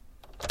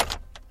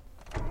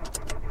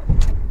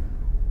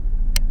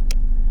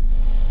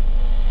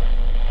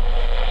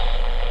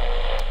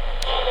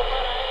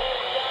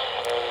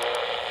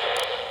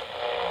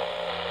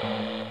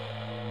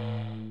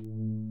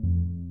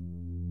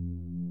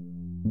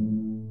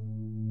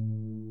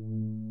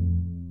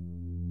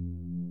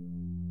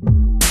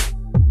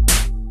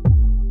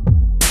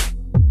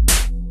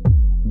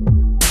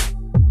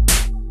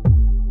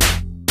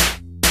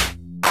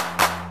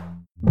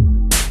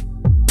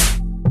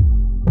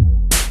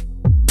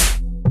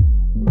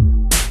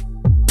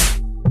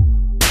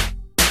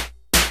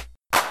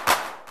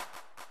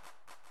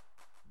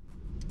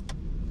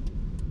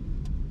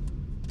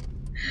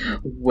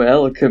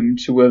Welcome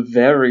to a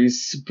very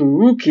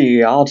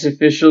spooky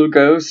artificial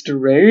ghost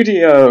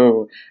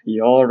radio,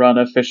 your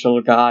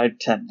unofficial guide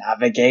to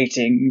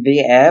navigating the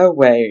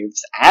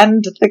airwaves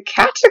and the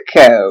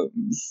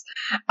catacombs.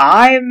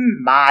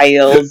 I'm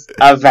Miles,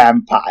 a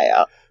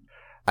vampire.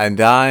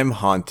 And I'm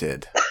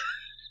haunted.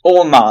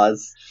 Or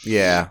Mars.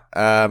 Yeah.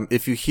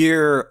 If you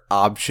hear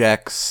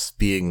objects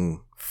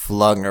being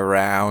flung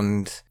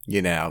around,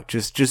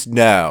 just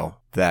know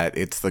that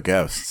it's the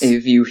ghosts.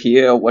 If you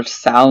hear what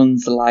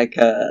sounds like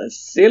a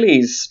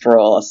silly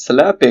straw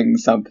slurping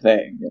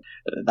something,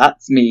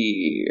 that's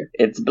me.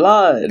 It's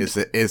blood.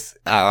 Okay,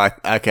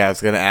 I was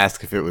gonna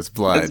ask if it was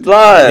blood. It's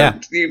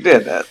blood. Yeah. You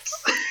did it.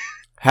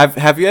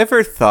 Have you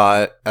ever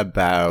thought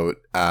about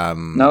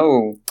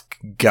No.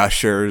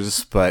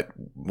 gushers but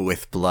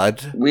with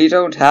blood? We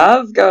don't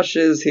have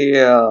gushers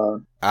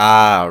here.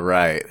 Ah,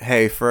 right.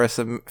 Hey, for us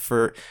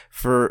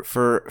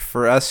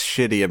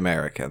shitty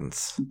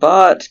Americans.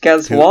 But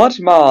guess what,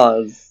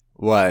 Mars?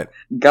 What?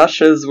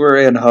 Gushers were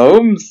in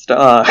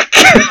Homestuck.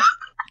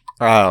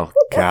 Oh,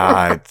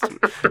 God.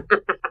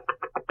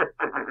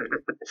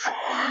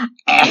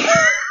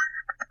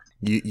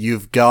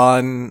 You've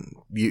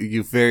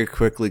very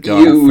quickly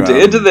gone You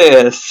did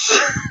this.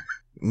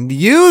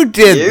 You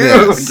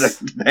did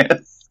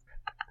this.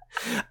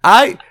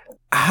 I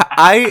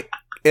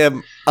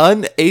am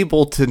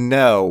unable to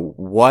know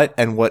what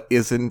and what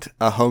isn't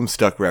a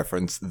Homestuck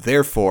reference.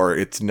 Therefore,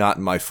 it's not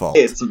my fault.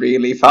 It's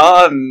really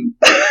fun.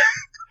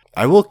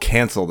 I will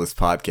cancel this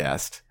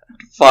podcast.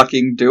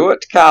 Fucking do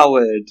it,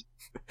 coward.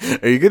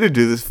 Are you going to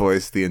do this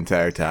voice the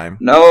entire time?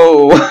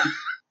 No.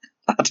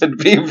 That'd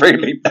be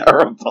really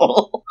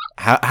terrible.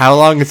 How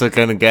long is it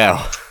going to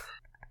go?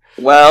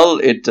 Well,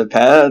 it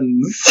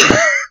depends.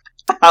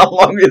 How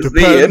long is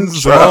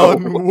Depends the intro?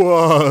 on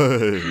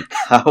what?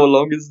 How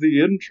long is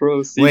the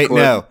intro sequence? Wait,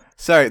 no.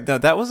 Sorry, no,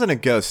 that wasn't a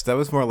ghost. That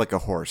was more like a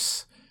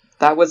horse.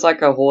 That was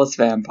like a horse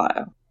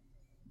vampire.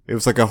 It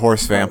was like a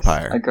horse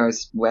vampire. A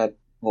ghost wet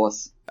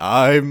horse.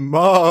 I'm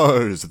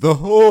Mars, the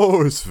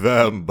horse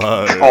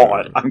vampire.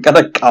 God, I'm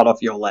gonna cut off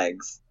your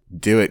legs.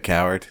 Do it,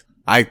 coward.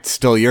 I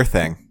stole your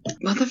thing.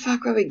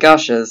 Motherfucker, we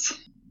gushers.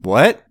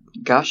 What?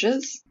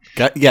 Gushers?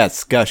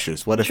 Yes,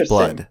 gushers. What if Interesting.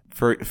 blood?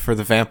 For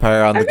the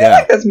vampire on I the feel go.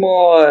 like there's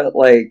more,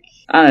 like,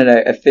 I don't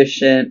know,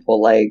 efficient or,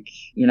 like,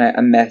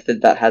 a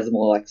method that has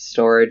more, like,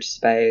 storage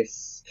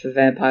space for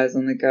vampires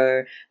on the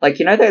go. Like,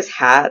 those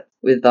hats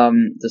with,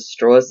 the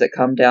straws that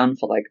come down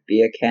for, like,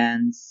 beer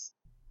cans?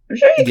 I'm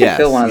sure you can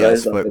fill one of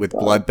those up with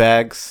blood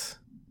bags.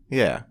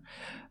 Yeah.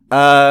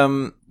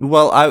 Well,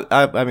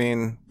 I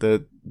mean,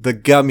 the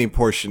gummy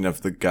portion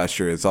of the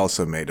gusher is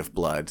also made of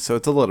blood, so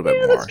it's a little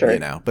bit more,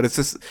 But it's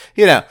just,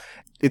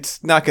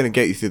 it's not going to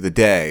get you through the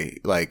day,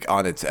 like,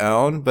 on its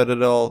own, but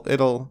it'll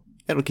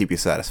keep you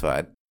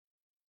satisfied.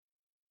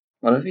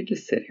 What if we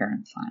just sit here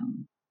in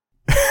silence?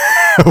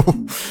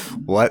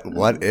 What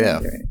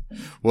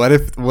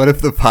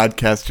if the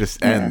podcast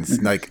just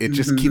ends? Like, it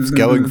just keeps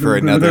going for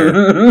another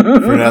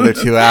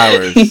 2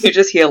 hours. You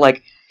just hear,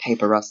 like,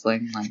 paper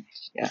rustling, like,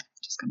 yeah,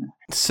 just gonna.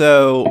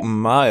 So,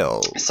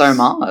 Miles. So,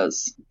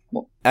 Mars.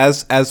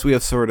 As we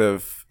have sort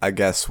of, I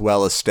guess,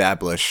 well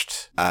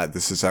established,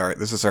 this is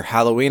our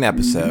Halloween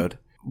episode.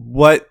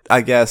 What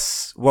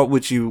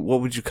would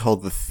you call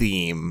the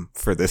theme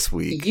for this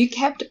week? You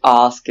kept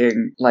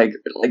asking, like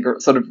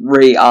sort of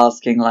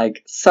re-asking,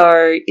 like,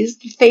 so is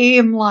the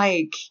theme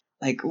like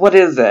what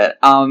is it?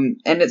 And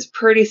it's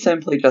pretty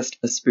simply just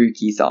a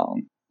spooky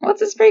song.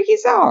 What's a spooky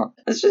song?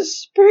 It's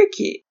just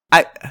spooky.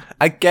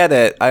 I get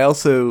it. I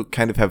also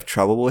kind of have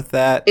trouble with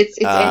that. It's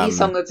any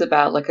song that's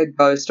about, like, a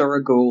ghost or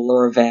a ghoul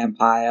or a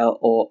vampire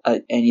or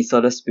any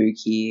sort of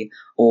spooky,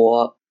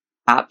 or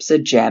perhaps a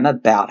jam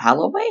about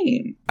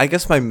Halloween. I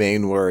guess my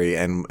main worry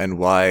and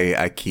why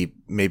I keep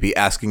maybe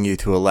asking you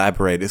to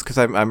elaborate is because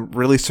I'm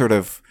really sort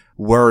of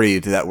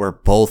worried that we're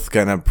both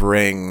gonna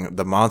bring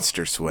the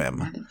Monster Swim.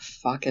 What the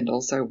fuck? And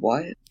also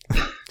what?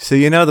 So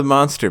the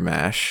Monster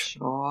Mash.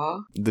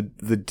 Sure.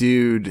 The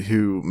dude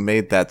who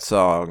made that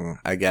song,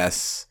 I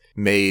guess,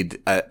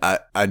 made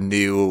a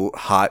new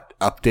hot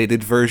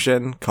updated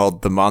version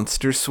called the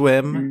Monster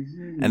Swim.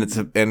 Mm-hmm.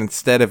 And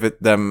instead of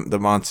the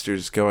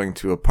monsters going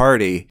to a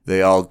party,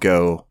 they all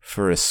go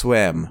for a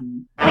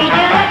swim. We do a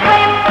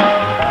swim.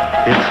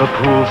 It's a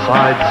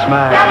poolside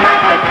smash.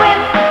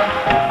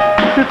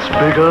 It's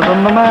bigger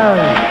than the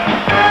mash.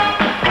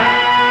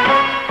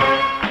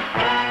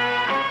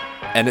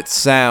 And it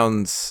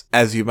sounds,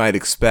 as you might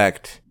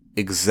expect,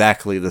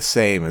 exactly the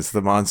same as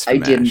the Monster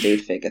Mash. I did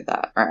indeed figure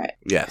that. Alright.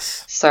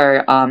 Yes.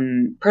 So,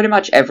 pretty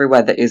much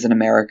everywhere that is in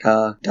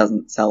America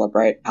doesn't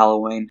celebrate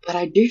Halloween, but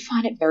I do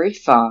find it very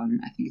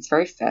fun. I think it's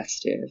very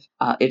festive.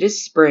 It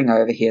is spring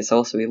over here, so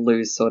also we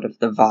lose sort of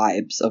the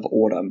vibes of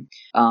autumn.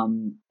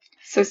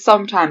 So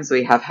sometimes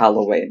we have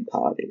Halloween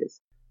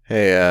parties.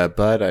 Hey,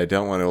 Bud, I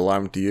don't want to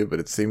alarm to you, but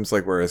it seems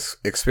like we're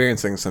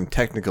experiencing some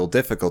technical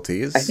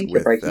difficulties. I think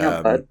you're breaking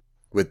up, Bud.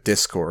 With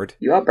Discord.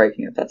 You are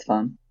breaking up, that's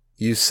fun.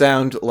 You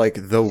sound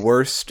like the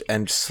worst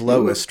and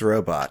slowest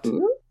robot.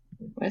 Ooh,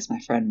 where's my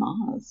friend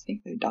Mars? I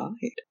think they died.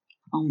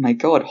 Oh my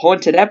god,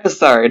 haunted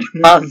episode.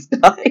 Mars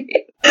died.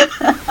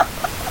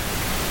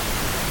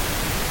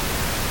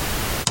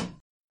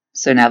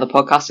 So now the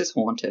podcast is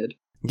haunted.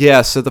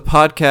 Yeah, so the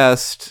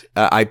podcast,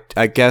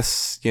 I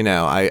guess,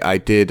 I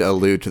did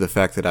allude to the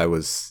fact that I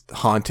was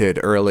haunted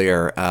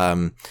earlier,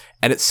 and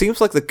it seems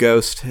like the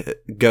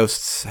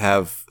ghosts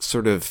have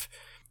sort of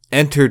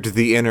entered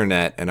the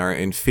internet and are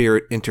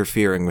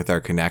interfering with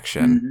our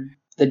connection. Mm-hmm.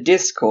 The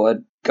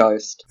Discord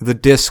ghost. The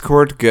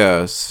Discord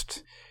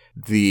ghost,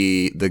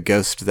 the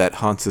ghost that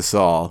haunts us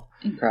all.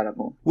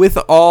 Incredible. With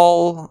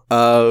all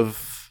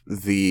of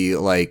the,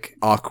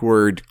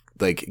 awkward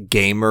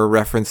gamer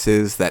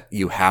references that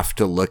you have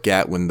to look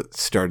at when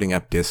starting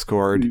up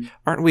Discord.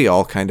 Aren't we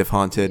all kind of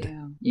haunted?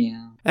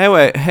 Yeah.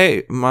 Anyway,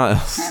 hey,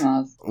 Miles. Hi,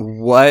 Miles.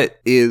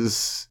 What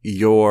is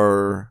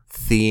your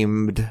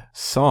themed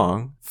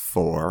song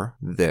for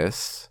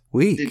this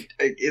week?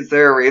 Is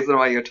there a reason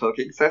why you're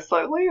talking so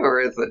slowly, or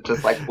is it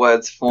just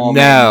words forming?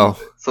 No,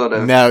 sort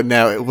of. No.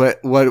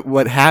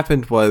 What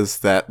happened was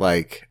that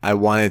I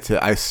wanted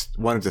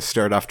to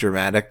start off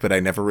dramatic, but I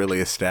never really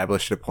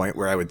established a point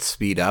where I would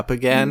speed up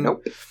again.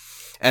 Nope.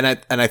 And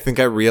I think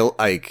I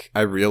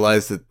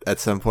realized that at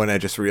some point I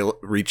just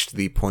reached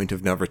the point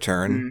of no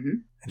return. Mm-hmm.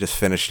 I just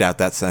finished out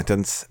that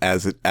sentence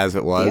as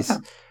it was. Yeah.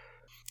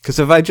 Because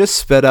if I just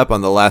sped up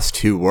on the last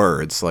two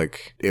words, I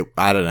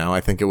don't know, I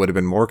think it would have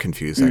been more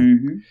confusing.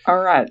 Mm-hmm.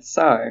 Alright,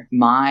 so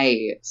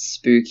my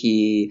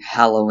spooky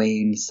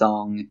Halloween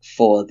song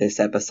for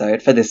this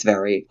episode, for this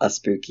very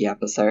spooky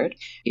episode,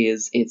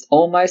 is It's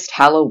Almost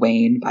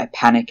Halloween by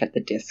Panic at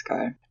the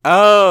Disco.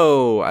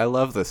 Oh, I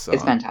love this song.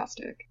 It's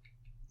fantastic.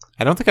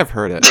 I don't think I've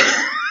heard it.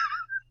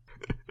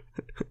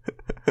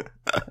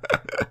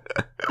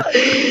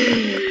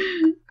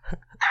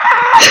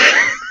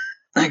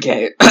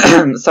 Okay,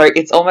 so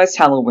It's Almost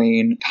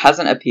Halloween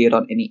hasn't appeared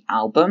on any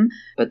album,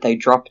 but they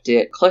dropped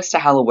it close to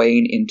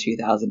Halloween in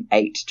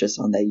 2008 just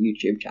on their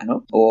YouTube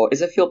channel. Or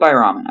is it Fueled by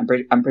Ramen?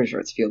 I'm pretty sure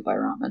it's Fueled by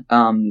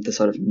Ramen. The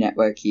sort of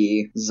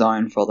networky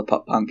zone for the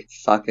pop punk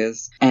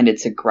fuckers. And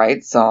it's a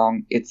great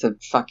song. It's a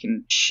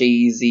fucking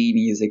cheesy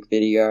music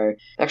video.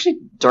 They actually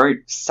don't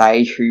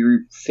say who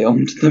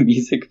filmed the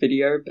music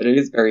video, but it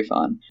is very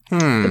fun.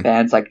 The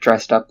band's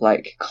dressed up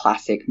like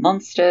classic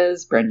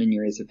monsters. Brendan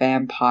Urie is a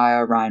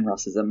vampire. Ryan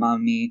Ross is a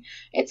mummy.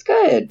 It's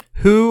good.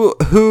 Who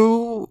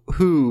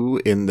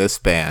in this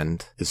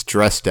band is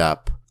dressed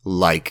up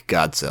like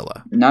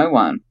Godzilla? No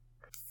one.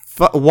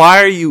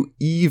 Why are you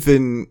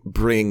even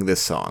bringing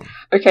this song?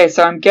 Okay,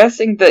 so I'm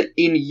guessing that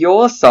in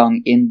your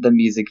song, in the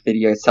music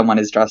video, someone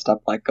is dressed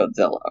up like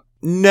Godzilla.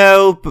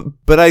 No,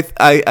 but I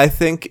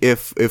think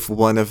if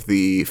one of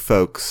the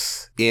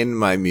folks in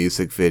my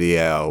music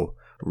video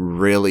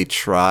really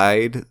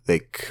tried, they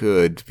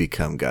could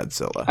become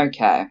Godzilla.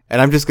 Okay.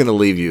 And I'm just going to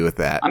leave you with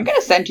that. I'm going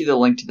to send you the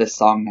link to this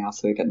song now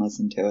so we can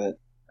listen to it.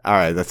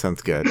 Alright, that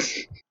sounds good.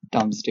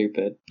 Dumb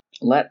stupid.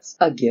 Let's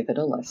give it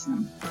a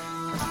listen.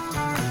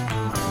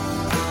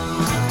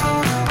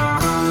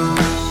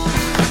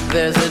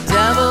 There's a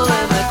devil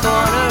in the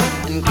corner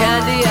in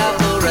candy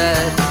apple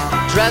red,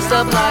 dressed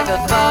up like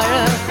a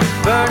fire,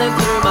 burning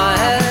through my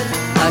head.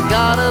 I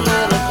got a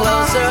little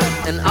closer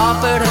and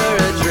offered her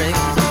a drink.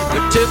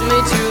 It took me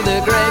to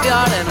the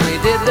graveyard and we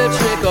did the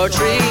trick or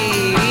treat.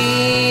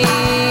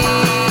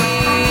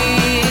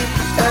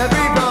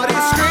 Everybody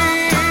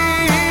scream,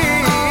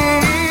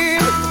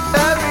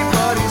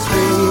 everybody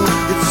scream.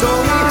 It's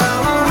only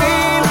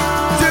Halloween.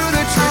 Do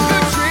the trick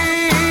or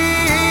treat.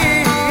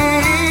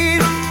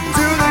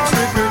 Do the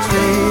trick or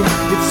treat.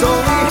 It's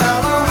only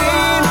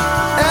Halloween.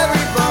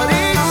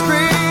 Everybody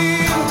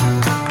scream.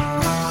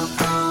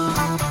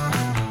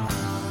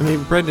 I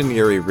mean, Brendan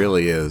Urie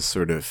really is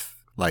sort of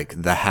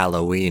like the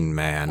Halloween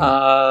man.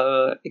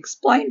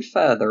 Explain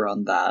further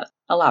on that.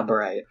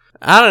 Elaborate.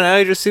 I don't know,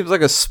 he just seems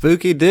like a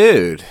spooky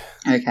dude.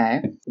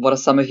 Okay. What are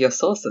some of your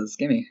sources?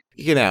 Gimme.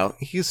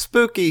 He's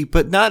spooky,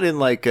 but not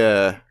in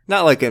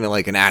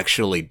an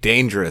actually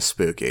dangerous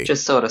spooky.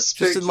 Just sort of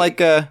spooky.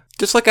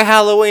 Just like a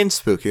Halloween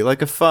spooky,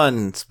 like a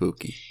fun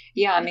spooky.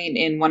 Yeah, I mean,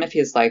 in one of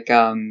his,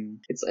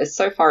 it's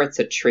so far it's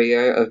a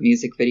trio of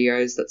music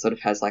videos that sort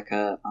of has,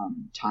 a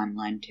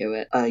timeline to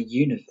it. A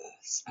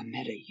universe. A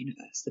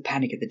meta-universe. The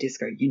Panic at the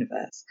Disco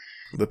universe.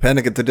 The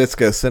Panic at the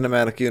Disco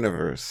cinematic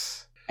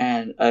universe.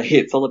 And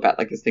it's all about,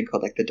 this thing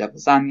called, The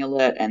Devil's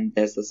Amulet, and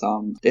there's the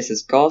song This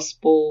Is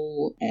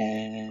Gospel,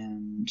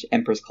 and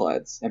Emperor's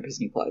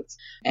New Clothes.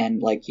 And,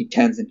 he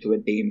turns into a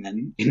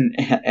demon in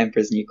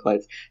Emperor's New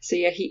Clothes. So,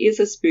 yeah, he is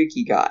a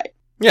spooky guy.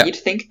 Yeah. You'd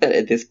think that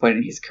at this point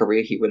in his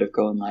career he would have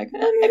gone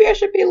maybe I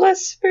should be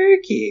less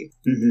spooky.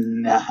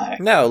 No.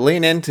 No,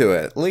 lean into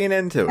it.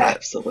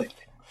 Absolutely.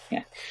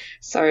 Yeah.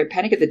 So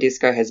Panic at the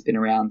Disco has been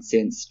around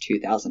since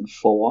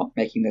 2004,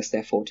 making this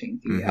their 14th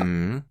year.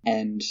 Mm-hmm.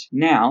 And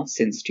now,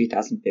 since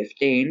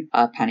 2015,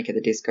 Panic at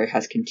the Disco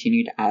has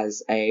continued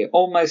as a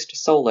almost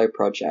solo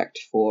project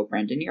for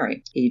Brendan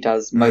Urie. He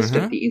does most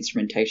of the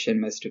instrumentation,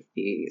 most of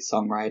the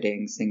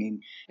songwriting,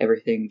 singing,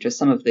 everything. Just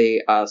some of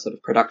the sort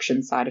of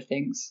production side of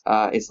things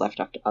is left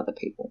up to other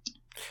people.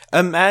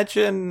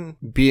 Imagine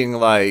being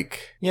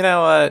like, you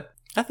know what?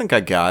 I think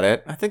I got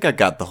it. I think I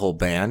got the whole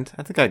band.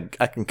 I think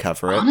I can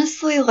cover it.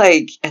 Honestly,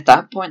 like, at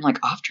that point, like,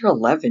 after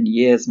 11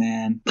 years,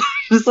 man,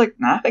 just like,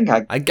 nah, I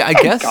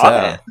guess so.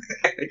 got it.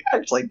 I think I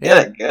actually did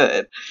it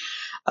good.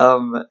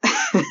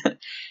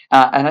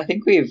 And I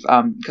think we've,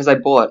 because I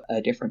bought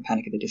a different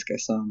Panic at the Disco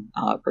song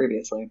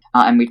previously,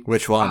 and we.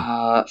 Which one?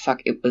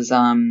 It was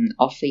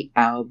off the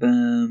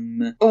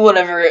album,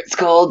 whatever it's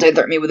called. Don't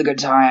Threaten Me with a Good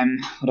Time,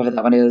 whatever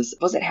that one is.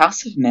 Was it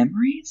House of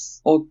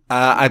Memories? Or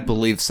I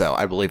believe so.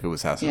 I believe it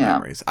was House of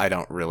Memories. I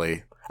don't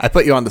really. I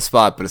put you on the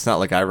spot, but it's not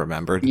like I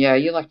remembered. Yeah,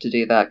 you like to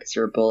do that because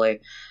you're a bully.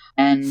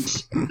 And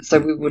so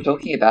we were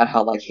talking about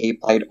how, like, he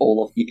played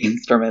all of the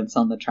instruments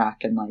on the track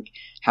and, like,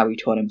 how he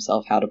taught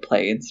himself how to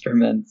play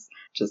instruments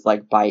just,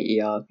 like, by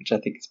ear, which I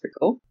think is pretty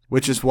cool.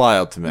 Which is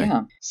wild to me.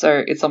 Yeah.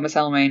 So It's Almost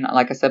Halloween,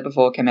 like I said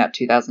before, came out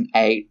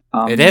 2008.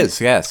 It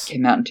is, yes.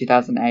 Came out in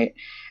 2008.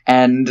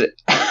 And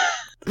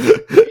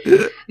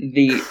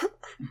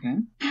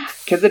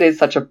because it is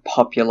such a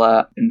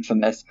popular,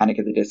 infamous Panic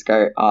at the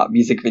Disco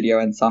music video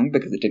and song,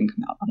 because it didn't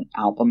come out on an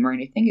album or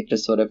anything, it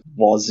just sort of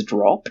was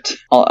dropped.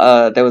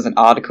 There was an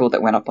article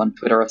that went up on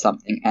Twitter or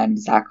something, and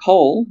Zach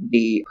Hole,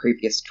 the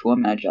previous tour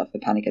manager for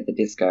Panic at the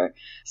Disco,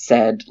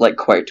 said, like,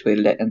 quote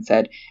tweeted it and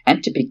said,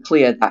 "And to be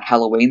clear, that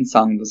Halloween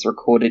song was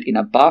recorded in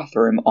a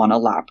bathroom on a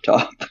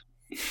laptop."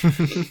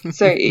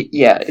 So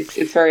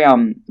it's very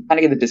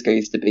Panic at the Disco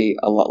used to be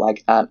a lot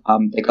like that.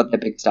 They got their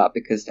big start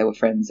because they were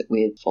friends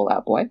with Fall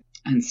Out Boy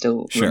and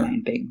still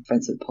remain being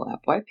friends with Fall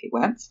Out Boy, Pete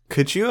Wentz.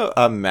 Could you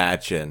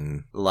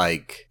imagine,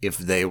 like, if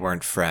they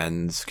weren't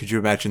friends? Could you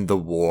imagine the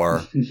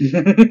war,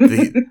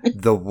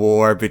 the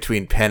war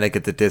between Panic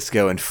at the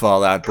Disco and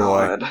Fall Out Boy?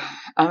 God.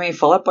 I mean,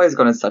 Fall Out Boy's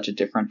gone in such a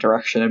different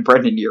direction, and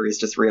Brendan Urie's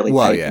just really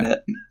taking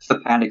it for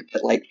Panic.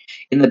 But, like,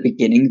 in the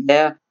beginning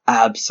there,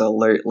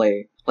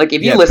 absolutely. Like,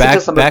 if you listen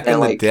to some of their,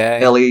 like,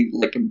 early,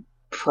 like,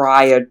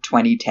 prior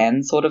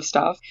 2010 sort of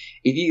stuff,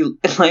 if you,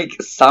 like,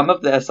 some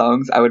of their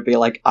songs, I would be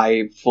like,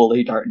 I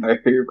fully don't know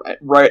who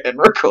wrote and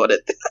recorded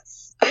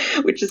this,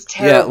 which is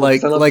terrible. Yeah,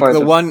 like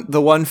the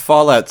one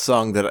Fallout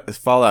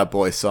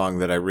Boy song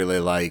that I really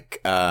like,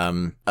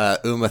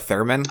 Uma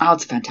Thurman. Oh,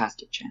 it's a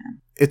fantastic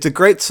jam. It's a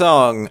great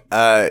song.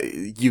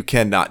 You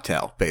cannot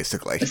tell,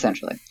 basically.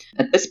 Essentially.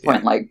 At this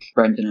point, like,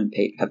 Brendan and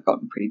Pete have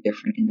gotten pretty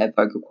different in their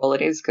vocal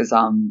qualities, because,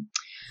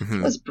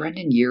 because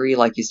Brendan Urie,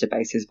 like, used to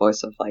base his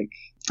voice off, like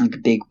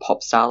big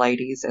pop star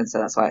ladies, and so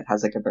that's why it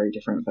has, like, a very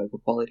different vocal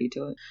quality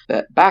to it.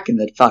 But back in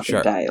the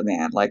fucking day,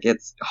 man, like,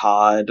 it's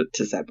hard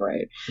to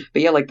separate.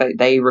 But yeah, like,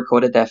 they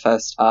recorded their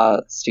first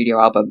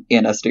studio album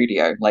in a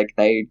studio. Like,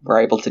 they were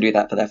able to do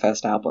that for their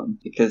first album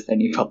because they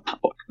knew Fall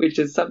Out Boy, which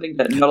is something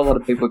that not a lot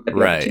of people get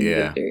the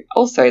opportunity to do.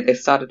 Also, they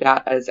started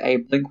out as a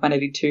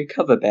Blink-182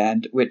 cover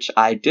band, which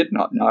I did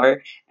not know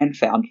and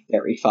found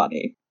very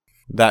funny.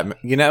 That,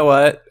 you know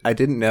what? I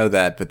didn't know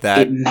that, but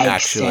that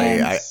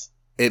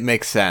it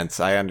makes sense.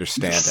 I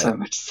understand it. So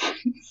much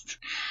sense.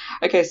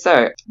 Okay,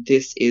 so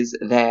this is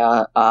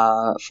their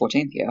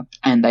 14th year,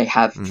 and they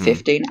have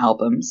 15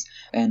 albums,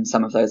 and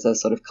some of those are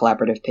sort of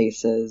collaborative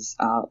pieces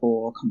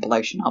or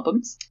compilation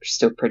albums, which is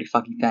still pretty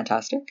fucking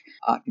fantastic,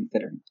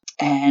 considering.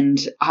 And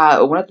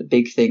one of the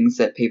big things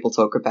that people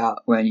talk about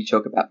when you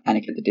talk about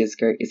Panic at the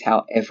Disco is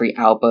how every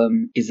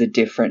album is a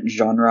different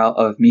genre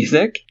of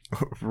music.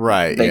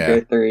 Right, They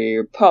go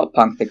through pop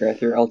punk, they go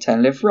through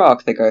alternative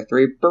rock, they go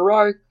through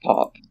baroque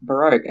pop.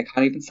 Baroque, I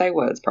can't even say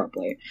words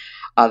properly.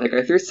 They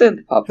go through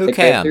synth pop,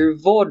 go through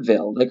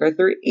vaudeville, they go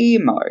through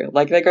emo.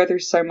 Like, they go through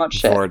so much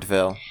shit.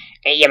 Vaudeville.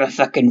 Hey, I'm a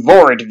fucking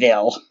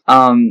vaudeville.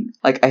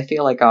 Like, I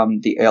feel like,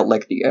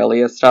 the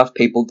earlier stuff,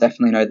 people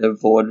definitely know the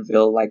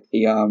vaudeville, like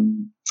the,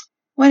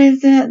 what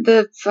is it?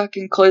 The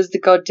fucking Close the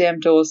Goddamn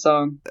Door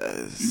song.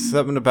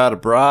 Something about a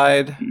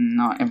bride.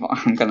 No,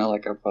 I'm gonna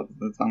look up what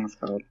the song is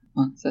called.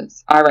 What's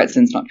this? I Write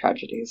Sins, Not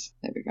Tragedies.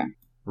 There we go.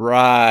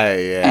 Right,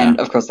 yeah. And,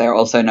 of course, they're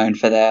also known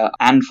for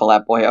and Fall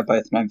Out Boy are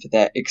both known for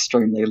their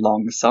extremely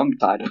long song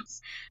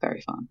titles.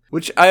 Very fun.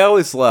 Which I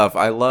always love.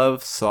 I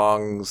love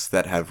songs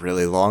that have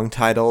really long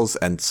titles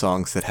and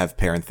songs that have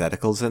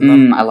parentheticals in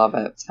them. I love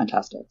it. It's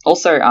fantastic.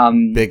 Also,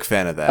 big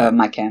fan of that.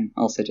 Mike Cam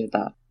also did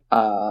that.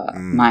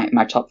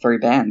 My top 3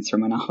 bands from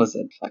when I was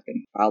a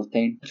fucking wild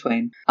teen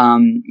between.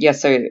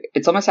 So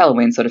It's Almost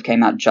Halloween sort of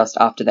came out just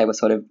after they were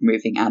sort of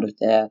moving out of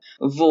their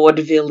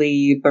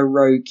vaudeville-y,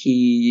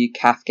 baroque-y,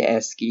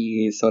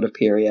 Kafkaesque sort of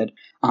period,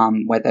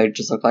 where they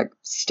just looked like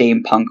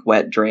steampunk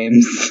wet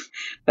dreams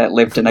that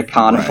lived in a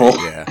carnival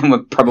and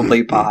were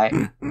probably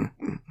bi.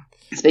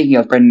 Speaking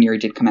of, Brendan Urie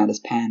did come out as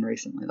Pan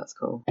recently. That's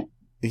cool.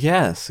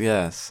 Yes.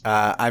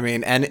 I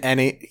mean,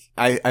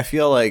 I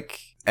feel like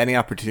any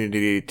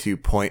opportunity to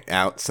point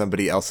out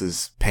somebody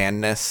else's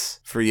panness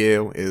for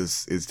you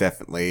is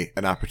definitely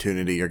an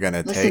opportunity you're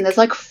gonna take. Listen, there's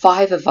like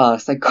 5 of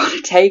us. I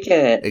gotta take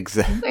it.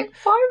 Exactly. Like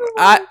 5 of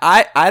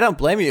us. I don't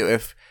blame you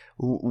if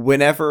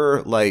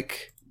whenever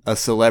like a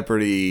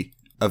celebrity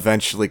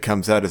eventually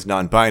comes out as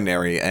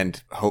non-binary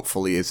and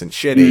hopefully isn't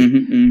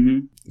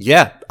shitty.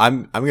 Yeah,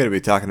 I'm going to be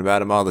talking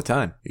about him all the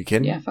time. You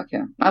kidding? Yeah, fuck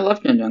yeah. I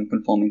love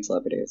non-conforming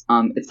celebrities.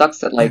 It sucks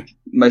that like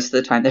most of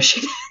the time they're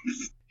shitheads.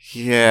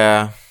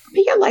 Yeah.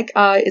 But yeah, like,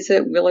 is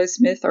it Willow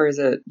Smith or is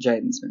it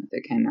Jaden Smith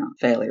that came out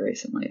fairly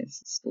recently?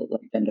 It's still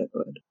like Bender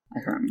Hood. I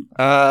can't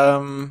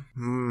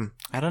remember.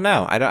 I don't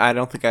know. I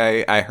don't think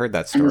I heard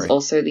that story. And there's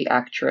also the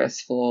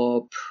actress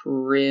for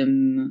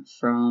Prim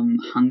from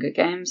Hunger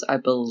Games. I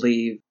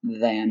believe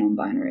they are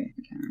non-binary.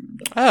 I can't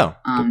remember. Oh,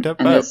 and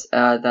there's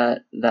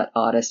that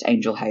artist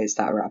Angel Hayes,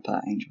 that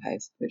rapper Angel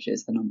Hayes, which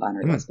is the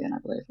non-binary lesbian, I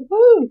believe.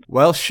 Woo!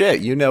 Well,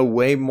 shit, you know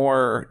way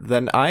more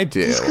than I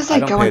do. Just because I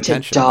go into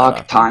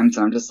dark times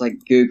and I'm just like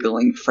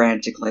Googling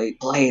frantically,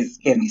 please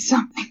give me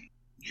something.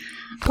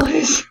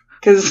 Please.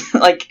 Because,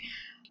 like,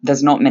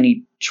 there's not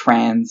many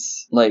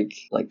trans women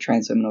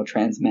or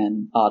trans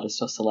men artists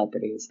or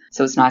celebrities.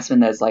 So it's nice when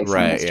there's like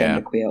someone that's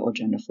genderqueer or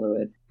gender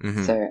fluid.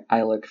 Mm-hmm. So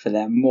I look for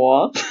them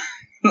more.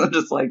 I'm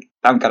just like,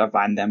 I'm gonna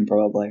find them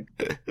probably.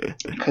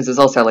 Because there's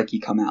also like you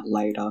come out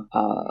later.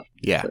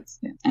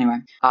 Anyway,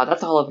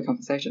 that's a whole other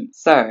conversation.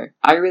 So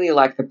I really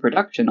like the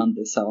production on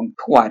this song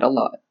quite a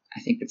lot. I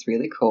think it's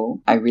really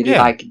cool. I really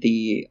like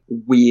the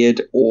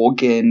weird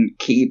organ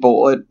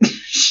keyboard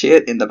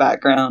shit in the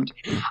background.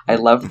 I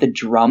love the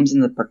drums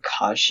and the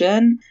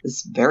percussion.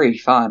 It's very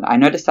fun. I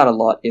notice that a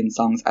lot in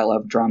songs. I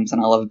love drums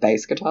and I love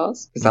bass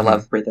guitars because I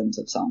love rhythms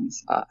of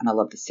songs and I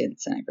love the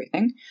synths and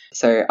everything.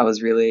 So I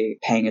was really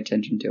paying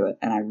attention to it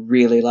and I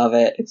really love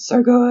it. It's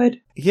so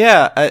good.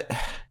 Yeah,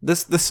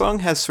 this song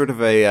has sort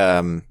of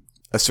a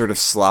sort of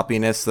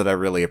sloppiness that I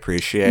really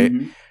appreciate.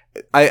 Mm-hmm.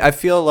 I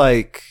feel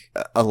like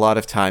a lot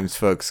of times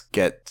folks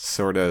get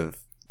sort of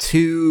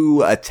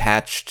too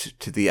attached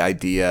to the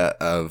idea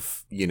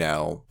of, you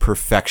know,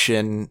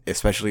 perfection,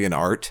 especially in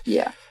art.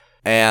 Yeah.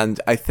 And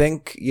I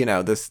think, you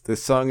know, this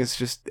song is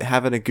just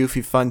having a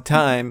goofy fun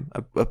time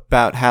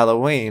about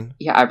Halloween.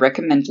 Yeah, I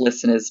recommend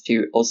listeners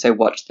to also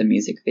watch the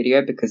music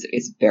video because it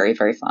is very,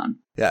 very fun.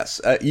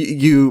 Yes.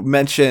 You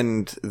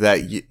mentioned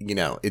that, you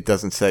know, it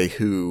doesn't say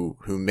who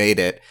made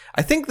it.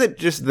 I think that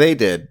just they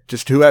did.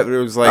 Just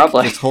whoever was like,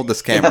 probably. Just hold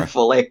this camera. Yeah,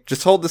 fully.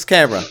 Just hold this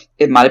camera.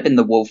 It might have been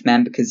the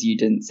Wolfman because you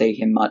didn't see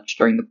him much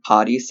during the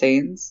party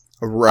scenes.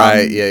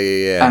 Right,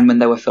 yeah. And when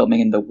they were filming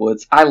in the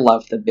woods, I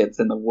love the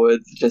bits in the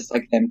woods, just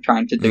like them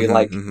trying to do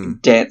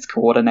dance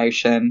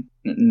coordination.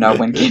 No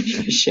one gives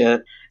a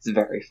shit. It's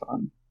very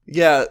fun.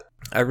 Yeah,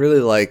 I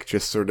really like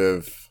just sort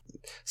of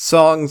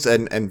songs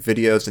and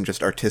videos and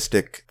just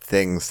artistic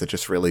things that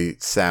just really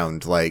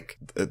sound like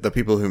the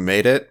people who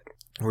made it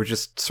were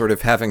just sort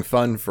of having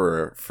fun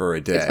for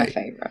a day. It's my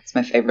favorite. It's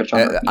my favorite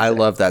genre. I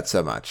love that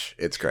so much.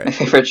 It's great. My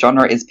favorite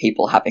genre is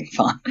people having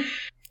fun.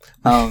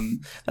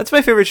 That's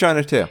my favorite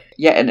genre too.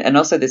 Yeah, and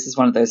also this is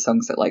one of those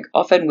songs that like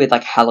often with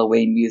like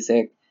Halloween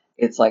music,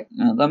 it's like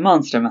the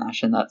Monster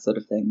Mash and that sort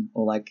of thing,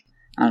 or like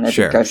I don't know,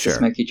 the Ghost of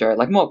Smokey Joe,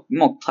 like more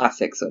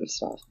classic sort of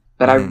stuff.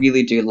 But I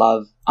really do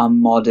love a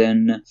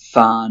modern,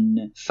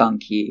 fun,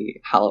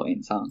 funky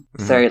Halloween song.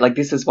 So like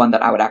this is one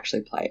that I would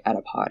actually play at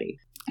a party.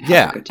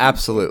 Yeah,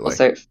 absolutely.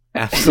 Also,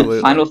 absolutely.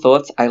 Final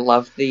thoughts. I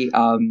love the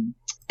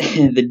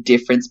the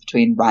difference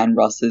between Ryan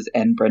Ross's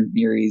and Brendan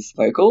Urie's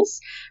vocals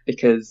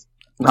because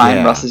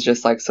Ryan Ross is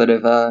just like sort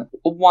of a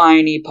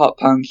whiny, pop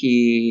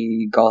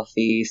punky,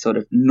 gothy, sort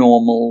of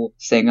normal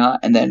singer,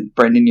 and then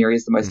Brendan Urie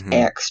is the most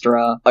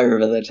extra,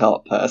 over the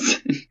top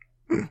person.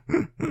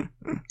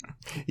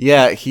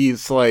 Yeah,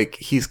 he's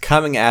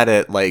coming at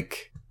it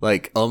like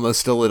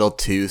almost a little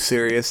too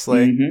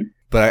seriously.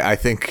 But I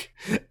think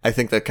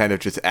that kind of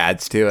just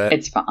adds to it.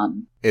 It's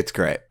fun. It's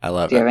great. I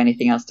love it. Do you have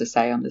anything else to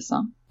say on this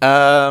song?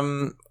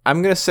 I'm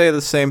gonna say the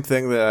same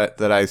thing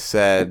that I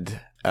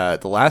said the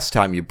last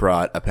time you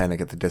brought a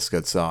Panic at the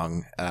Disco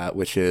song,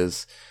 which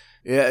is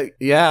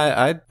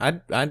I'd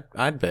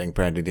bang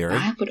Brendan Urie.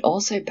 I would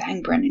also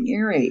bang Brendan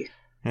Urie.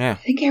 Yeah.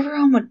 I think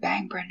everyone would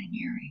bang Brendan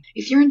Urie.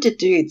 If you're into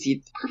dudes,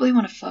 you'd probably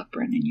want to fuck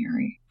Brendan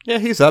Urie. Yeah,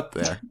 he's up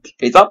there.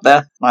 He's up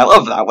there. I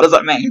love that. What does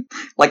that mean?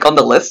 Like on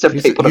the list of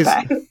people to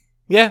bang?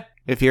 Yeah.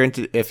 If you're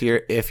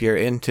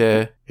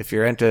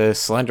into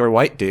slender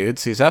white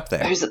dudes, he's up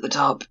there. Who's at the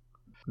top?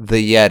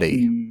 The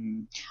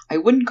Yeti. I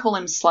wouldn't call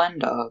him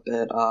slender,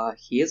 but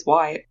he is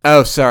white.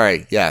 Oh,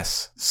 sorry.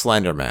 Yes,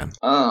 Slender Man.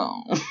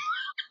 Oh,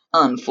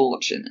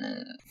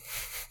 unfortunate.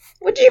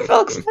 Would you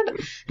fuck Slender?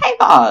 Hey,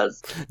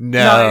 Mars.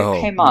 No.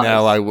 Hey, Mars.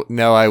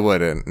 No, I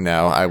wouldn't.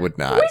 No, I would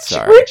not.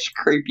 Sorry. Which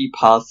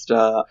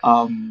creepypasta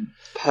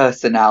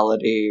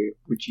personality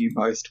would you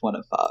most want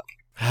to fuck?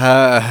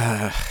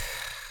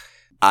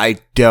 I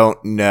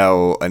don't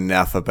know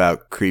enough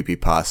about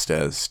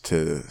creepypastas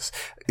to...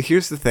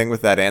 Here's the thing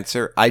with that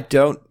answer. I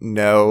don't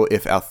know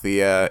if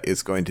Althea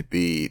is going to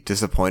be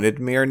disappointed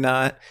in me or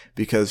not,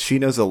 because she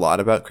knows a lot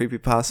about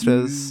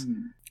creepypastas.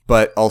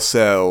 but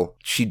also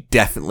she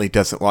definitely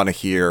doesn't want to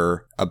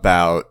hear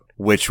about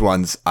which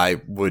ones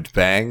I would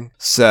bang.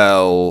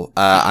 So,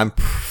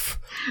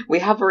 we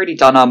have already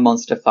done our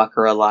monster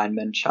fucker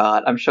alignment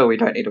chart. I'm sure we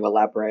don't need to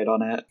elaborate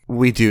on it.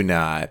 We do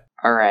not.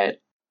 Alright.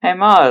 Hey,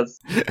 Mars.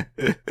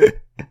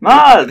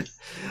 Mars!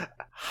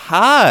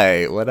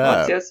 Hi, what up?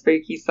 What's your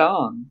spooky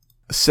song?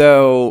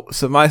 So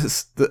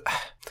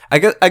I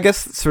guess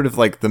sort of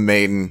like the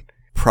main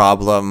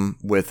problem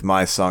with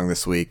my song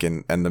this week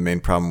and the main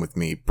problem with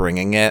me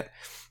bringing it,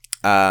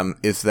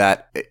 is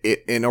that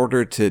in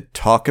order to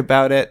talk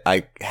about it,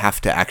 I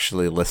have to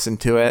actually listen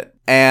to it.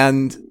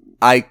 And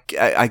I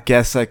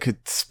guess I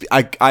could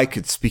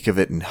speak of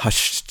it in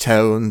hushed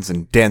tones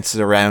and dance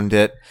around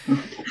it.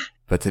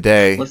 But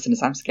today,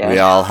 listeners, I'm scared. We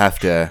all have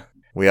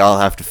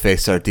to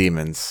face our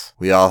demons.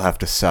 We all have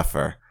to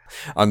suffer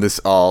on this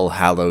All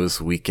Hallows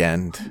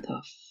weekend. What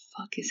the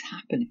fuck is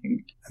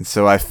happening? And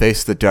so I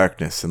face the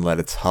darkness and let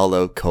its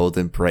hollow, cold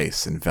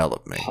embrace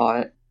envelop me.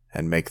 Hot.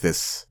 And make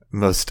this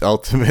most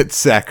ultimate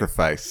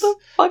sacrifice. What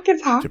the fuck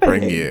is happening? To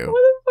bring you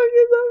what the fuck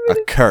is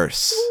happening? A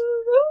curse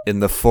in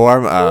the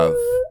form of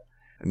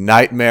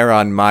Nightmare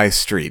on My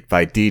Street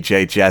by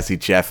DJ Jazzy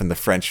Jeff and the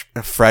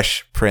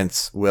Fresh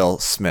Prince Will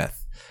Smith.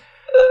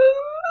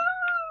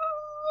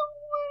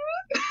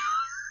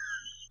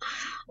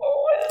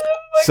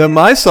 So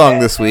my song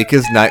this week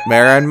is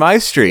Nightmare on My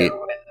Street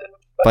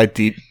by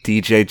DJ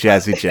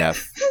Jazzy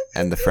Jeff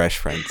and the Fresh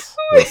Prince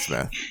Will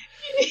Smith.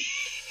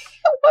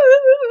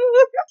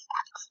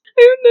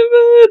 I've never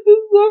heard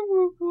this song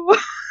before.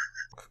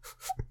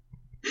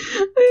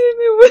 I don't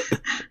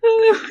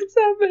know what's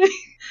happening.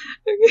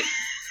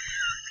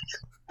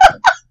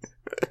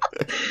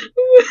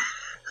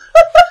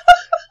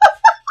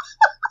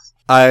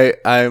 Okay.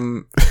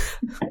 I'm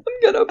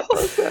gonna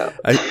pause out.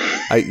 I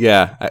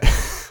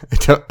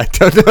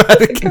don't know how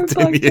to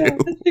continue.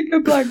 I think I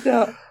blacked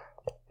out.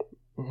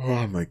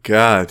 Oh my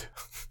god.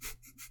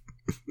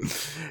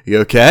 You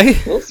okay?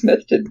 Will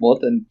Smith did more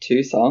than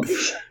 2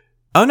 songs.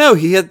 Oh no,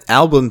 he had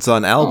albums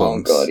on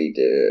albums. Oh god, he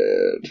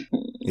did.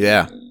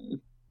 Yeah.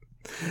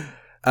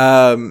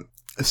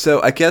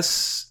 So I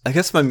guess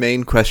my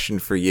main question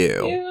for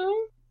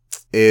you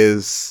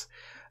is,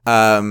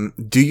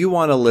 do you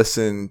want to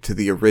listen to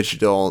the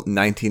original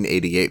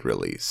 1988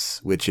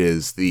 release, which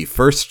is the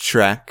first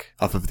track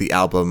off of the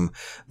album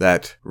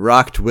that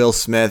rocked Will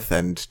Smith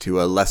and,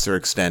 to a lesser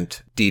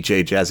extent,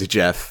 DJ Jazzy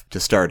Jeff to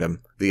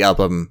stardom? The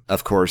album,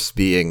 of course,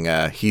 being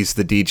He's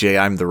the DJ,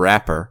 I'm the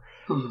Rapper.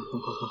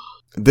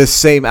 This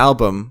same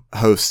album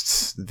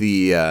hosts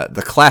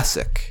the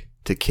classic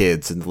to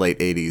kids in the late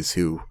 80s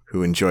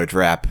who enjoyed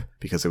rap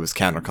because it was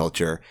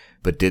counterculture,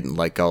 but didn't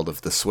like all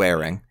of the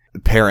swearing.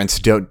 Parents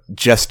don't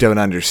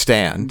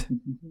understand.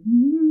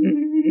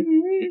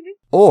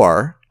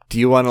 Or do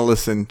you want to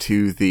listen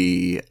to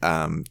the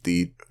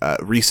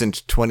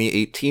recent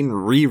 2018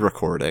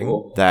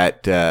 re-recording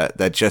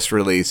that just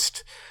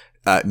released?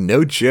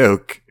 No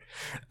joke.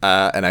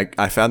 And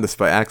I found this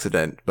by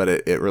accident, but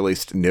it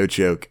released, no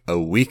joke, a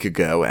week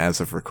ago as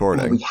of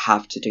recording. Oh, we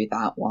have to do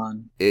that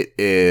one. It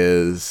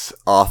is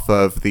off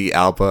of the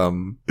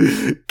album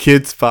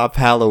Kids Pop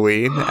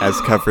Halloween,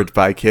 as covered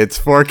by Kids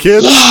for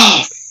Kids.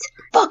 Yes!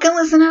 Fucking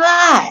listen to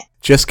that!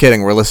 Just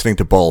kidding, we're listening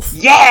to both.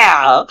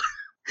 Yeah!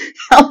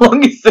 How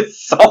long is this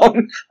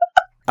song?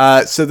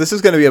 So this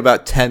is going to be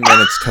about 10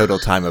 minutes total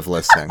time of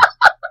listening.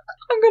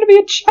 I'm going to be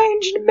a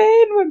changed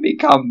man when we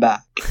come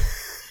back.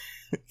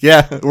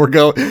 Yeah, we're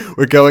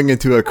going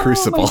into a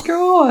crucible. Oh my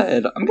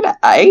god, I'm gonna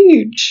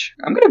age.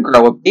 I'm gonna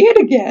grow a beard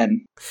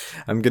again.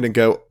 I'm gonna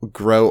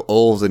grow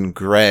old and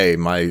grey.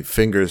 My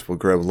fingers will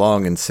grow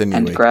long and sinewy.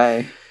 And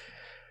grey.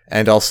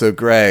 And also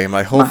grey.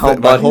 My whole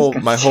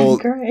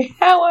grey.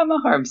 How am a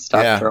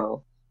Homestuck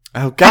troll?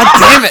 Oh god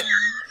damn it!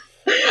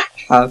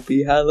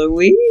 Happy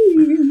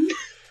Halloween.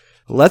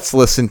 Let's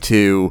listen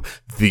to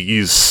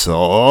these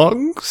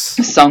songs.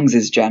 Songs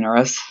is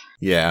generous.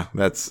 Yeah,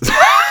 that's.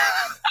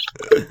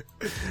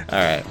 All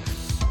right.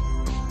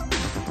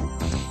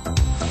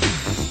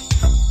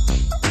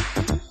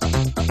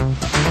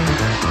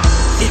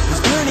 It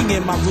was burning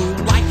in my room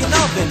like an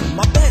oven.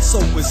 My bed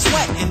soaked with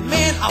sweat, and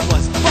man, I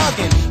was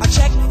bugging. I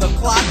checked the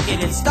clock, it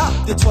had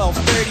stopped at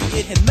 12:30.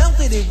 It had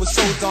melted, it was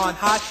so darn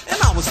hot, and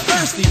I was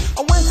thirsty.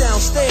 I went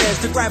downstairs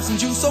to grab some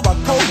juice or a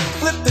Coke,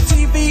 flipped the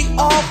TV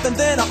off, and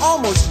then I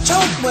almost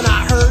choked when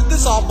I heard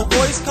this awful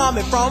voice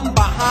coming from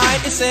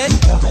behind. It said,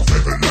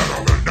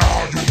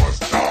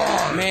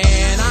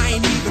 man, I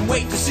ain't even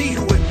wait to see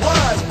who it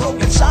was.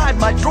 Broke inside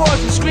my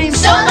drawers and screamed,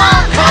 so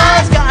long,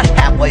 cuz! Got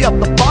halfway up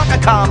the block, I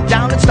calmed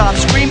down and stopped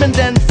screaming,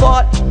 then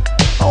thought,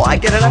 oh, I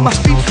get it, I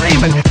must be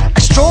dreaming. I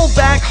strolled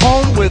back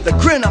home with a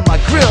grin on my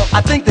grill.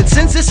 I think that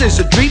since this is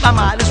a dream, I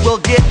might as well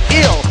get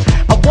ill.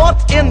 I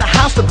walked in the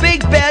house, the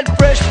big bad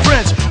Fresh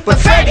Prince, but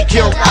Freddy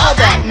killed all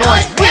that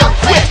noise real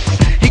quick.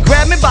 He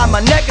grabbed me by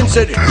my neck and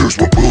said, here's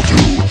what we'll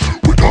do.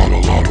 We got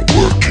a lot of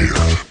work here,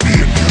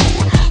 me and you.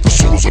 The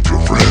souls of your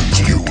friends,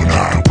 you and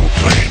I will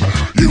claim.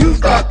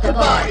 You've got the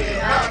body,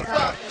 and I've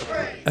got the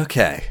brain.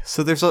 Okay,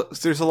 so there's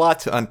a lot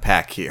to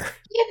unpack here.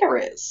 Yeah, there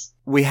is.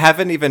 We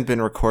haven't even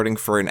been recording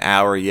for an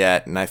hour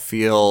yet, and I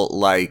feel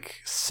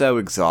like so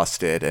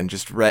exhausted and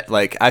just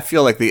I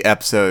feel like the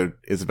episode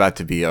is about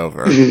to be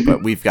over,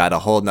 but we've got a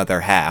whole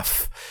nother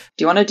half.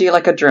 Do you want to do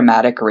like a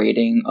dramatic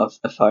reading of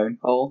the phone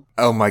call?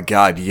 Oh my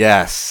god,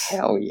 yes.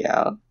 Hell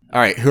yeah. All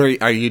right,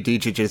 are you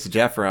DJ Jason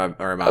Jeff or am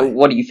I?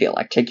 What do you feel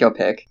like? Take your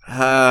pick.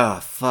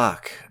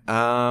 Fuck.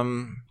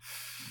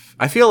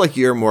 I feel like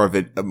you're more of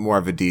a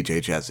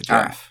DJ Jazzy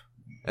Jeff.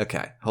 Right.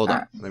 Okay, hold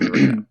on. Let me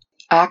read it.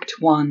 Act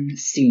 1,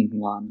 Scene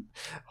 1.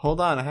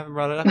 Hold on, I haven't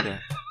brought it up yet.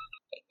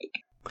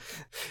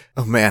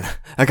 Oh man,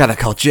 I gotta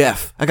call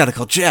Jeff.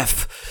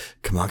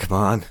 Come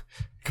on,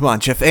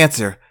 Jeff,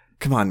 answer.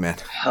 Come on, man.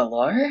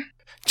 Hello?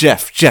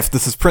 Jeff,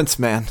 this is Prince,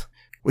 man.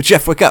 Well,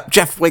 Jeff, wake up.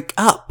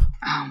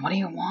 What do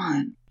you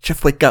want?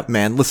 Jeff, wake up,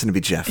 man. Listen to me,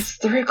 Jeff. It's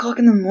 3 o'clock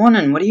in the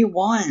morning. What do you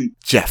want?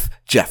 Jeff,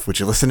 would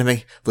you listen to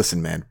me? Listen,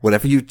 man,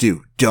 whatever you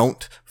do,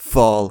 don't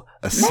fall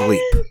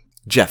asleep. Man.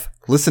 Jeff,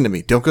 listen to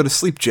me. Don't go to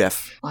sleep,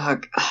 Jeff.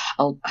 Look,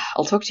 I'll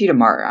talk to you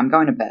tomorrow. I'm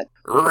going to bed.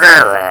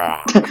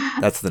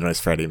 That's the noise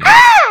Freddy made.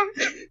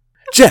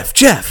 Jeff!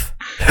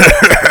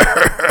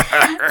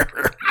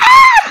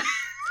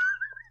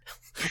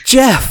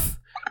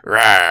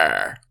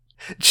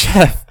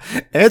 Jeff,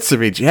 answer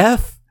me,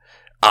 Jeff.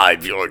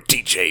 I'm your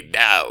DJ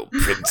now,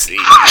 Princey.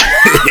 Did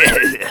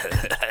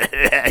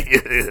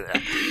you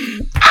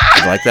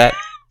like that?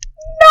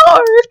 No!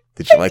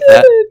 Did you like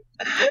that?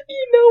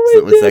 You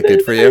know was that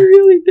good for you? I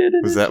really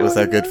didn't. Was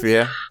that good for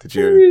you? I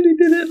really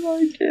didn't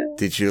like it.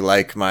 Did you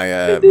like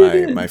my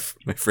my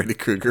Freddy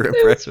Krueger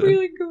impression? It was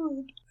really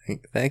good.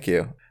 Thank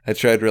you. I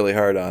tried really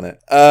hard on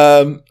it.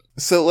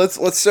 So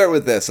let's start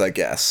with this, I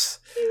guess.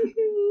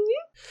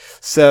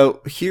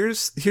 So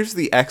here's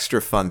the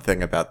extra fun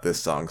thing about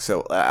this song.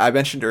 So I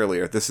mentioned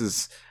earlier, this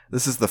is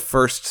the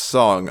first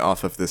song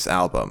off of this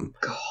album.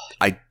 God.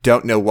 I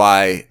don't know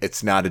why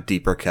it's not a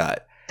deeper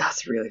cut.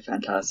 That's really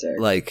fantastic.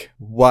 Like,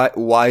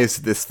 why is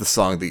this the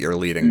song that you're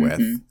leading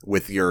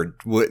with your...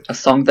 a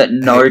song that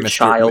no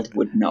child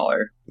would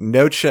know.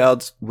 No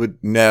child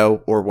would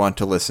know or want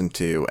to listen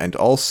to. And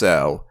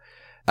also,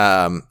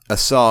 a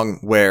song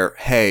where,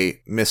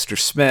 hey, Mr.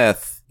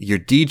 Smith, your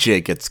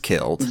DJ gets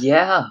killed.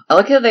 Yeah. I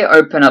like how they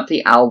open up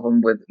the album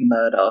with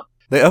murder.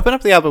 They open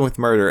up the album with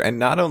murder, and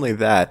not only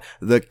that,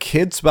 the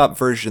Kidz Bop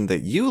version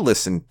that you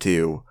listened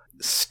to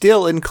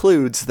still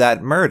includes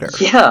that murder.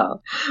 Yeah,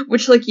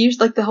 which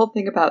usually the whole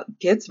thing about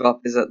Kidz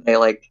Bop is that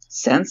they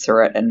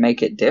censor it and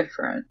make it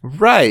different.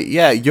 Right?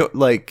 Yeah.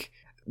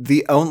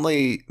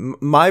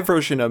 My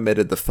version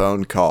omitted the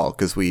phone call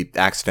because we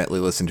accidentally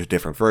listened to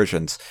different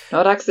versions.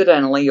 Not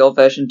accidentally. Your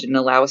version didn't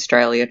allow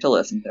Australia to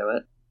listen to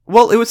it.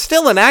 Well, it was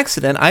still an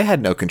accident. I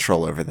had no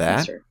control over that.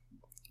 That's true.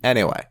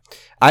 Anyway,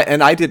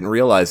 I didn't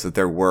realize that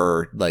there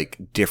were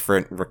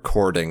different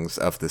recordings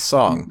of the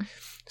song. Mm-hmm.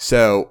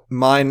 So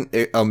mine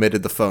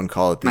omitted the phone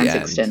call at the Mine's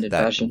end. Extended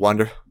version.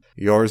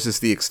 Yours is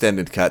the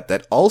extended cut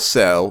that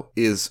also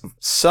is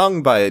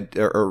sung by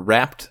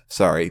rapped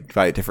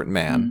by a different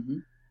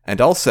man,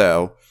 and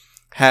also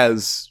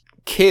has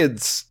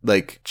kids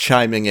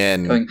chiming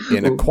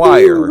in a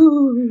choir.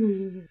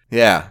 Ooh.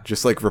 Yeah,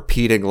 just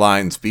repeating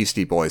lines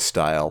Beastie Boys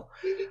style.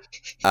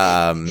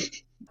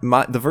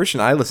 The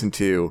version I listened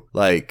to,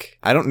 I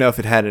don't know if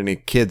it had any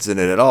kids in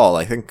it at all.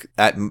 I think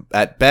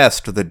at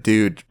best the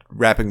dude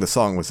rapping the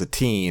song was a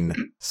teen.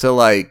 So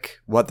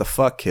what the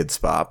fuck,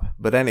 Kidz Bop?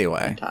 But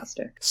anyway.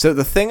 Fantastic. So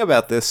the thing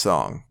about this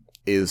song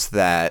is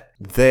that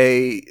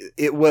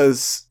it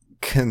was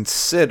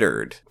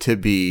considered to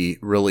be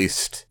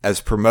released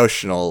as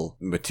promotional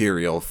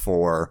material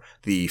for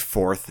the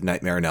 4th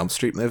Nightmare on Elm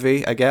Street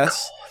movie, I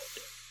guess. God.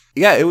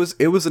 Yeah,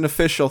 it was an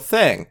official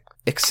thing.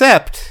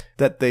 Except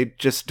that they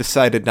just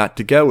decided not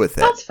to go with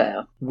it. That's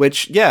fair.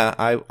 Which, yeah,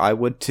 I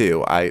would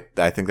too. I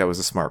think that was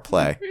a smart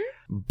play. Mm-hmm.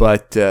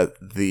 But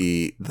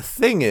the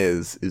thing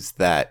is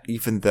that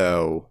even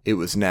though it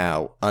was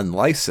now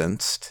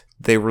unlicensed,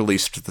 they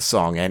released the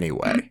song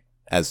anyway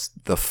as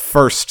the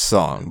first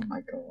song. Oh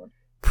my god!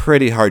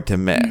 Pretty hard to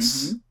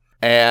miss.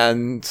 Mm-hmm.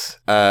 And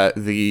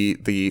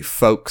the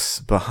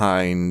folks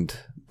behind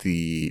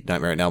the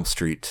Nightmare on Elm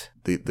Street,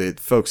 the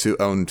folks who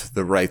owned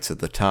the rights at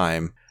the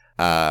time,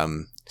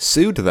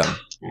 sued them.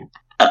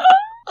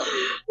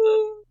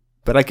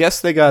 But I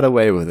guess they got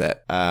away with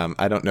it.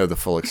 I don't know the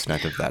full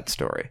extent of that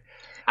story.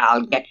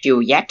 I'll get you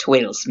yet,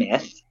 Will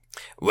Smith.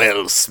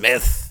 Will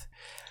Smith.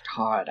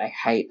 God, I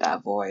hate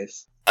that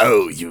voice.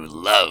 Oh, you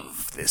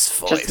love this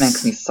voice. Just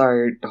makes me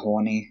so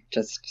horny.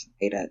 Just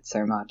hate it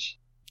so much.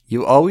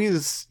 You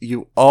always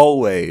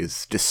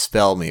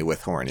dispel me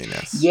with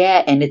horniness.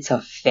 Yeah, and it's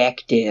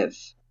effective.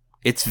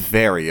 It's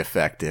very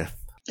effective.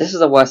 This is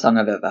the worst song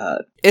I've ever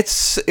heard.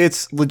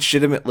 It's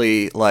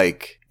legitimately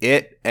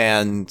it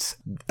and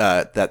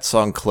that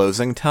song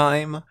Closing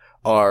Time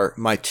are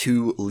my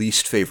 2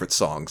 least favorite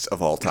songs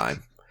of all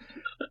time.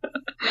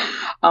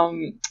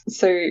 I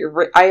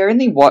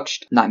only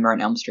watched Nightmare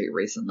on Elm Street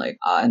recently,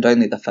 and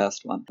only the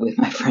first one, with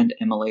my friend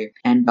Emily.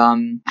 And,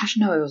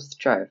 actually no, it was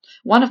Joe.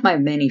 One of my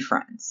many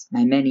friends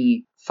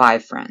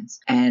Five Friends,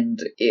 and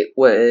it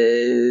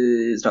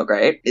was not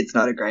great. It's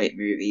not a great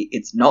movie.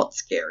 It's not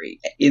scary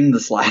in the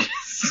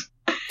slightest.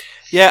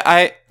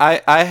 Yeah,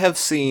 I have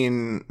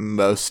seen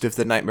most of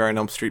the Nightmare on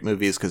Elm Street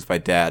movies because my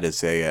dad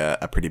is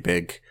a pretty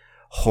big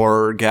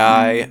horror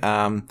guy.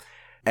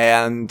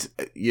 And,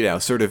 you know,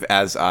 sort of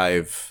as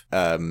I've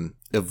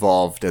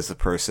evolved as a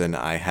person,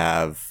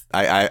 I've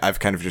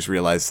kind of just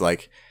realized,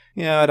 like,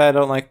 you know, I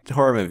don't like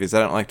horror movies. I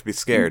don't like to be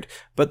scared.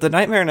 But the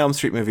Nightmare on Elm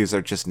Street movies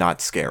are just not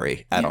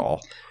scary at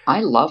all.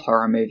 I love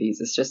horror movies.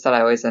 It's just that I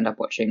always end up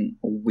watching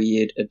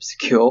weird,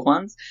 obscure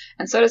ones.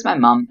 And so does my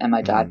mum and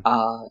my dad.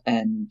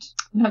 And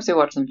sometimes we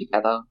watch them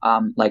together.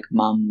 Like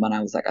mum, when I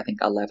was like, I think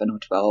 11 or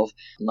 12,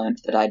 learned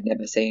that I'd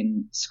never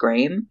seen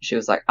Scream. She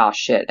was like, oh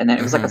shit. And then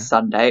it was like a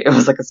Sunday. It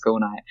was like a school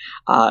night.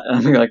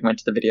 And we like went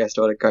to the video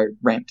store to go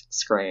rent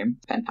Scream.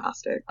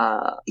 Fantastic.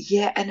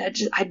 Yeah, and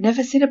I'd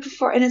never seen it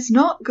before. And it's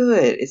not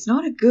good. It's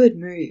not a good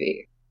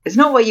movie. It's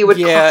not what you would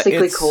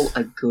classically call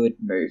a good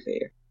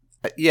movie.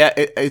 Yeah,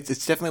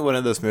 it's definitely one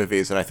of those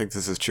movies, and I think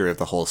this is true of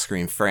the whole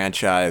Scream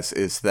franchise,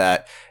 is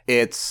that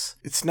it's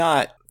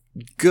not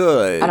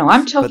good. I know,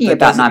 I'm talking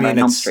about Nightmare on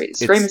Elm Street.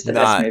 Scream is the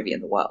best movie in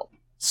the world.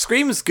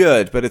 Scream is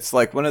good, but it's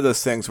like one of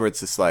those things where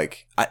it's just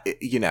like, I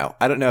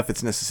don't know if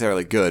it's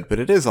necessarily good, but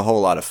it is a whole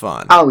lot of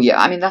fun. Oh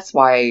yeah, I mean, that's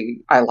why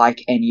I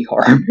like any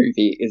horror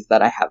movie, is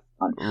that I have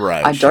fun.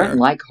 Right, I don't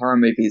like horror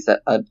movies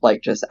that are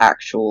like just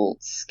actual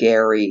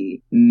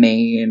scary,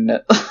 mean,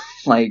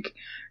 like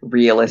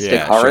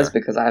realistic horrors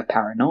because I have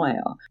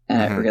paranoia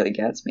and it really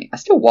gets me. I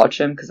still watch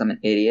them because I'm an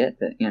idiot,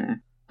 but you know.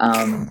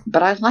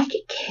 But I like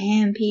a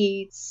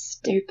campy,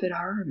 stupid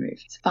horror movie.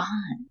 It's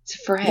fun. It's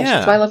fresh. Yeah.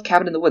 That's why I love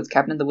Cabin in the Woods.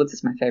 Cabin in the Woods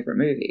is my favorite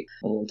movie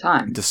of all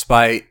time.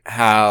 Despite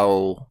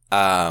how,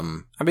 I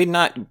mean,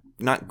 not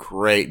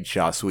great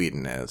Joss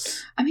Whedon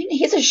is. I mean,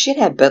 he's a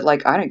shithead, but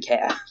like, I don't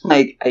care.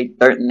 Like, I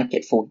don't like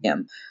it for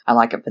him. I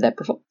like it for their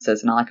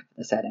performances, and I like it for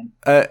the setting.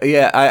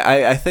 Yeah,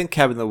 I think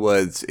Cabin in the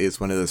Woods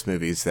is one of those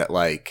movies that,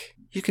 like,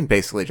 you can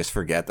basically just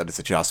forget that it's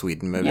a Joss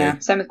Whedon movie. Yeah,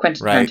 same with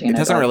Quentin right? Tarantino. It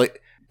doesn't really.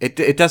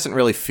 It doesn't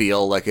really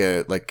feel like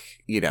it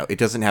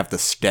doesn't have the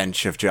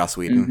stench of Joss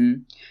Whedon. Mm-hmm.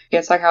 Yeah,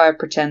 it's like how I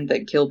pretend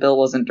that Kill Bill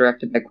wasn't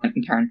directed by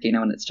Quentin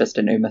Tarantino and it's just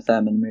an Uma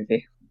Thurman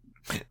movie.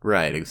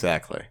 Right,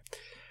 exactly.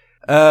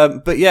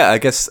 But yeah, I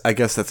guess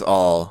that's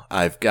all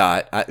I've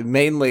got.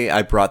 Mainly,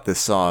 I brought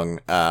this song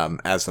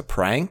as a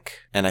prank,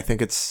 and I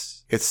think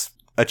it's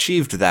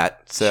achieved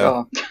that.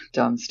 So sure.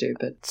 Dumb,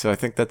 stupid. So I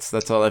think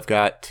that's all I've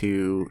got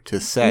to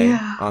say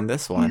on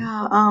this one.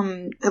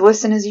 Yeah.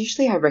 Listeners,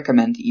 usually I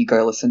recommend that you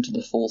go listen to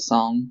the full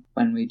song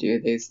when we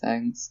do these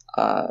things.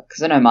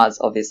 Because I know Mars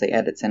obviously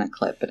edits in a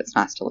clip, but it's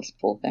nice to listen to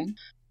the full thing.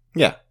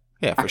 Yeah.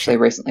 Yeah, for Actually,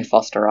 sure. recently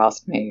Foster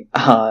asked me,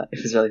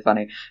 it was really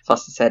funny.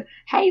 Foster said,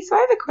 hey, so I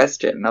have a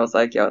question. And I was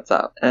like, yeah, what's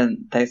up?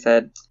 And they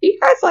said, do you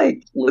guys,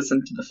 like,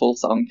 listen to the full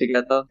song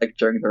together, like,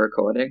 during the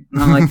recording?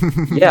 And I'm like,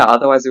 yeah,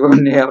 otherwise we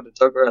wouldn't be able to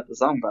talk about the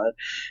song, bud.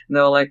 And they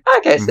were like,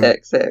 okay,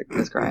 sick. It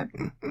was great.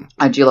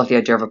 I do love the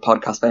idea of a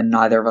podcast where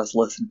neither of us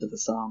listen to the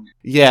song.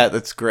 Yeah,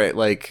 that's great.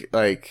 Like,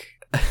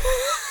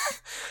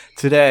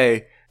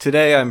 today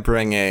I'm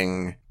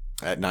bringing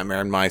Nightmare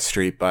on My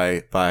Street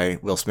by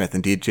Will Smith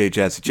and DJ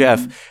Jazzy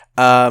Jeff.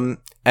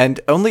 And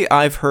only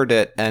I've heard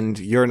it, and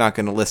you're not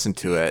going to listen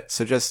to it.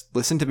 So just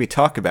listen to me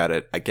talk about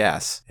it, I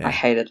guess. Yeah. I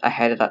hated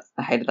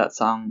that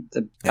song. It's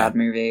a bad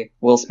movie.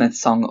 Will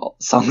Smith's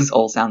songs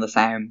all sound the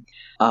same.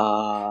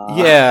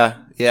 Yeah.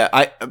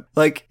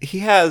 He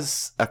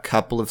has a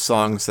couple of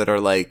songs that are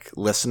like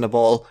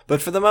listenable,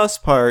 but for the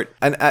most part,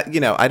 and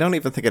I don't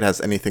even think it has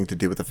anything to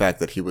do with the fact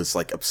that he was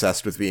like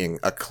obsessed with being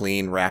a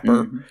clean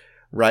rapper. Mm-hmm.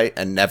 Right?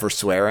 And never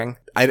swearing.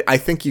 I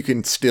think you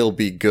can still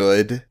be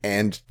good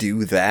and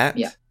do that.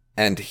 Yeah.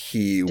 And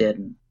he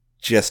didn't.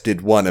 Just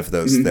did one of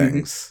those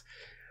things.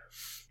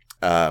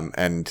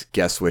 And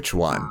guess which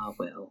one?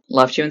 Will.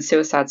 Loved you in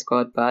Suicide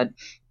Squad, bud.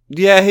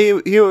 Yeah,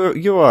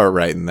 you are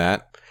right in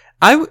that.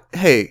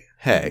 Hey.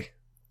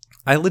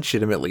 I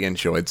legitimately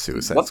enjoyed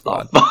Suicide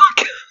Squad. The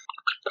fuck?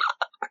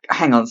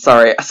 Hang on,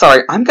 sorry.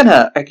 I'm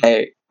gonna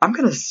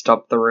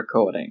stop the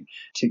recording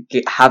to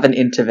have an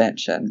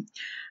intervention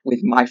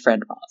with my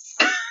friend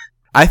Ross.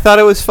 I thought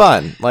it was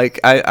fun. Like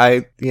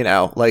I'm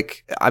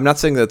not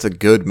saying that it's a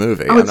good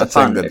movie. Oh, I'm not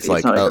saying that it's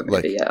like not a good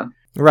movie, yeah.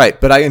 Right,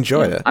 but I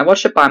enjoyed it. I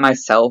watched it by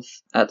myself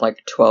at like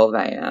 12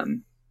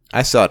 a.m.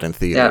 I saw it in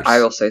theaters. Yeah, I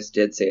also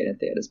did see it in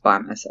theaters by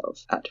myself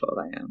at 12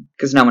 a.m.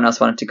 because no one else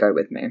wanted to go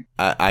with me.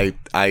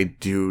 I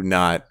do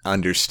not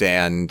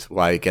understand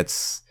why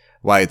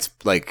it's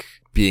like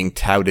being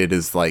touted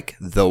as like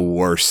the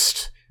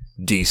worst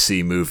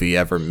DC movie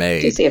ever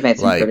made. DC have made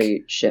some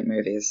pretty shit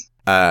movies.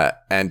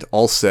 And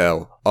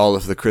also, all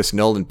of the Chris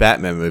Nolan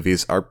Batman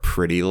movies are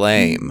pretty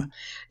lame.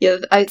 Yeah,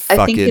 I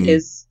think it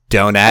is.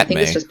 Don't at me. I think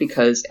it's just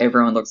because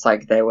everyone looks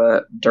like they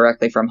were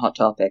directly from Hot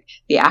Topic.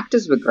 The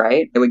actors were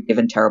great. They were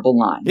given terrible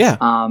lines. Yeah.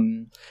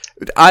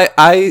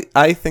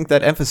 I think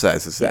that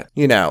emphasizes that.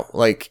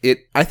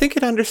 I think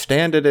it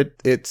understood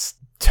its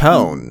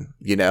tone.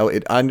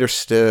 It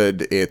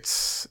understood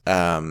its.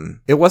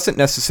 It wasn't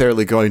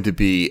necessarily going to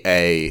be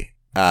a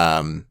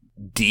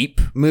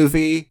deep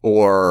movie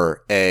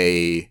or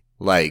an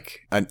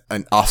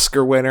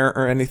Oscar winner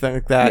or anything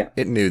like that.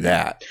 Yeah. It knew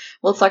that.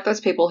 Well, it's like those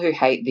people who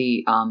hate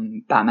the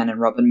Batman and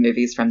Robin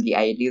movies from the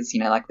 80s,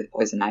 like with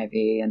Poison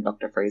Ivy and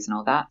Dr. Freeze and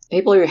all that.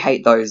 People who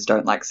hate those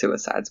don't like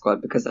Suicide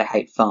Squad because they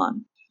hate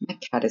fun. My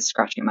cat is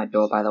scratching at my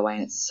door, by the way,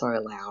 and it's so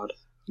loud.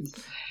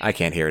 I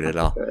can't hear it at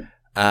all. Good.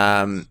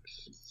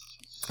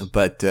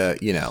 But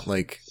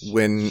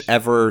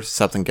whenever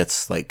something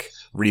gets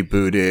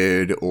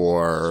rebooted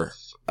or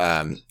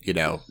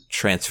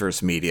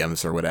transfers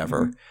mediums or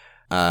whatever,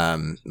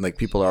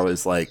 people are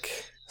always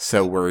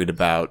so worried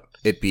about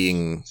it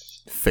being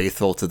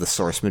faithful to the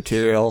source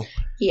material.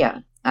 Yeah,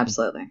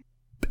 absolutely.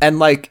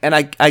 And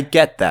I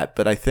get that,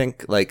 but I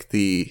think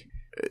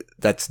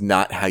that's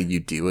not how you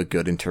do a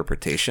good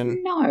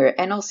interpretation. No,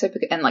 and also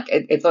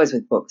it's always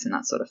with books and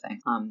that sort of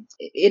thing.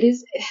 It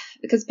is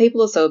because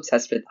people are so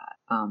obsessed with that.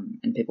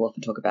 And people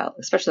often talk about,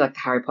 especially the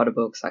Harry Potter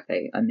books,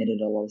 they omitted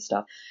a lot of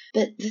stuff.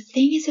 But the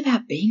thing is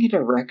about being a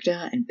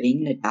director and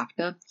being an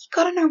adapter, you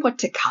gotta know what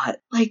to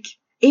cut.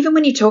 Even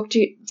when you talk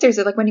to,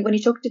 seriously, when you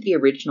talk to the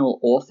original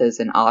authors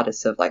and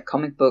artists of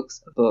comic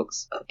books,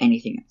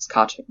 anything else,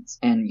 cartoons,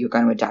 and you're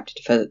going to adapt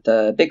it for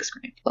the big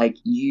screen,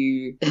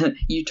 you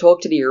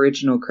talk to the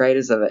original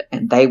creators of it,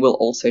 and they will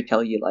also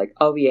tell you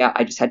oh yeah,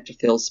 I just had to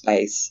fill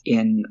space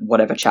in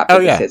whatever chapter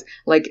this is.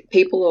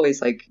 People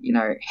always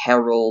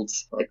herald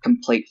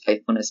complete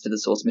faithfulness to the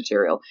source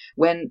material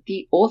when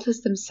the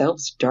authors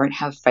themselves don't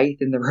have faith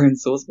in their own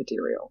source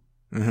material.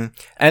 Mm-hmm.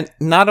 And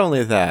not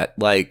only that,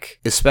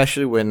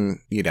 especially when,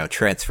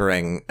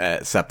 transferring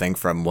something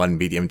from one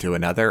medium to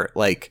another,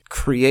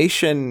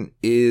 creation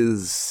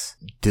is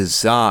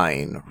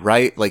design,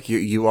 right?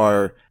 You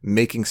are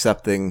making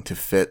something to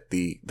fit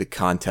the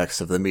context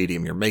of the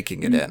medium you're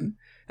making it in.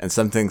 And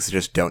some things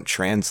just don't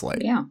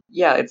translate.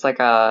 Yeah, it's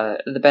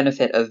the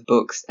benefit of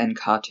books and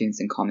cartoons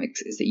and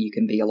comics is that you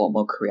can be a lot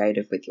more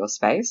creative with your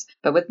space.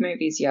 But with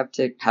movies, you have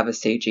to have a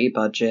CG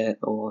budget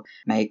or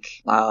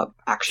make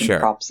action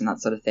props and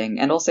that sort of thing.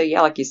 And also,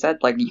 like you said,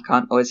 you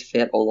can't always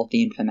fit all of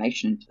the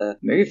information into the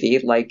movie.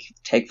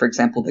 Take, for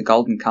example, The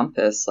Golden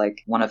Compass,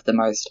 one of the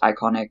most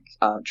iconic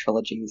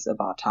trilogies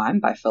of our time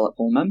by Philip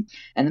Pullman.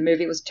 And the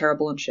movie was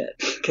terrible and shit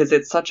because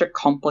it's such a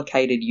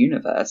complicated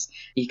universe.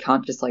 You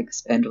can't just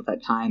spend all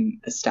that time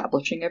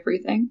establishing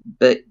everything,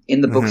 but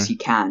in the books you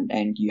can,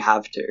 and you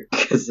have to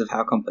because of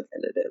how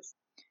complicated it is.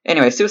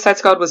 Anyway, Suicide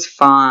Squad was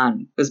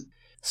fun.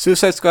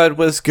 Suicide Squad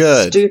was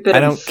good. Stupid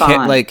and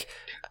fun.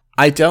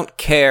 I don't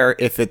care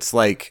if it's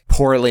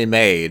poorly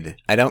made.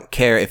 I don't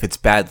care if it's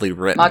badly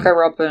written. Margot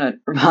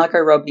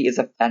Robbie is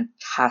a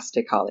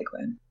fantastic Harley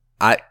Quinn.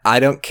 I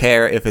don't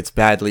care if it's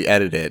badly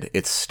edited.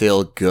 It's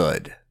still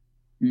good.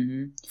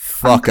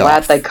 Fuck off. I'm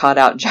glad they cut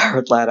out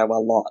Jared Leto a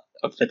lot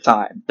of the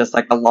time. Just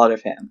a lot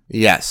of him.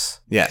 Yes.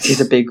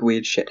 He's a big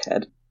weird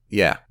shithead.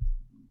 Yeah.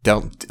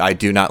 I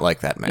do not like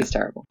that man. He's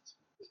terrible.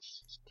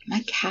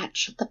 My cat,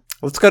 shut the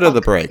Let's go to the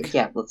break.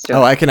 Yeah, let's do it.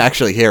 Oh, I can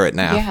actually hear it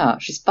now. Yeah,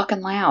 she's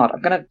fucking loud.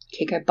 I'm gonna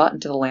kick her butt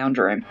into the lounge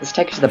room. Let's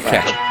take her to the break.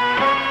 Okay.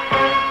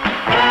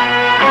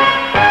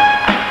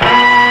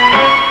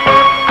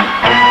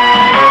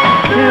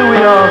 Here we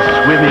are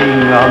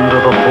swimming under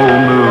the full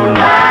moon,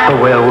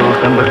 the werewolf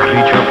and the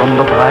creature from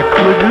the Black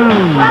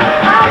Lagoon.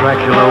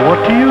 Dracula,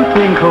 what do you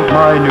think of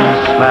my new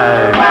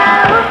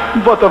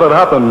smash? Whatever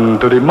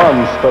happened to the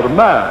Monster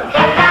Mash?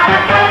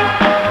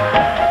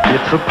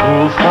 It's a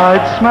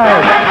poolside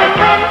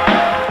smash.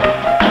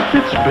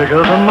 It's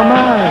bigger than the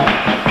mash.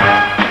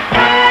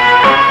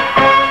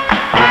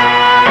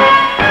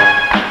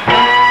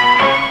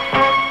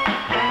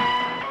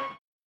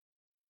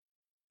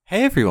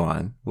 Hey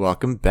everyone,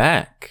 welcome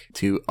back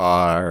to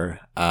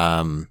our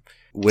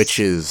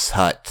witch's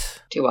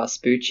hut. To our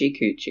spoochy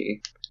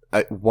coochie.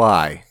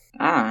 Why?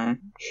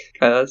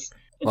 Cause.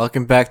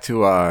 Welcome back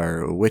to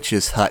our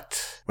witch's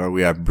hut, where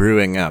we are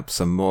brewing up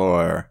some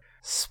more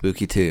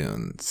spooky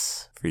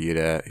tunes for you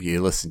to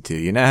listen to.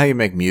 You know how you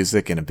make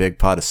music in a big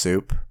pot of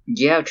soup?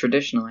 Yeah,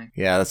 traditionally.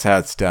 Yeah, that's how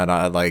it's done.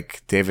 I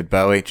like David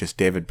Bowie just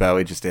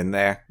in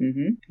there.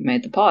 Mm-hmm.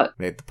 Made the pot.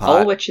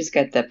 All witches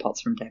get their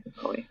pots from David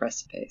Bowie.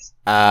 Recipes.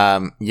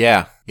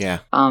 Yeah.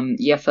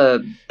 Yeah, for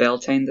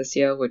Beltane this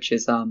year, which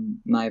is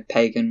my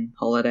pagan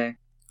holiday.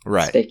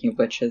 Right. Speaking of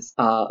witches,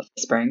 for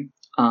spring.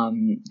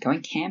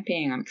 Going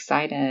camping. I'm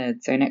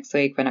excited. So next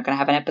week we're not gonna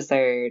have an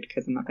episode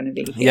because I'm not gonna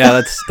be here.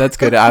 Yeah, that's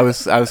good. I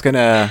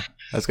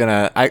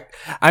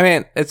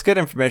mean, it's good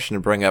information to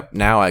bring up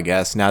now, I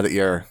guess, now that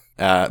you're,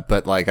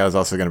 but I was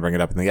also going to bring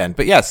it up in the end.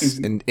 But yes,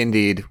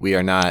 indeed, we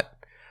are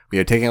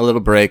taking a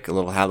little break, a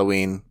little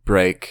Halloween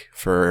break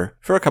for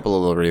a couple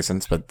of little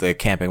reasons, but the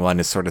camping one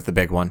is sort of the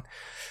big one.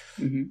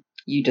 Mm-hmm.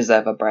 You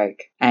deserve a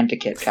break and a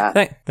Kit Kat.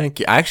 Thank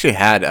you. I actually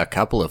had a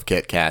couple of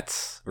Kit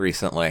Kats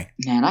recently.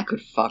 Man, I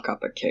could fuck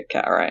up a Kit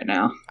Kat right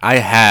now. I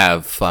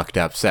have fucked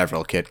up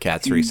several Kit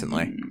Kats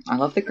recently. I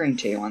love the green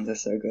tea ones. They're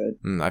so good.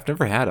 I've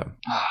never had them.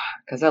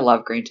 Because I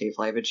love green tea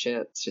flavored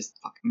shit. It's just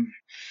fucking...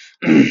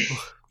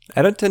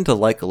 I don't tend to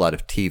like a lot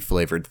of tea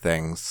flavored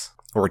things.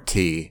 Or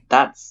tea.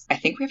 I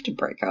think we have to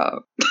break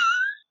up.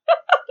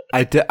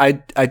 I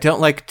don't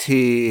like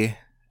tea.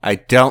 I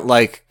don't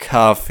like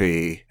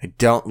coffee. I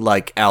don't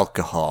like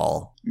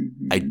alcohol.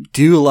 Mhm. I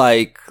do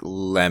like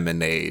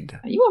lemonade.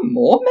 Are you a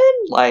Mormon?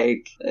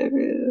 Like,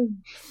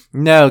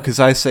 No, because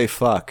I say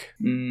fuck.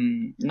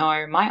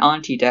 no, my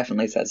auntie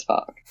definitely says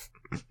fuck.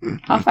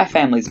 Half my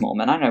family's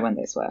Mormon. I know when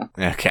they swear.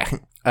 Okay.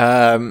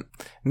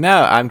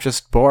 No, I'm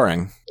just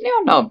boring.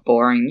 You're not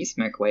boring. You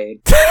smoke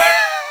weed.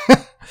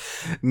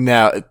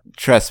 No,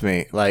 trust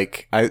me.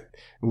 Like,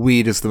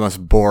 weed is the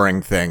most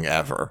boring thing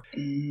ever.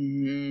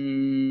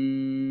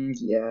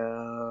 Yeah.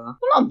 Well,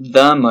 not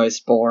the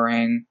most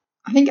boring.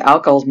 I think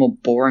alcohol's more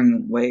boring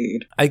than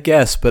weed. I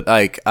guess, but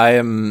like,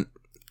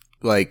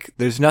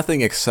 there's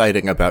nothing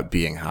exciting about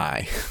being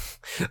high.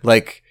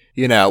 Like,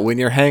 you know, when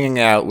you're hanging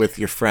out with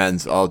your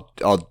friends all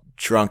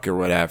drunk or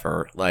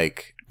whatever,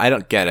 like, I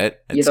don't get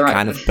it. It's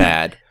kind of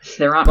bad.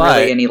 There aren't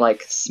really any,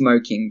 like,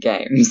 smoking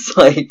games.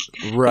 Like,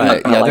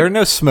 right. Yeah, there are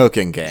no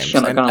smoking games.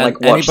 You're not gonna, like,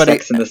 watch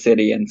Sex in the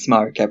City and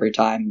smoke every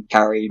time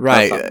Carrie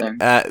does something.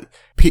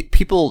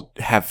 People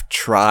have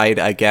tried,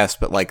 I guess,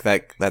 but, like,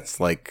 that's,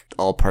 like,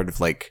 all part of,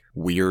 like,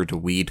 weird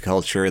weed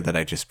culture that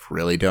I just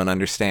really don't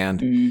understand.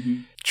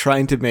 Mm-hmm.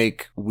 Trying to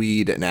make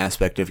weed an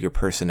aspect of your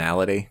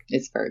personality.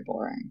 It's very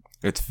boring.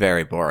 It's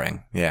very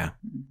boring, yeah.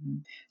 Mm-hmm.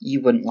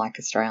 You wouldn't like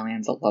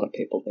Australians. A lot of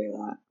people do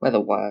that. We're the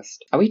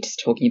worst. Are we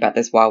just talking about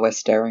this while we're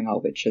stirring our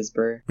witches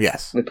brew?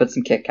 Yes. We put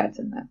some Kit Kats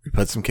in there. We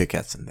put some Kit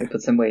Kats in there. We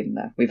put some weed in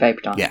there. We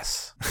vaped on it.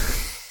 Yes.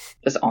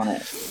 Just on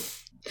it.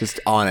 Just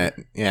on it,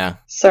 yeah.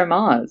 So,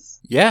 Mars.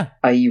 Yeah.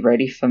 Are you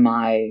ready for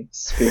my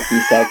spooky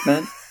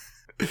segment?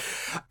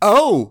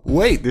 Oh,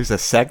 wait, there's a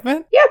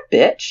segment? Yeah,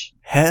 bitch.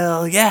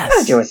 Hell yes. I'm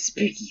gonna do a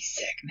spooky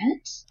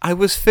segment. I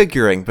was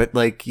figuring, but,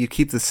 like, you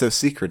keep this so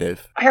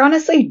secretive. I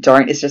honestly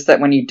don't. It's just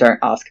that when you don't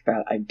ask about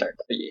it, I don't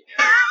for you.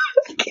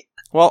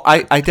 Well,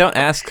 I don't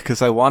ask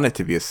because I want it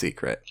to be a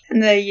secret.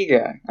 And there you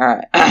go.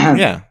 Alright.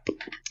 Yeah.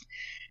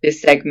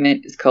 This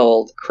segment is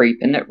called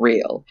Creepin' It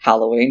Real,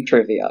 Halloween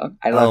Trivia.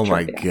 I love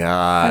trivia. My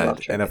god. I love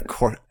trivia.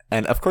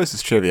 And of course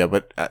it's trivia,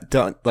 but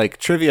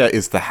trivia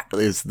is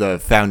the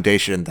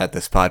foundation that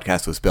this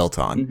podcast was built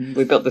on. Mm-hmm.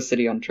 We built the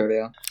city on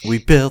trivia. We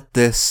built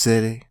this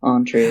city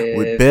on trivia.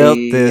 We built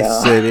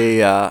this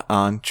city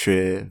on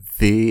trivia.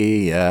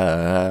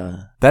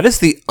 That is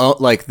the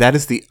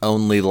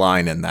only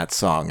line in that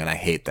song, and I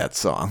hate that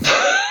song.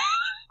 Why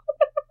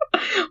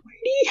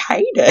do you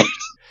hate it?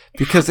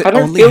 Because it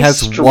only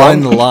has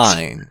one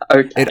line.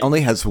 Okay. It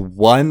only has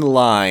one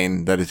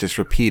line that is just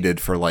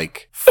repeated for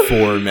like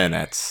 4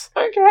 minutes.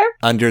 Okay.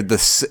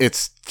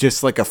 It's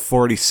just like a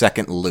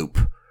 40-second loop.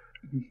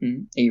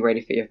 Mm-hmm. Are you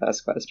ready for your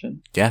first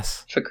question?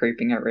 Yes. For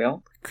Creeping It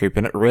Real?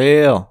 Creeping It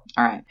Real.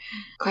 Alright.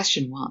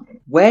 Question 1.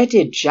 Where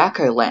did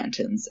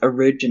jack-o'-lanterns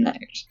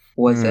originate?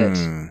 Was it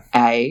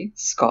A,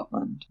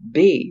 Scotland,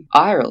 B,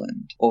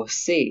 Ireland, or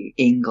C,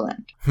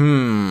 England?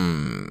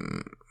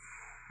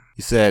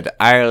 You said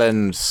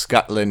Ireland,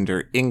 Scotland,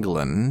 or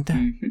England.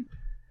 Mm-hmm.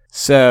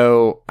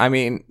 So, I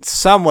mean,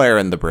 somewhere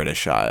in the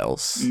British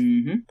Isles.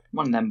 Mm-hmm.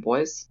 One of them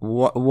boys.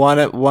 One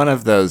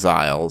of those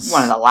isles.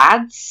 One of the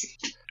lads.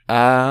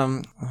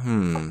 I'm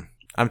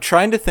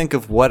trying to think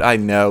of what I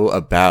know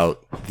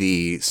about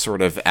the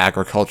sort of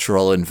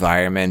agricultural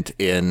environment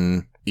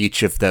in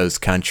each of those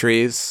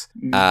countries.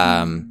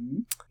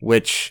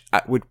 Which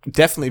would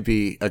definitely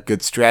be a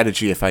good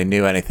strategy if I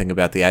knew anything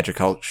about the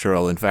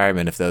agricultural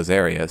environment of those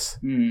areas.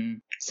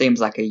 Seems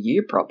like a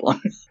you problem.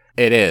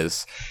 It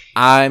is.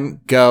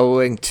 I'm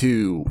going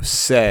to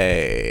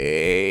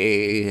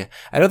say...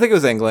 I don't think it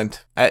was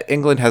England.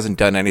 England hasn't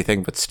done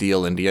anything but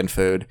steal Indian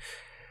food.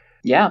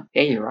 Yeah,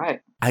 you're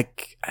right. I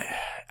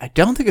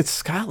don't think it's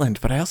Scotland,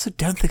 but I also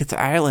don't think it's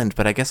Ireland,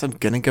 but I guess I'm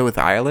going to go with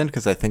Ireland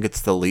because I think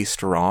it's the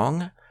least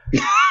wrong.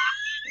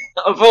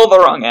 Of all the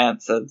wrong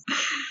answers,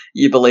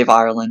 you believe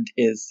Ireland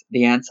is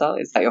the answer?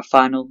 Is that your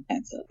final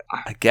answer?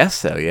 I guess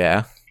so,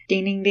 yeah.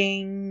 Ding, ding,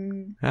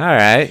 ding. All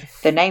right.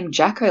 The name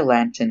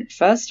Jack-o'-lantern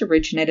first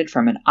originated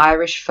from an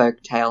Irish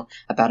folktale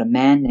about a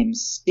man named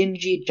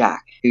Stingy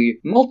Jack, who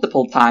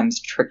multiple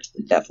times tricked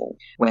the devil.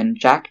 When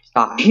Jack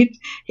died,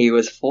 he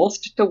was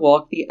forced to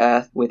walk the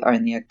earth with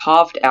only a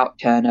carved-out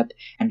turnip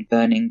and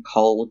burning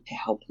coal to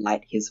help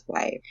light his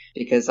way.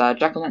 Because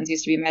jack-o'-lanterns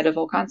used to be made of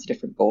all kinds of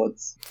different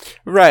boards.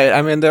 Right.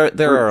 I mean, there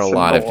are a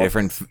lot of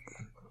different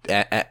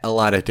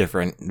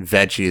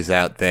veggies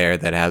out there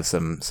that have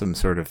some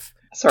sort of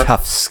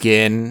tough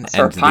skin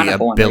and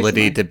the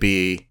ability to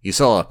be... You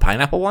saw a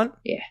pineapple one?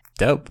 Yeah.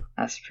 Dope.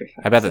 That's pretty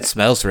fun. I bet that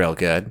smells real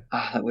good.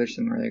 That was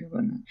some really good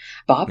one.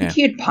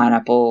 Barbecued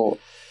pineapple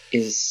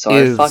is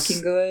so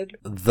fucking good.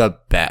 The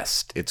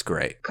best. It's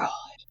great. God.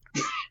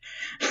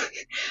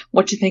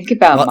 What do you think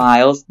about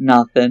Miles?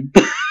 Nothing.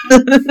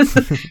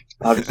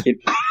 Barbecued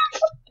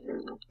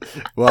pineapple.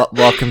 Well,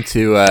 welcome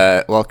to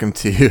the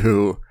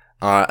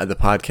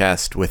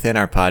podcast within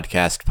our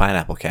podcast,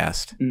 Pineapple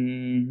Cast.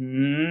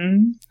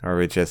 Mm-hmm. Where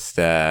we just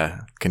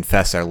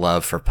confess our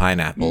love for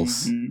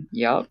pineapples. Mm-hmm.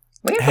 Yep.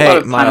 We have a lot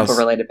of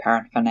pineapple-related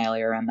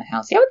paraphernalia around the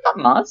house. Yeah, what's up,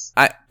 Mars?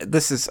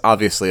 This is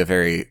obviously a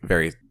very,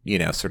 very,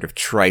 sort of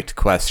trite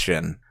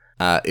question.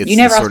 It's You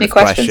never the ask sort me of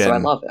questions, so I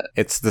question- love it.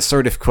 It's the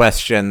sort of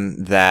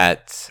question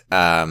that,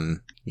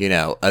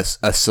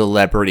 a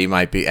celebrity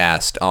might be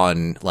asked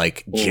on,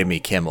 like, Jimmy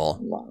Kimmel.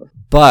 Love.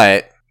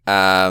 But,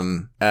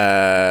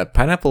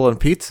 pineapple on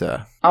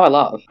pizza. Oh, I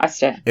love. I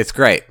stand. It's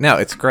great. No,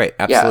 it's great.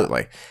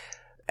 Absolutely.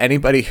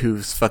 Anybody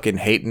who's fucking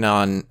hating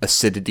on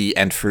acidity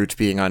and fruit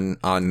being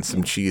on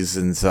some cheese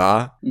and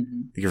za,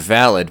 you're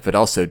valid, but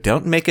also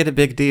don't make it a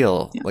big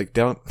deal. Yeah. Like,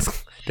 don't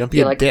be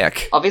a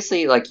dick.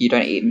 Obviously, like, you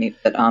don't eat meat,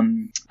 but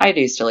I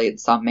do still eat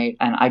some meat,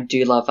 and I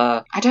do love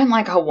I don't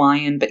like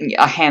Hawaiian, but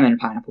a ham and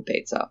pineapple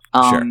pizza.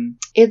 Sure.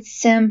 It's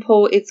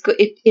simple, it's good,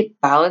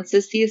 it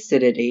balances the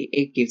acidity,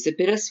 it gives a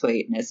bit of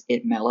sweetness,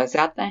 it mellows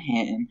out the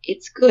ham,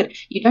 it's good.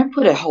 You don't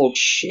put a whole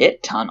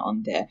shit ton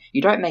on there.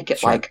 You don't make it,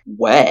 Sure. like,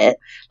 wet.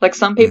 Like,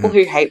 some people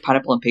who hate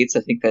pineapple and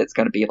pizza think that it's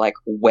going to be, like,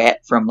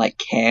 wet from, like,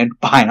 canned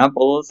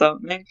pineapple or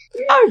something.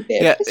 No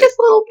bit. Yeah. It's just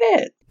a little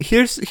bit.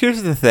 Here's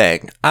the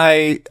thing.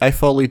 I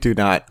fully do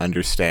not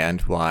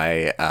understand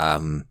why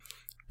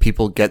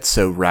people get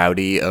so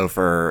rowdy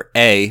over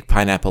A,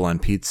 pineapple on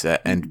pizza,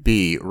 and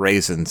B,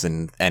 raisins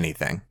in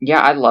anything. Yeah,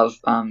 I love,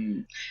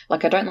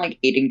 like, I don't like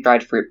eating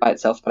dried fruit by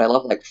itself, but I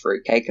love, like,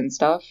 fruitcake and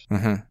stuff.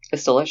 Mm-hmm.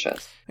 It's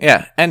delicious.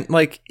 Yeah, and,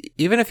 like,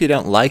 even if you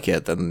don't like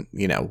it, then,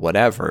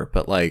 whatever,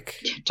 but, like...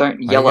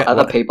 Don't yell at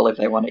other what- people if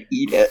they want to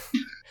eat it.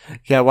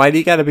 Yeah, why do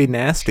you gotta be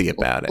nasty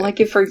about it? Like,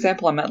 if, for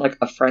example, I'm at, like,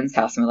 a friend's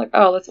house and we're like,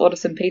 oh, let's order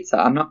some pizza,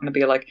 I'm not going to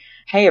be like,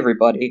 hey,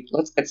 everybody,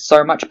 let's get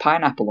so much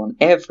pineapple on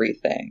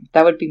everything.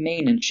 That would be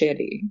mean and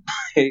shitty.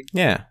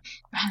 Yeah.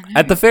 I don't know.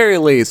 At the very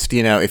least,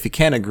 if you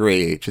can't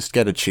agree, just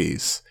get a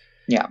cheese.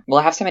 Yeah,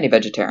 well, I have so many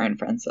vegetarian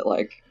friends that,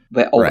 like,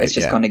 we're always Right,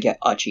 just yeah. going to get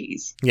a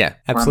cheese. Yeah,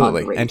 Or a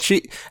absolutely.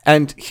 margarita.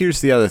 And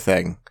here's the other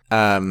thing.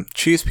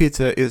 Cheese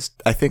pizza is,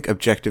 I think,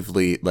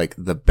 objectively, like,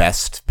 the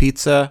best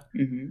pizza,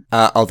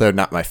 although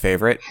not my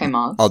favorite. Hey,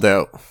 Mars,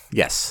 Although,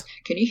 yes.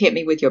 can you hit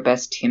me with your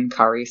best Tim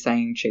Curry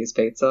saying cheese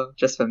pizza,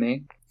 just for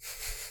me?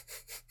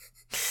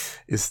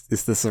 Is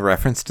this a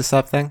reference to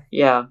something?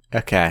 Yeah,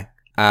 Okay.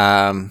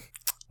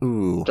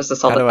 Ooh. just a how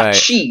solid do I-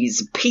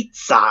 cheese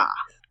pizza.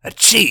 A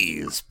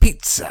cheese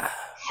pizza.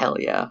 Hell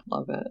yeah,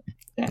 love it.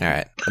 Yeah. All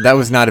right. That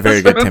was not a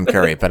very good Tim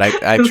Curry, but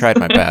I tried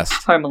my best.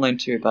 Home Alone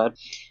 2, bud.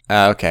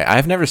 Okay.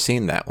 I've never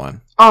seen that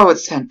one. Oh,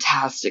 it's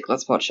fantastic.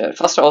 Let's watch it.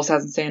 Foster also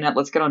hasn't seen it.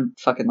 Let's get on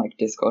fucking, like,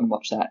 Discord and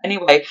watch that.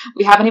 Anyway,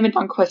 we haven't even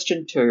done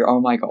question 2. Oh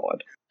my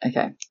god.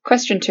 Okay.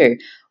 Question 2.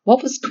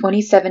 What was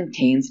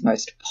 2017's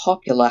most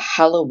popular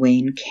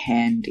Halloween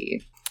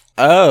candy?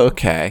 Oh,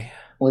 okay.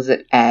 Was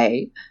it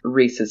A,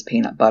 Reese's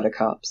Peanut Butter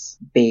Cups,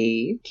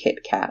 B,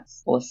 Kit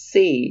Kats, or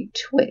C,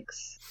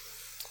 Twix?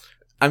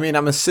 I mean,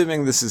 I'm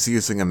assuming this is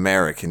using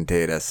American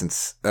data,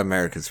 since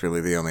America's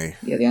really the only...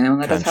 You're the only one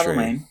that does Country.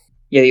 Halloween.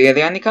 Yeah, you're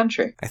the only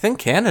country. I think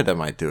Canada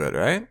might do it,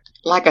 right?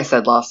 Like I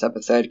said last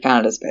episode,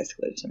 Canada's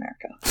basically just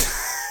America.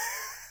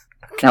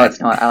 No, it's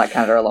not. I like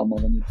Canada a lot more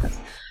than you guys.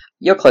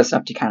 You're close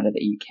enough to Canada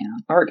that you can.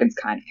 Oregon's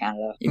kind of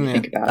Canada, if you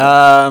think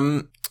about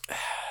it.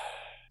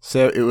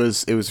 So it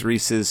was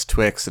Reese's,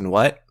 Twix, and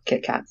what?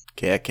 Kit Kats.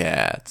 Kit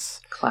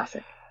Kats.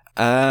 Classic.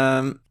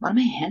 Why Why do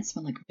my hands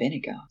smell like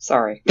vinegar?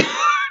 Sorry.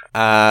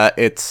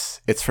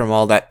 it's from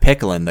all that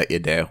pickling that you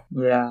do.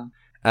 Yeah.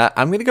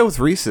 I'm gonna go with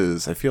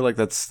Reese's. I feel like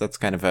that's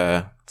kind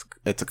of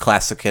it's a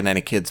classic in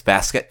any kid's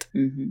basket.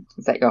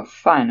 Is that your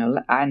final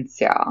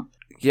answer?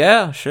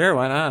 Yeah, sure,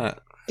 why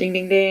not? Ding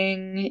ding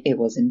ding! It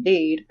was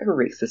indeed a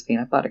Reese's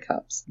Peanut Butter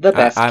Cups, the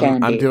best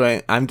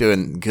candy. I'm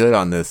doing good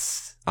on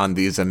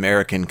these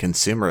American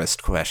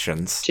consumerist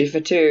questions. 2 for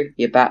 2.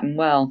 You're batting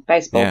well.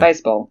 Baseball, Yeah.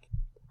 baseball.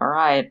 All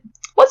right.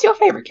 What's your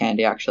favorite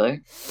candy?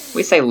 Actually,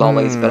 we say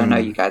lollies, but I know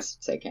you guys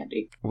say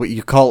candy. What,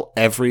 you call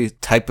every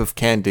type of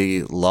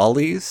candy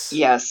lollies?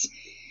 Yes.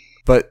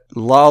 But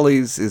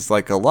lollies is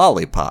like a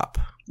lollipop.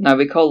 No,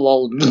 we call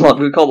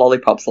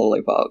lollipops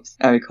lollipops,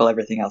 and we call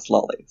everything else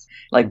lollies.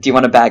 Like, do you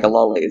want a bag of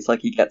lollies?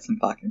 Like, you get some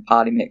fucking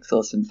party mix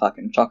or some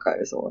fucking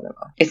chocos or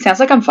whatever. It sounds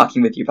like I'm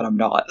fucking with you, but I'm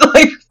not.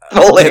 Like,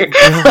 fully.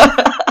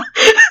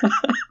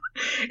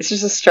 It's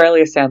just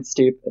Australia sounds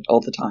stupid all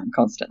the time,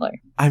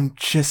 constantly. I'm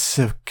just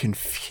so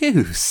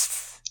confused.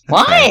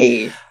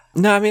 Why?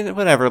 No, I mean,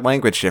 whatever,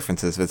 language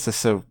differences, but it's just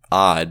so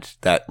odd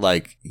that,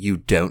 like, you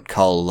don't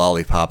call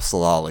lollipops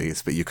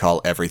lollies, but you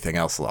call everything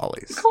else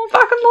lollies. Call them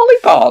fucking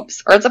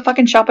lollipops. Or it's a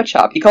fucking Chupa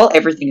Chup. You call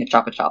everything a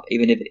Chupa Chup,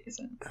 even if it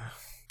isn't.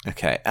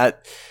 Okay.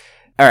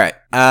 Alright.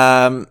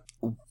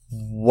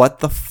 What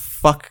the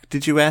fuck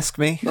did you ask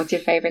me? What's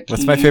your favorite candy?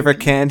 What's my favorite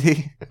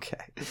candy? Okay.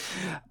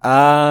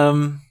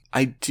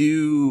 I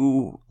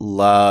do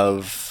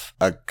love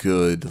a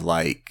good,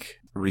 like,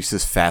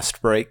 Reese's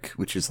Fast Break,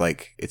 which is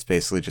like, it's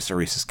basically just a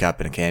Reese's cup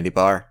and a candy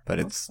bar, but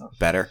it's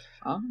better.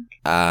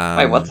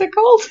 Wait, what's it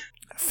called?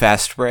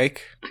 Fast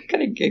Break. I'm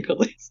gonna giggle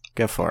this.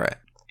 Go for it.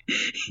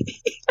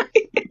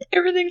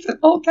 Everything's in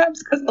all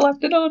caps because I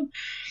left it on.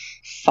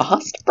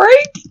 Fast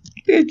break?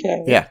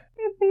 Okay. Yeah.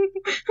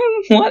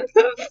 What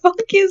the fuck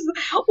is...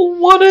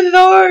 What are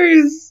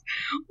those?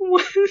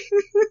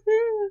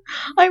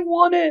 I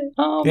want it.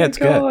 Oh Yeah, my it's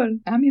god.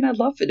 good. I mean, I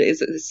love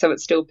it. So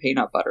it's still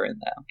peanut butter in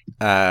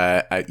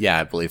there? Yeah,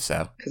 I believe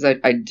so. Because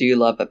I do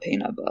love a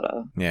peanut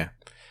butter. Yeah.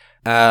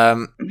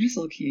 I'm just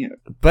looking at...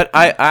 But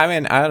I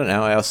mean, I don't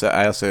know. I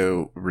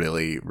also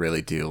really,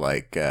 really do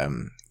like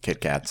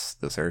Kit Kats.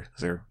 Those are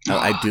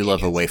I do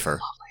love a wafer.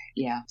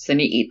 Yeah. So then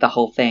you eat the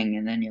whole thing,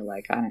 and then you're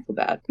like, I don't feel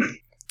bad.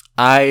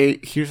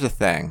 Here's the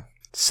thing.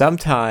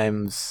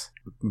 Sometimes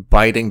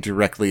biting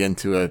directly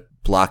into a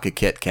block of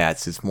Kit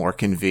Kats is more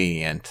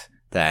convenient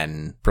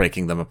than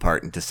breaking them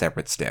apart into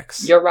separate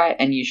sticks. You're right,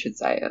 and you should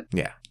say it.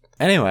 Yeah.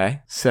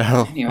 Anyway,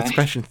 what's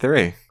question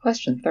 3?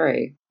 Question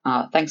 3.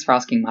 Thanks for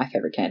asking my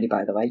favorite candy,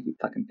 by the way, you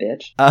fucking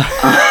bitch.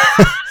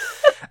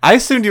 I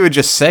assumed you would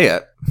just say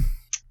it.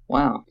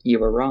 Wow, you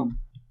were wrong.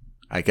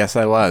 I guess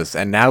I was,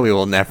 and now we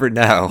will never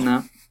know.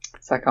 No.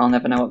 It's like I'll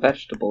never know what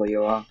vegetable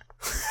you are.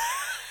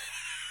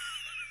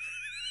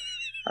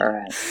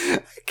 Alright.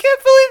 I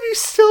can't believe you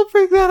still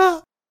bring that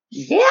up.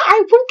 Yeah,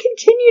 I will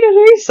continue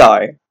to do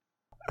so.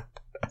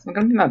 It's not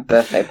gonna be my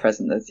birthday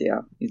present this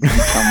year. He's gonna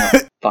tell me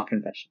what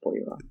fucking vegetable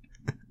you are.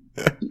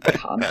 You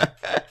cunt.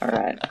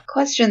 Alright.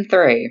 Question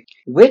 3.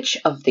 Which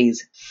of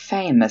these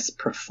famous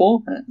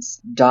performers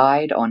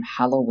died on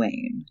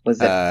Halloween?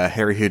 Was it...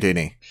 Harry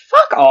Houdini.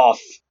 Fuck off!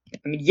 I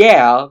mean,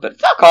 yeah,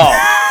 but fuck off!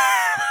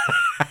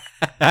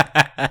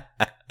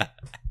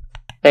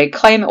 They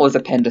claim it was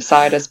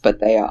appendicitis, but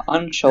they are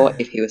unsure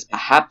if he was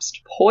perhaps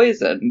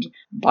poisoned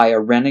by a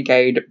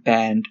renegade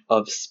band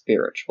of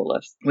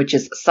spiritualists, which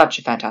is such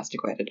a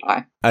fantastic way to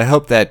die. I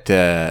hope that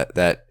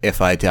that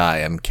if I die,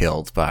 I'm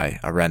killed by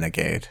a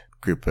renegade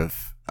group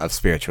of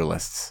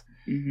spiritualists.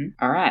 Mm-hmm.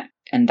 All right,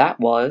 and that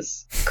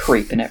was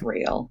Creepin' It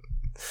Real.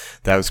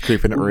 That was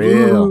Creepin' It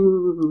Real.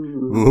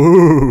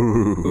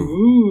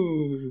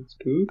 Ooh.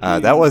 Spooky.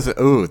 That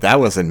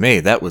wasn't me.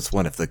 That was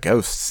one of the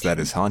ghosts that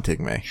is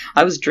haunting me.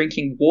 I was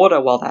drinking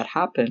water while that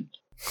happened.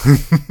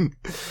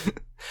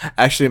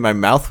 Actually, my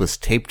mouth was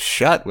taped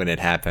shut when it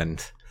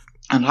happened.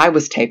 And I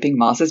was taping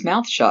Mars's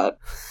mouth shut.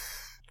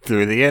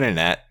 Through the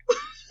internet.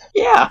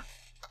 Yeah.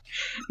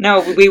 No,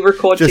 we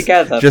record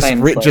together. Just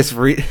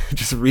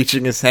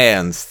reaching his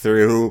hands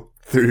through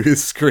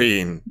his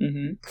screen.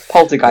 Mm-hmm.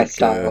 Poltergeist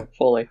style,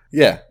 fully.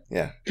 Yeah.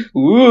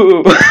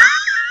 Ooh.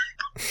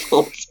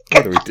 What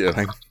are we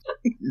doing?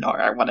 No,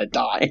 I want to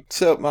die.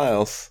 So,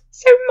 Miles.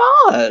 So,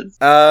 Mars.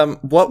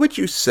 What would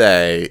you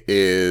say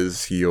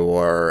is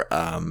your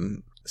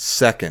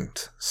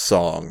second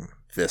song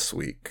this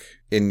week,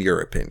 in your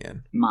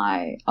opinion?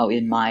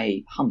 In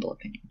my humble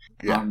opinion.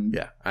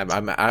 Yeah.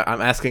 I'm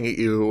asking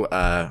you,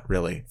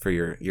 really, for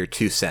your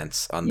 2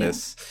 cents on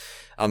this.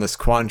 On this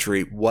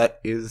quandary, what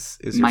is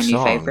your song? My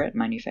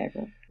new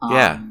favorite.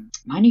 Yeah.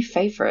 My new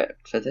favorite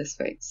for this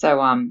week.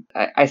 So,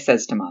 I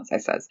says to Mars,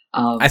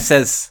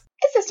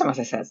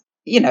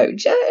 you know,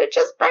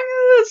 just bring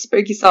a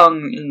spooky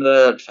song in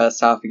the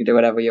first half. You can do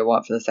whatever you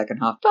want for the second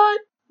half. But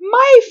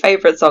my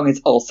favorite song is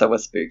also a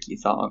spooky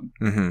song,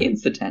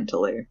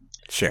 incidentally.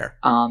 Sure.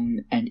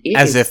 And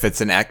as if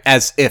it's an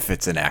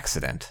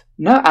accident.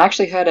 No, I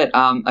actually heard it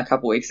a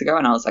couple weeks ago,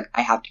 and I was like,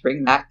 I have to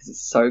bring that because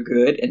it's so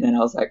good. And then I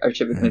was like, oh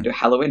shit, we're going to do a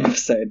Halloween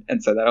episode,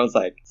 and so then I was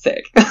like,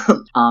 sick.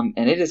 And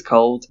it is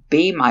called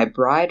 "Be My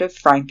Bride of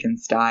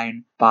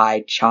Frankenstein"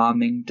 by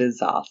Charming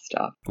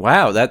Disaster.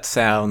 Wow, that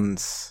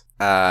sounds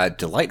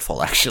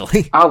delightful,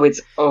 actually.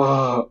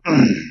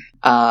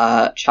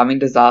 Charming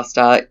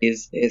Disaster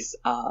is this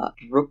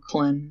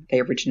Brooklyn, they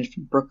originated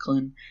from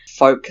Brooklyn,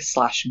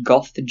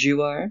 folk/goth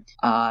duo,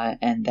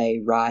 and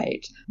they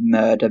write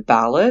murder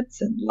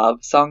ballads and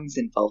love songs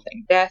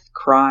involving death,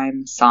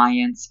 crime,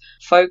 science,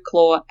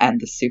 folklore, and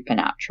the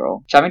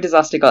supernatural. Charming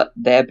Disaster got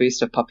their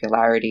boost of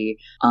popularity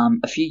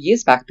a few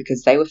years back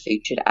because they were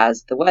featured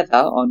as the weather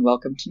on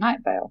Welcome to Night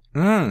Vale.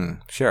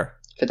 Sure.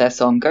 For their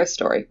song Ghost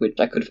Story, which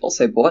I could have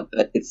also bought,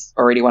 but it's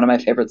already one of my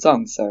favorite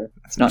songs, so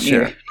it's not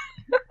new.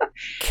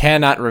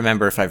 Cannot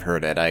remember if I've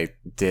heard it. I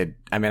did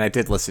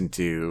listen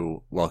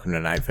to Welcome to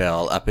Night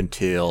Vale up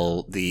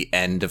until the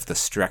end of the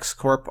Strex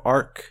Corp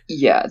arc.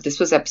 Yeah, this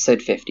was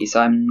episode 50,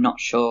 so I'm not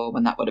sure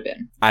when that would have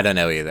been. I don't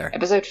know either.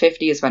 Episode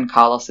 50 is when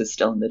Carlos is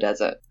still in the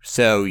desert.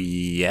 So,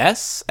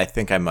 yes, I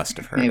think I must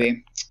have heard it.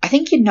 Maybe. I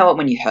think you'd know it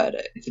when you heard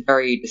it. It's a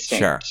very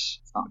distinct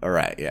song. All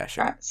right, yeah,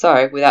 sure. All right,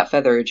 so, without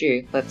further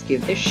ado, let's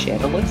give this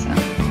shit a listen.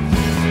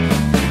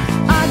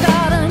 I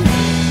got an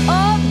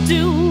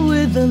updo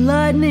with a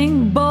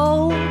lightning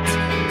bolt.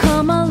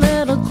 Come a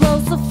little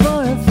closer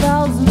for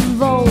 1,000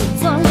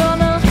 volts. I'm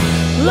gonna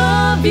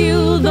love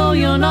you, though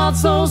you're not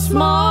so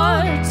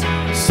smart.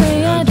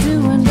 Say I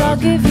do, and I'll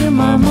give you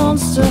my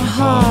monster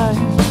heart.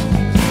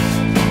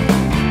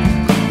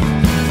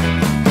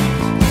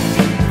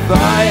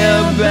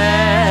 Fire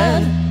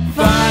bad.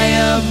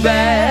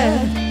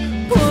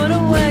 Put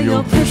away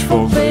your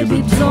pitchfork,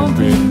 baby, don't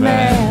be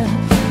mad.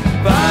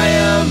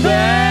 Fire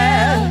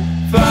bad.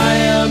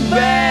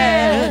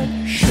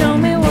 Show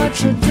me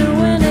what you're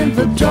doing in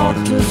the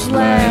doctor's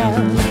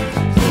lab.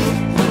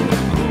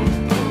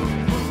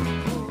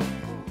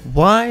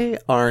 Why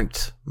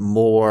aren't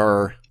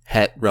more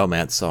het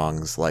romance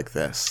songs like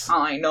this?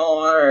 I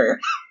know.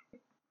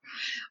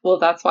 Well,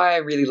 that's why I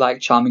really like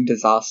Charming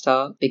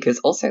Disaster, because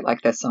also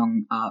like their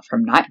song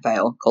from Night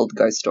Vale called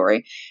Ghost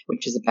Story,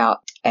 which is about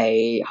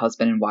a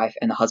husband and wife,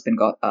 and the husband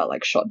got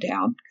like shot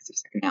down because he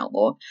was like an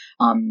outlaw.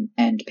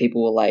 And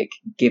people were like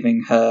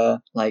giving her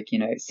like, you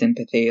know,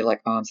 sympathy,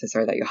 like, oh, I'm so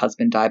sorry that your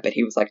husband died, but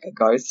he was like a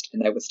ghost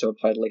and they were still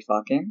totally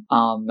fucking.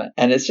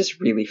 And it's just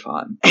really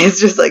fun.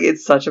 It's just like,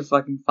 it's such a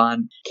fucking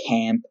fun,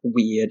 camp,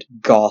 weird,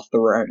 goth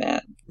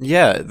romance.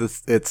 Yeah,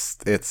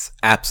 it's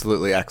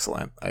absolutely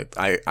excellent.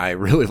 I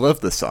really love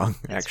this song,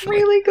 actually. It's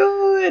really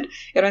good.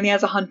 It only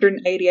has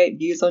 188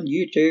 views on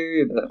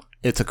YouTube.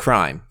 It's a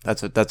crime.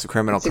 That's a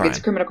criminal crime. It's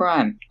a criminal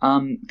crime.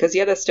 Because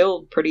yeah, they're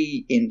still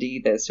pretty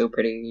indie. They're still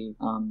pretty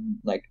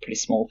like pretty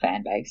small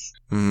fan base.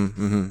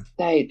 Mm-hmm.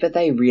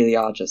 They really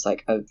are just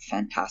like a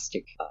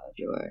fantastic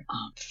duo.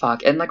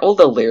 Fuck, and like all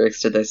the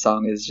lyrics to this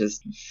song is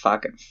just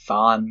fucking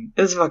fun.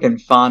 It's fucking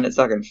fun. It's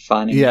fucking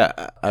funny.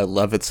 Yeah, I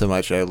love it so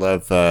much. I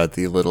love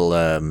the little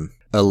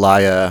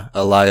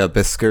Elia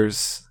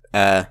Bisker's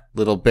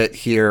little bit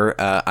here.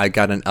 I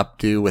got an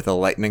updo with a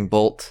lightning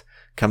bolt.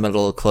 Come a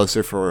little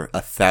closer for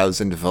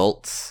 1,000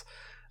 volts.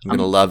 I'm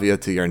gonna love you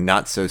till you're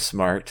not so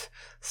smart.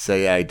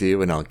 Say I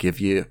do, and I'll give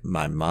you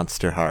my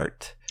monster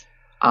heart.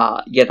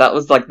 Yeah, that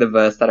was like the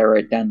verse that I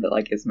wrote down that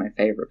like is my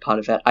favorite part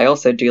of it. I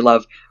also do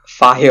love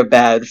fire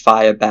bad,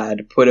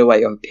 put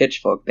away your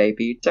pitchfork,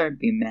 baby, don't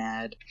be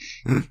mad.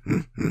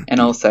 And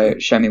also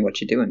show me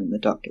what you're doing in the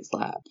doctor's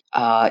lab.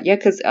 Yeah,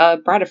 because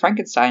Bride of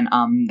Frankenstein,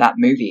 that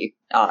movie,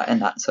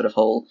 and that sort of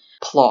whole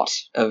plot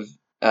of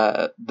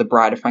the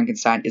Bride of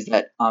Frankenstein is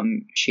that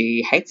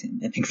she hates him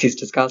and thinks he's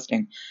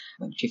disgusting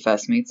when she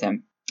first meets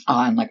him.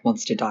 And like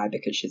wants to die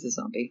because she's a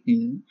zombie.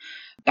 Mm-hmm.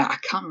 I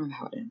can't remember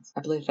how it ends.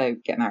 I believe they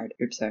get married.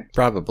 Oops, so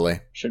Probably.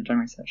 should have done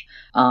research.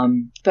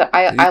 But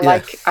I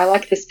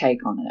like this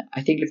take on it.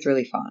 I think it's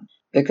really fun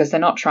because they're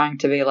not trying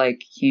to be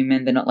like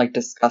human. They're not like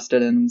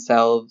disgusted in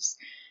themselves.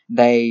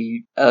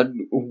 They are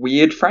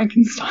weird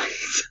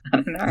Frankensteins. I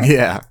don't know.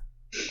 Yeah.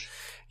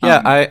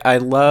 Yeah, I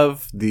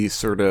love the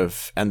sort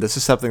of, and this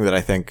is something that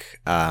I think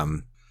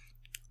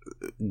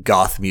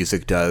goth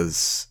music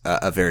does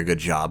a very good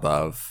job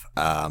of,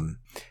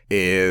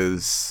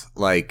 is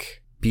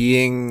like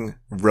being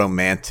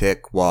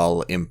romantic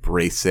while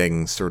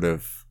embracing sort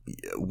of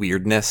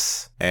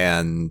weirdness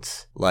and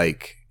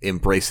like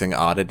embracing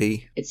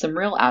oddity. It's some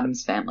real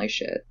Addams Family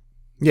shit.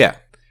 Yeah.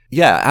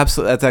 Yeah,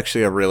 absolutely. That's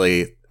actually a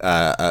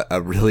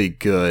really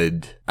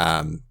good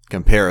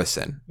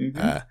comparison.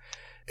 Mm-hmm.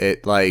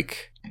 It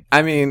like,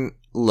 I mean,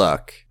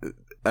 look,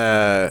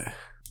 why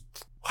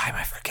am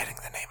I forgetting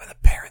the name of the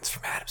parents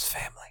from Addams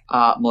Family?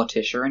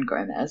 Morticia and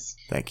Gomez.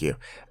 Thank you.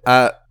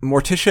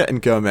 Morticia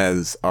and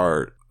Gomez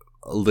are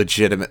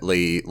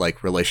legitimately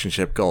like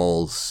relationship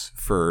goals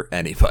for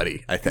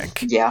anybody, I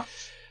think. Yeah.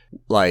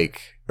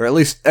 Like, or at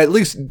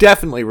least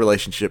definitely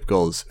relationship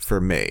goals for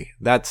me.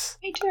 That's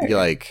me too.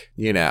 Like,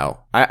 you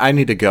know, I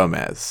need a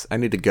Gomez. I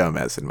need a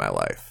Gomez in my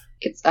life.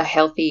 It's a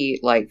healthy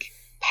like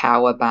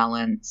power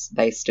balance.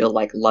 They still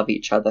like love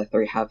each other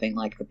through having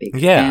like a big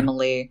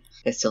family.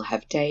 They still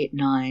have date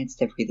nights.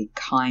 They're really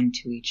kind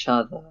to each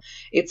other.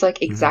 It's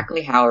like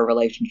exactly how a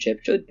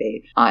relationship should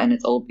be. And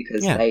it's all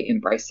because they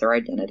embrace their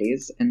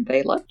identities and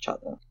they love each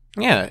other.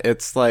 Yeah,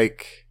 it's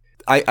like,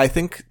 I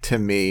think to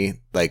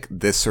me, like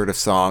this sort of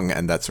song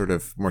and that sort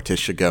of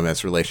Morticia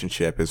Gomez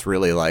relationship is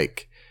really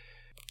like,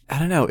 I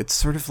don't know, it's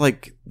sort of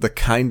like the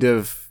kind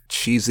of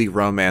cheesy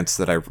romance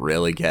that I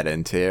really get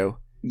into.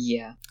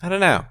 Yeah. I don't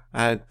know.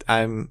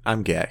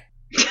 I'm gay.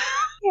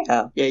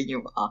 Yeah,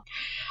 you are.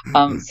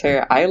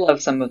 So I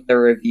love some of the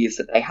reviews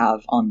that they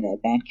have on their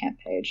Bandcamp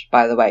page.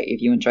 By the way,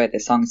 if you enjoy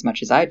this song as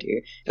much as I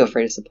do, feel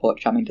free to support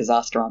Charming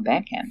Disaster on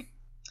Bandcamp.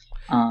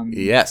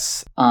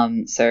 Yes.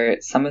 So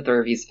some of the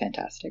reviews are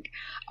fantastic.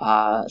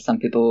 Some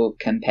people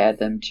compare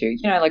them to,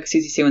 you know, like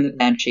Susie Sue and the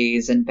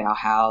Banshees and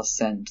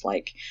Bauhaus and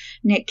like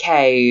Nick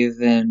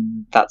Cave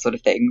and that sort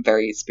of thing.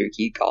 Very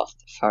spooky goth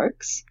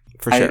folks.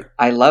 For sure.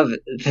 I love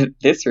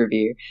this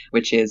review,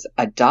 which is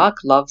a dark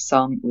love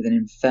song with an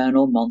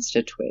infernal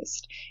monster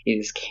twist. It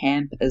is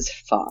camp as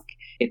fuck.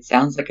 It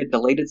sounds like a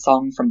deleted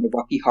song from the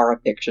Rocky Horror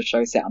Picture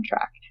Show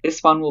soundtrack.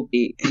 This one will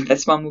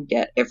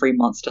get every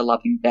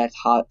monster-loving Beth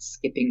heart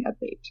skipping a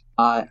beat.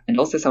 And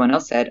also someone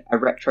else said, a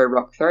retro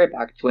rock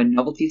throwback to when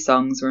novelty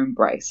songs were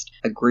embraced,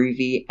 a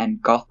groovy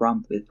and goth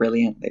romp with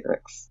brilliant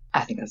lyrics.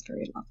 I think that's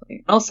very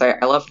lovely. And also,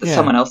 I love that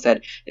someone else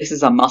said, this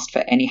is a must for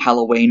any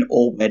Halloween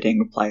or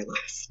wedding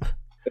playlist.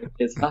 Which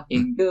is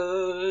fucking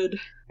good.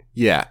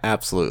 Yeah,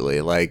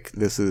 absolutely. Like,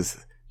 this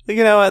is,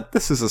 you know what?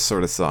 This is a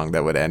sort of song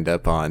that would end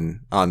up on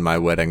my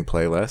wedding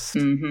playlist.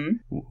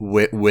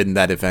 Mm-hmm. When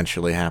that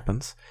eventually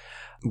happens.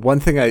 One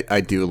thing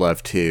I do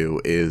love, too,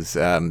 is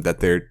that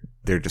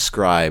they're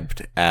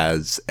described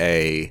as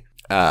a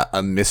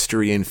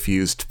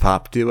mystery-infused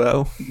pop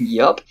duo.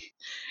 Yup.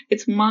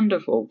 It's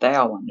wonderful. They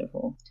are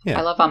wonderful. Yeah.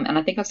 I love and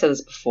I think I've said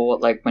this before,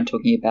 like when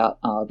talking about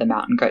the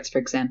Mountain Goats, for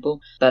example,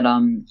 that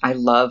I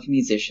love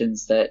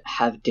musicians that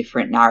have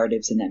different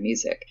narratives in their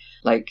music.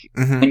 Like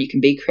when you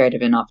can be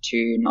creative enough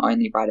to not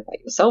only write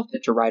about yourself,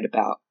 but to write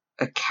about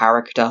a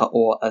character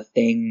or a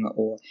thing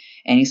or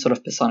any sort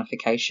of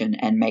personification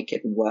and make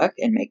it work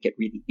and make it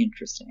really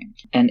interesting.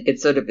 And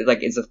it's sort of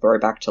like it's a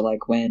throwback to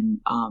like when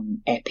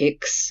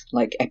epics,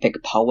 like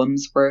epic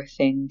poems were a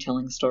thing,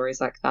 telling stories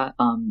like that.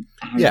 And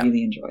I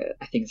really enjoy it.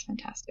 I think it's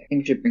fantastic. I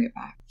think we should bring it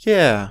back.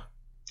 Yeah.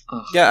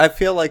 Ugh. Yeah, I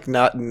feel like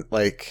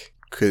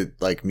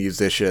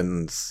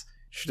musicians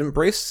should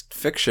embrace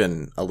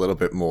fiction a little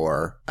bit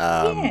more.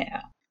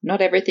 Yeah.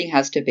 Not everything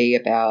has to be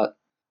about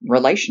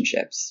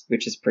relationships,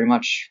 which is pretty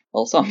much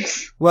all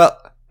songs. Well,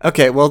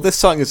 okay, this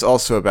song is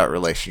also about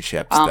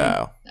relationships,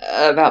 though.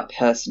 About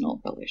personal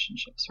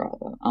relationships,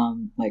 rather.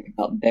 Like,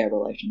 about their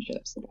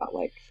relationships, about,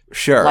 like,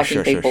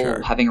 liking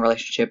people, having a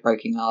relationship,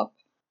 breaking up,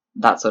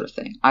 that sort of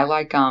thing. I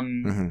like, I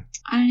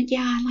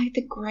like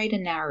the greater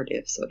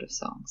narrative sort of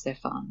songs. They're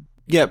fun.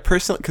 Yeah,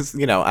 personally, because,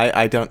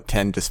 I don't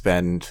tend to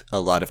spend a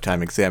lot of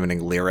time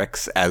examining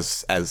lyrics,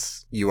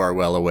 as you are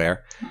well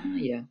aware.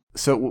 Yeah.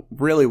 So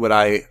really what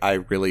I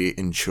really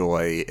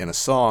enjoy in a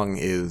song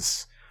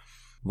is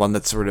one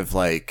that's sort of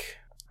like,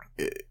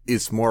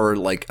 is more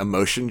like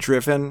emotion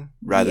driven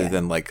rather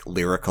than like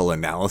lyrical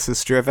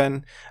analysis driven.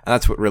 And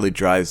that's what really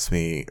drives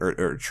me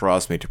or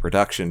draws me to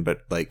production.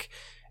 But like,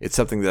 it's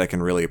something that I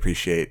can really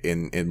appreciate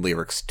in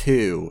lyrics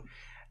too.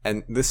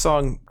 And this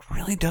song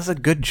really does a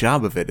good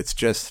job of it. It's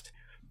just,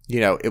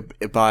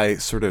 by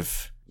sort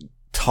of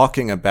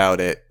talking about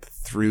it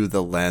through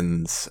the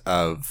lens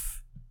of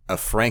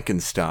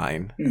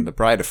Frankenstein and the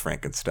Bride of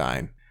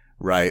Frankenstein,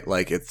 right?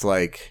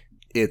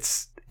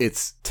 It's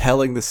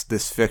telling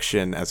this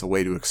fiction as a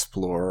way to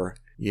explore,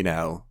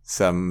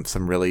 some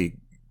really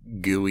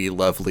gooey,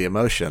 lovely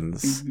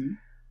emotions.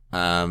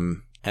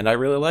 And I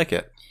really like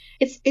it.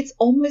 It's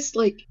almost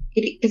like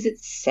because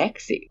it's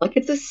sexy. Like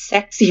it's a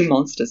sexy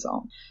monster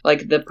song.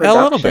 Like the production,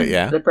 a little bit,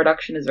 yeah. The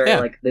production is very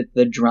like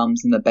the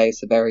drums and the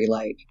bass are very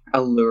like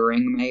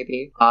alluring,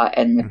 maybe.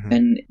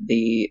 And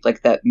the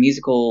like that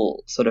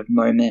musical sort of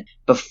moment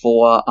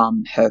before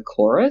her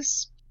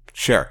chorus.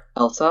 Sure.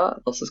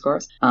 Elsa's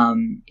chorus,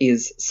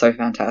 is so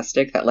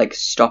fantastic. That like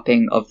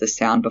stopping of the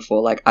sound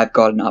before like I've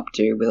got an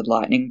updo with a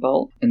lightning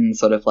bolt and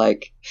sort of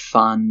like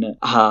fun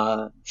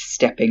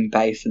stepping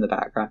bass in the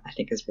background, I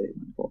think is really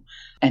wonderful.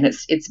 And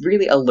it's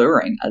really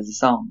alluring as a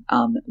song,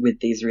 with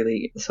these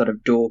really sort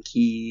of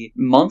dorky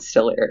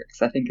monster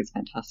lyrics. I think it's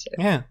fantastic.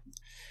 Yeah.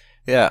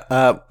 Yeah.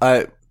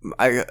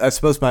 I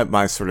suppose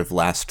my sort of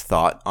last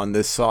thought on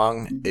this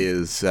song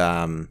is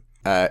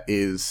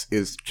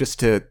just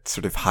to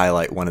sort of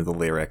highlight one of the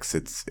lyrics.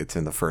 It's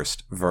in the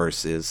first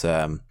verse. Is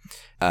I'll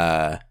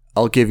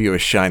give you a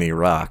shiny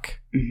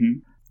rock,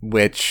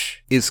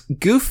 which is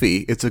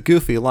goofy. It's a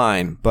goofy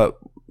line, but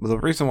the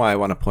reason why I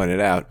want to point it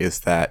out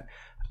is that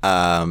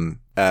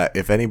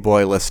if any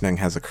boy listening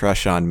has a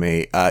crush on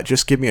me,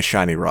 just give me a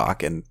shiny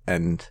rock, and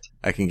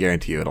I can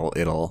guarantee you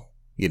it'll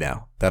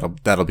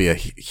that'll be a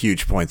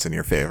huge points in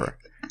your favor.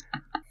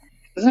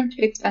 Doesn't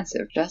too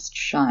expensive, just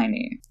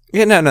shiny.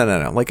 Yeah,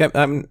 no. Like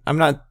I'm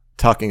not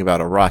talking about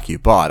a rock you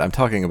bought. I'm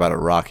talking about a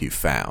rock you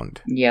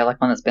found. Yeah,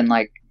 like one that's been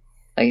like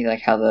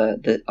how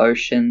the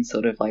ocean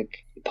sort of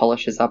like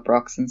polishes up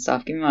rocks and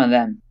stuff. Give me one of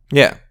them.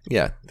 Yeah.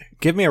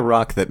 Give me a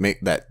rock that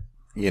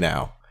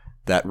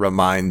that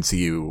reminds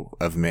you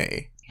of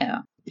me. Yeah,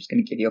 I'm just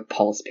gonna give you a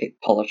polished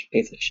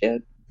piece of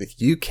shit.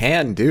 You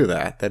can do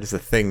that. That is a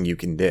thing you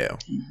can do.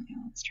 Yeah,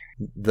 that's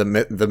true. The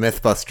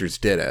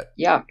Mythbusters did it.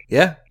 Yuck.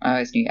 Yeah. I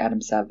always knew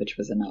Adam Savage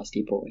was a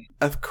nasty boy.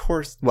 Of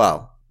course.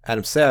 Well,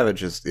 Adam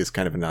Savage is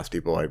kind of a nasty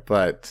boy,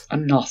 but... A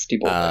nasty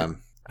boy.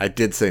 I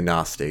did say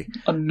nasty.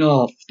 A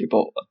nasty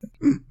boy.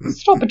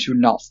 Stop it, you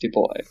nasty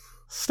boy.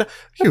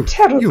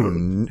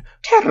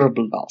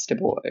 Terrible nasty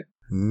boy.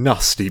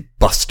 Nasty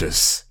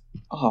busters.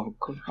 Oh,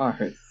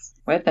 gross.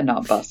 We're the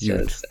Nut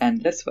Busters,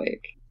 and this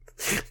week...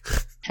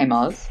 Hey,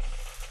 Mars.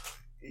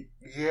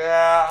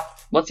 Yeah.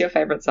 What's your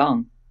favorite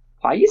song?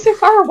 Why are you so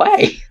far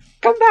away?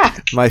 Come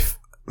back.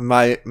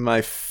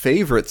 My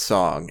favorite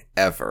song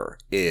ever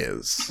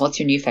is. What's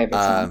your new favorite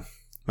song?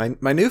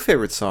 My new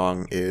favorite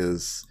song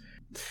is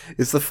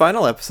the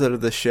final episode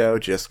of the show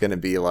just going to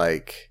be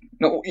like?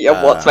 No,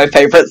 yeah. What's my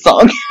favorite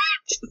song?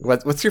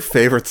 What's your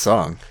favorite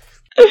song?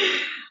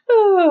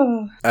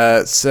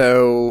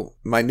 So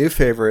my new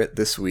favorite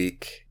this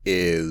week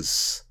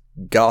is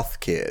Goth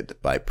Kid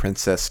by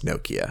Princess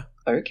Nokia.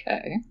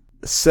 Okay.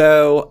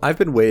 So I've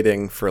been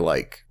waiting for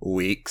like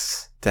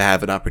weeks to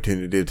have an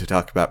opportunity to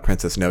talk about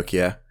Princess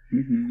Nokia.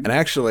 And I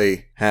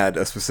actually had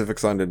a specific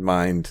song in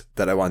mind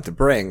that I want to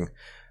bring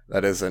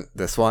that isn't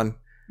this one.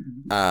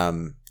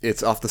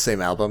 It's off the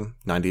same album,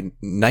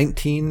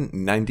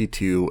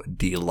 1992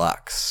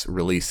 Deluxe,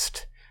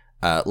 released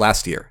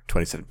last year,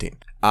 2017.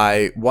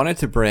 I wanted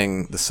to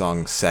bring the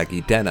song Saggy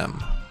Denim,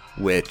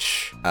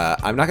 which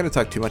I'm not going to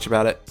talk too much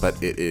about it,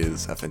 but it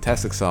is a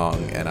fantastic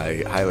song, and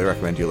I highly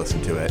recommend you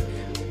listen to it.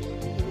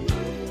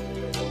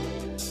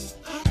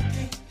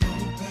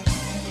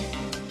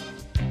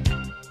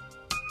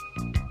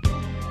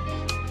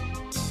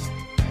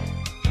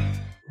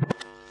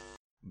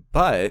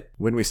 But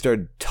when we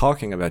started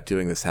talking about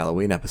doing this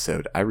Halloween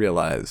episode, I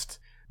realized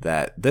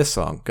that this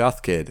song,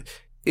 Goth Kid,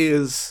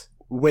 is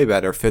way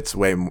better, fits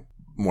way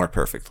more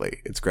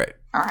perfectly. It's great.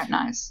 All right,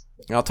 nice.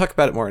 I'll talk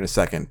about it more in a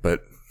second,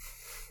 but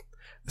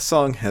the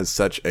song has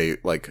such a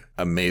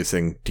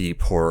amazing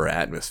deep horror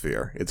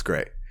atmosphere. It's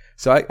great.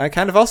 So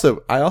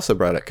I also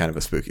brought it kind of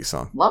a spooky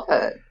song. Love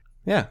it.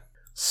 Yeah.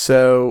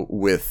 So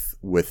with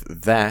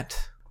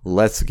that,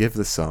 let's give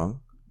the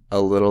song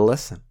a little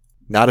listen.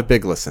 Not a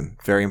big listen.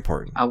 Very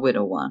important. A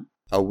little one.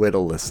 A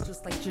little listen.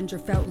 Just like Ginger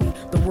Foutley,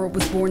 the world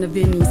was born of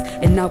innies,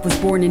 and I was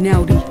born in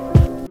Audi.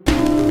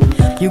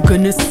 You're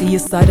gonna see a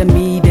side of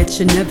me that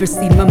you never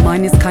see. My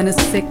mind is kinda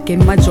sick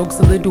and my joke's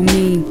a little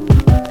mean.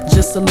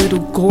 Just a little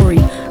gory,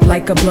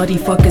 like a bloody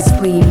fucking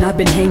spleen. I've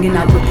been hanging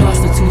out with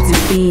prostitutes and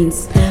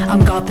fiends.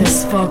 I'm goth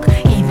as fuck,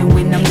 even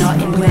when I'm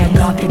not in black.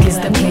 Gothic is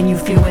the pain you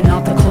feel and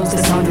not the clothes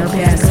that's on your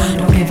back.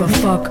 Don't give a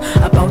fuck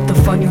about the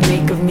fun you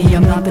make of me.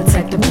 I'm not the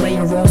type to play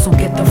a role, so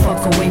get the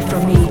fuck away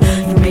from me.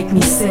 You make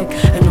me sick,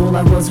 and all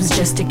I was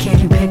just a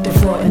kid. You picked a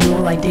flaw, and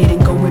all I did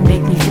and go and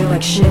make me feel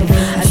like shit.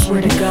 I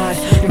swear to God,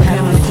 you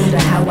have no clue to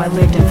how I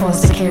lived in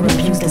foster care,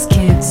 abused as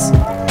kids.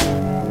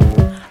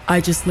 I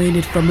just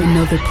landed from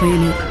another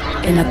planet,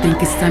 and I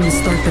think it's time to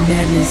start the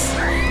madness.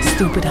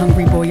 Stupid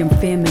hungry boy, I'm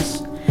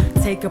famished.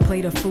 Take a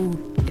plate of food.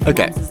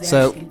 Okay,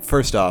 so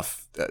first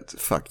off,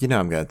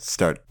 I'm gonna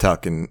start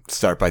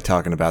by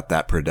talking about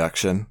that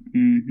production.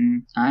 Mm-hmm.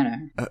 I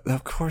know.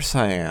 Of course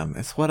I am.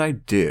 It's what I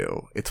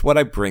do. It's what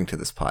I bring to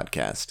this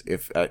podcast.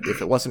 If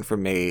it wasn't for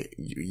me,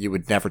 you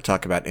would never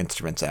talk about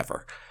instruments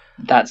ever.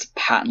 That's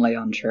patently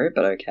untrue,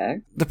 but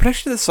okay. The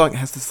production of this song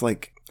has this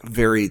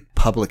very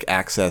public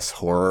access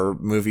horror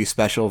movie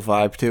special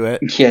vibe to it.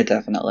 Yeah,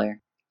 definitely.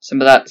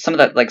 Some of that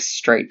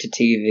straight to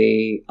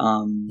TV.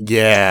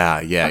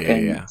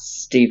 Yeah.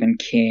 Stephen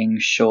King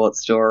short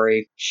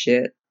story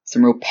shit.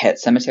 Some real Pet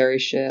Cemetery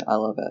shit. I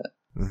love it.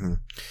 Mm-hmm.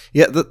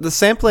 Yeah, the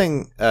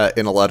sampling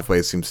in a lot of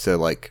ways seems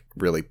to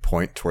really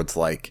point towards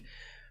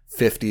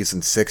 50s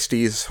and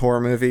 60s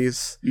horror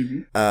movies.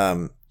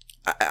 Mm-hmm.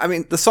 I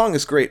mean, the song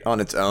is great on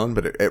its own,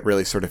 but it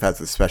really sort of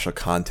has a special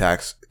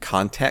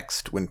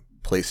context when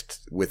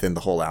placed within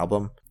the whole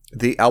album.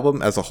 The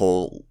album as a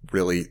whole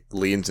really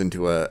leans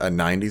into a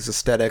 90s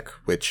aesthetic,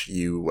 which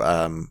you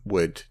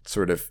would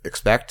sort of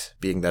expect,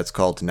 being that's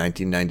called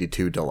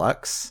 1992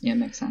 Deluxe. Yeah,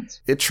 makes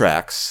sense. It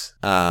tracks.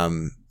 I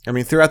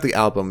mean, throughout the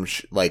album,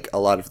 a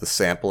lot of the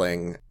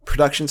sampling,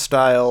 production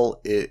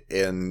style,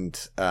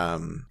 and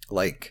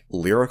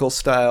lyrical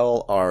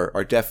style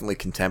are definitely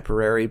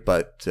contemporary,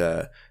 but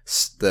the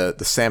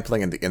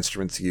sampling and the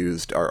instruments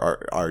used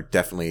are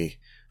definitely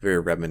very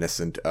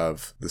reminiscent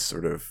of the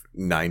sort of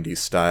 90s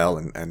style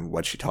and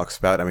what she talks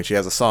about. I mean, she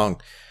has a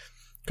song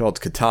called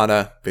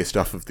Katana, based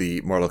off of the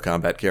Mortal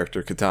Kombat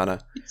character Katana.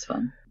 It's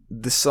fun.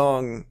 The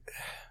song,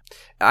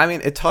 I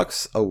mean, it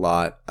talks a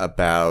lot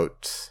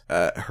about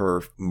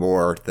her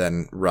more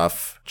than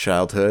rough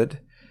childhood,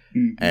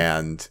 mm-hmm.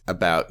 and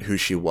about who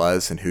she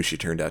was and who she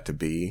turned out to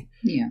be.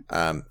 Yeah.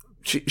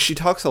 She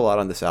talks a lot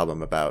on this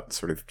album about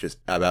sort of just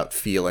about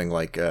feeling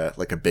like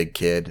a big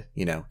kid,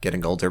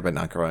 getting older but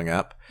not growing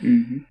up.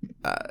 Mm-hmm.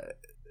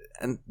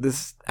 And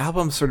this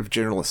album's sort of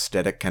general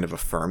aesthetic kind of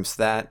affirms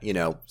that,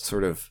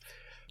 sort of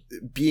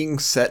being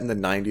set in the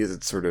 90s.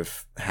 It sort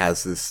of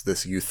has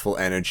this youthful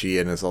energy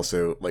and is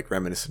also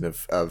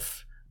reminiscent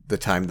of the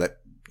time that,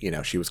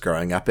 she was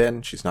growing up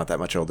in. She's not that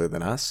much older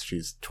than us.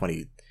 She's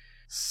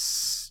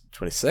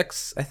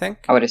 26, I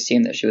think. I would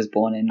assume that she was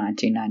born in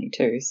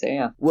 1992, so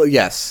yeah. Well,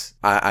 yes,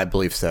 I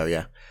believe so,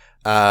 yeah.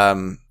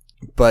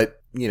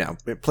 But,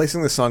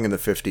 placing the song in the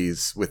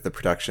 50s with the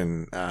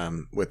production,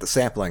 with the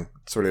sampling,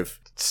 sort of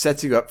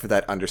sets you up for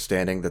that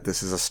understanding that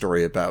this is a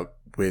story about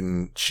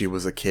when she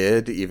was a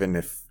kid, even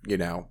if,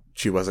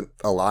 she wasn't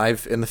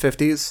alive in the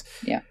 50s.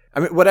 Yeah.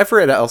 I mean,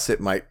 whatever else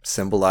it might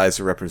symbolize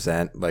or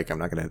represent, I'm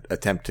not going to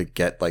attempt to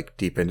get,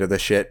 deep into the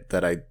shit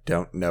that I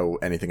don't know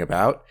anything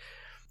about.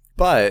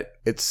 But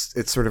it's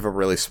sort of a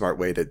really smart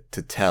way to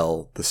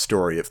tell the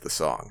story of the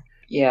song.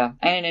 Yeah,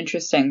 and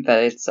interesting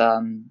that it's,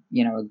 a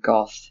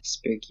goth,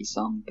 spooky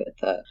song, but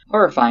the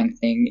horrifying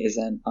thing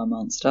isn't a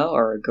monster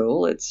or a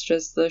ghoul, it's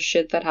just the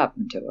shit that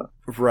happened to her.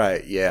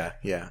 Right, yeah.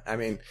 I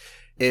mean,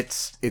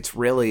 it's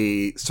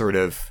really sort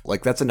of,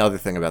 that's another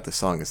thing about the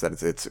song, is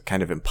that it's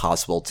kind of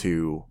impossible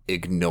to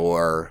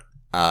ignore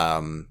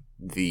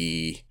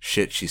the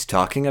shit she's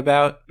talking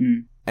about.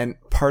 Mm. And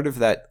part of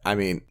that, I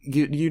mean,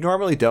 you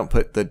normally don't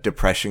put the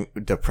depressing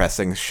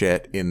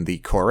shit in the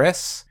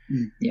chorus.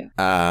 Yeah.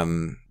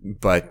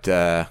 But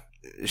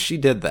she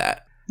did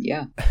that.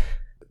 Yeah.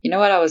 You know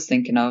what I was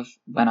thinking of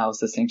when I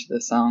was listening to the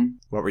song?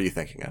 What were you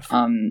thinking of?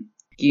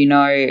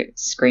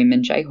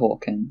 Screamin' Jay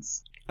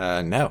Hawkins?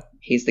 No.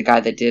 He's the guy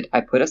that did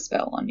I Put a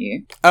Spell on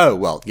You. Oh,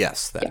 well,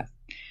 yes. Yeah.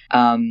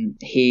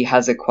 He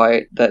has a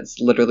quote that's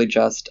literally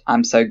just,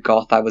 "I'm so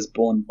goth I was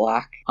born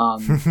black."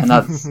 And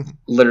that's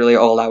literally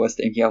all I was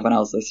thinking of when I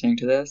was listening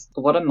to this.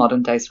 What a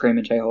modern day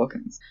Screamin' Jay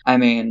Hawkins. I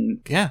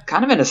mean, yeah,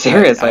 kind of in a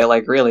serious way,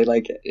 really,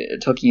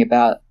 talking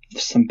about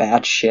some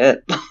bad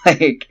shit.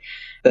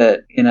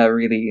 but in a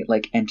really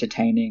like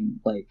entertaining,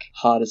 like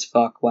hard as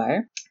fuck way.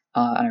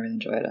 And I really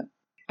enjoyed it.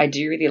 I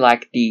do really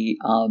like the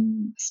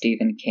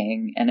Stephen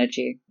King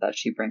energy that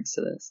she brings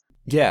to this.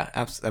 Yeah,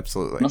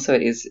 absolutely. And also,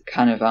 it is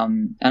kind of a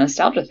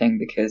nostalgia thing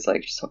because,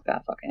 like, she's talking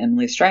about fucking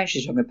Emily Strange,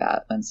 she's talking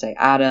about Wednesday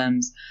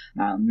Addams,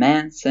 Marilyn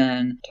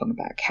Manson, talking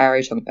about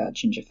Carrie, talking about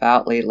Ginger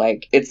Foutley.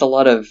 Like, it's a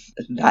lot of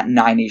that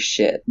 90s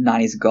shit,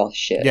 90s goth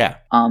shit. Yeah.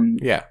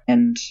 Yeah.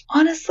 And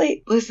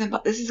honestly, listen,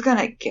 but this is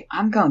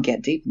I'm gonna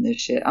get deep in this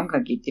shit. I'm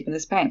gonna get deep in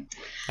this pain.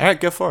 All right,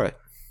 go for it.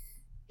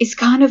 It's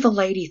kind of a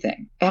lady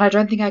thing, and I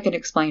don't think I can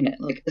explain it.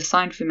 Like,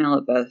 assigned female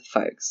at birth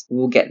folks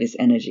will get this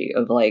energy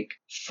of, like,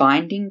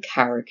 finding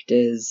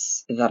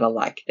characters that are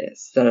like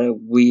this, that are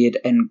weird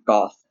and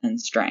goth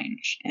and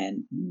strange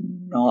and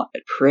not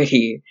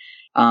pretty,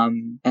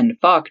 and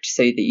fucked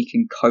so that you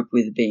can cope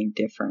with being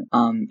different,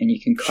 and you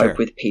can cope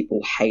with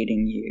people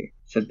hating you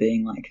for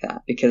being like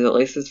that, because at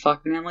least there's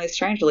fucking Emily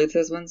Strange, at least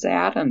there's Wednesday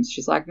Addams,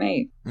 she's like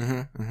me.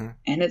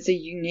 And it's a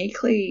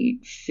uniquely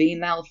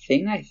female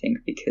thing, I think,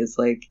 because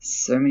like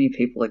so many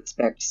people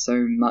expect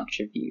so much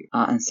of you,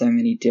 and so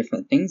many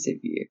different things of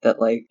you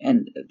that like,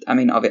 and I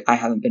mean, I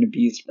haven't been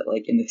abused, but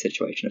like in the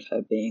situation of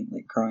her being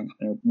like growing up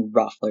in a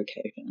rough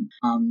location,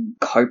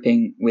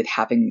 coping with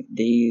having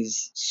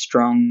these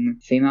strong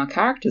female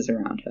characters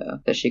around her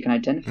that she can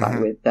identify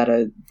with, that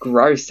are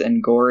gross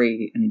and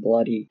gory and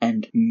bloody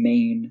and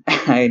mean.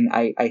 And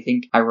I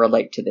think I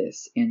relate to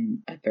this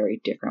in a very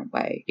different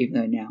way, even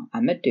though now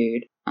I'm a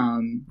dude.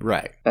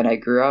 Right. But I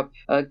grew up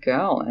a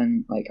girl,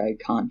 and like I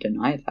can't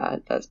deny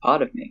that. That's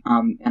part of me.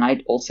 And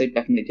I also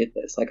definitely did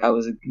this. Like I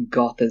was a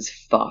goth as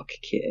fuck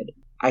kid.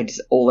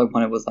 All I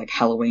wanted was like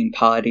Halloween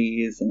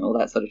parties and all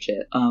that sort of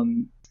shit.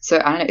 So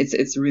I don't know,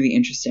 it's really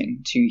interesting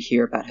to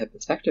hear about her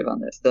perspective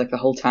on this. Like the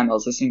whole time I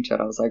was listening to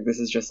it, I was like, this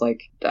is just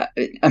like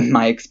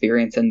my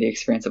experience and the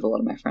experience of a lot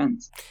of my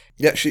friends.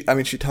 Yeah, she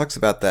talks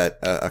about that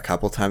a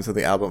couple times on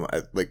the album.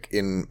 Like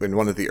in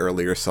one of the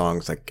earlier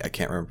songs, like I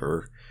can't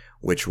remember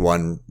which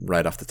one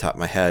right off the top of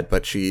my head,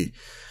 but she,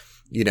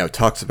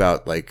 talks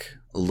about like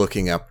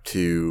looking up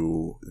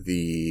to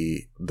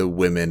the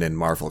women in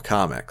Marvel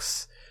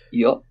Comics.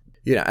 Yup.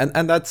 Yeah,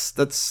 and that's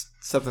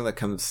something that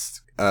comes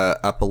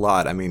up a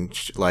lot. I mean,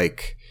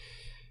 like,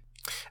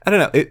 I don't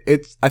know.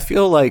 I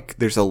feel like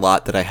there's a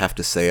lot that I have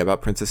to say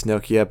about Princess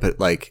Nokia, but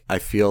like, I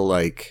feel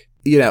like,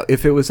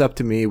 if it was up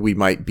to me, we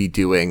might be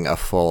doing a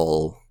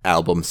full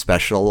album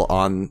special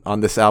on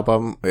this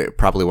album. It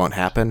probably won't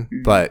happen,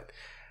 but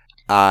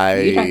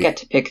you don't get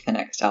to pick the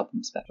next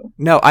album special.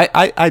 No,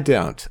 I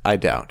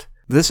don't.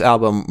 This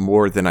album,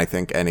 more than I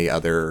think any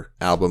other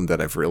album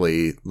that I've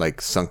really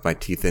like sunk my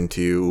teeth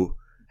into,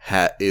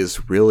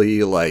 is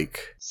really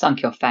like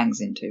sunk your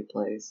fangs into,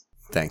 please.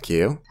 Thank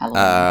you.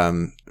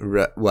 Halloween.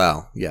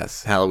 Well,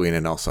 yes, Halloween,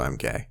 and also I'm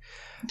gay.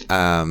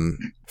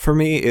 For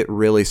me, it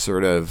really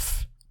sort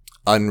of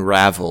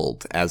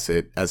unraveled as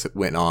it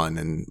went on,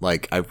 and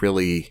like I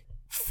really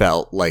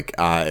felt like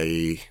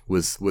I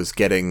was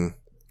getting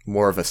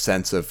more of a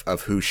sense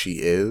of who she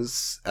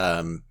is,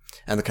 and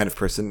the kind of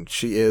person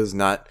she is,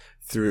 not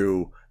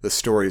through the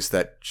stories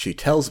that she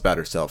tells about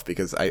herself,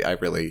 because I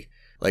really.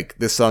 Like,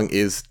 this song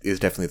is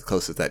definitely the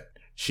closest that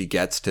she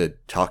gets to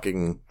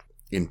talking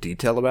in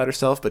detail about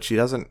herself, but she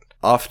doesn't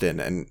often.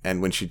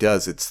 And when she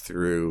does, it's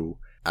through,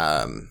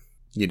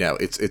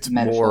 it's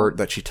more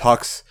that she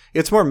talks,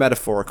 it's more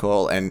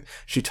metaphorical, and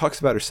she talks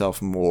about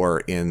herself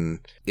more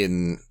in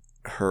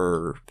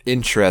her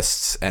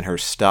interests and her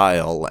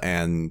style,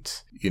 and,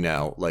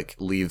 like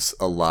leaves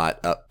a lot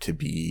up to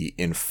be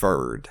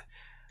inferred.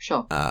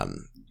 Sure.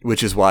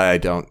 Which is why I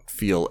don't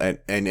feel in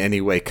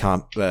any way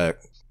confident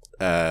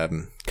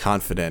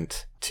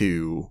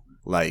to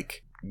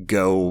like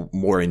go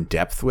more in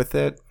depth with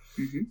it,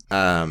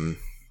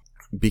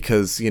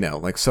 because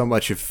like so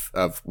much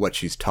of what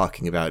she's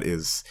talking about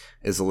is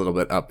a little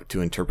bit up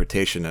to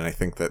interpretation, and I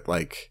think that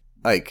like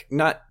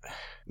not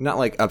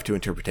like up to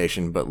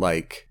interpretation, but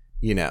like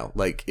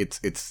like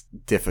it's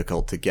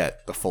difficult to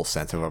get the full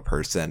sense of a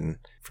person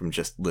from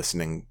just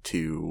listening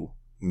to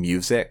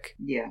music.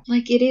 Yeah,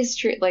 like it is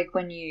true. Like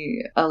when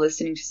you are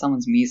listening to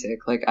someone's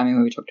music, like I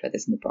mean, we talked about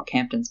this in the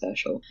Brockhampton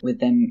special, with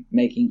them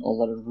making a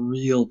lot of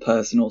real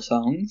personal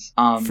songs.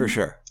 For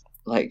sure.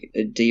 Like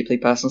deeply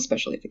personal,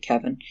 especially for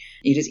Kevin.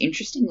 It is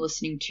interesting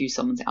listening to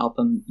someone's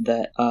album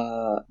that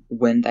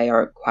when they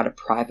are quite a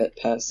private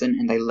person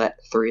and they let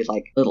through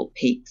like little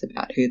peeks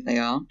about who they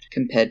are,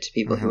 compared to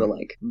people who are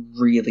like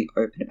really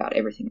open about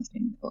everything that's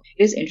being built.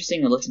 It is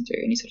interesting to listen to,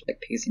 and you sort of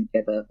like piecing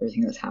together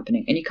everything that's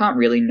happening, and you can't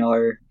really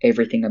know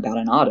everything about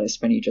an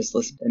artist when you just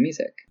listen to their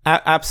music.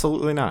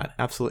 Absolutely not.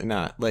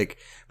 Like,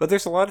 but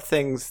there's a lot of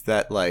things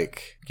that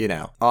like,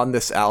 on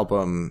this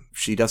album,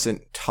 she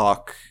doesn't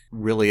talk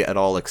really at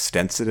all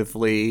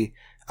extensively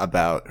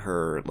about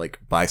her like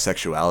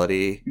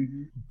bisexuality,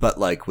 but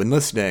like when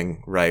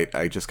listening, right,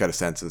 I just got a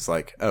sense it's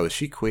like, oh, is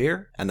she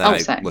queer? And then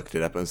I looked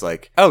it up and was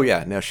like, oh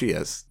yeah, no, she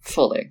is.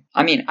 Fully.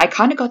 I mean, I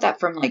kind of got that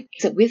from like,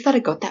 is it weird that I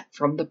got that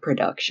from the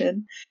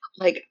production?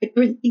 Like, I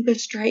don't think a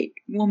straight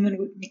woman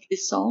would make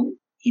this song.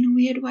 in a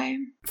weird way.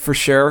 For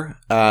sure.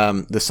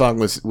 The song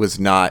was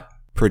not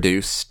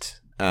produced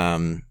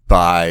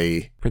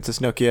by Princess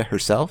Nokia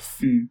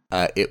herself.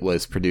 It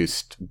was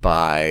produced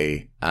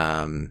by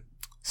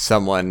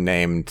someone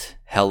named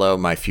Hello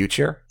My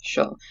Future.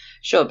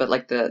 Sure, but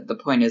like the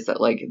point is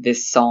that like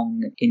this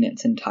song in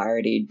its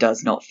entirety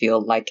does not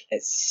feel like a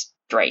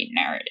straight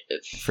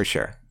narrative. For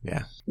sure,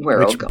 yeah.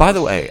 Which, by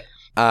the way,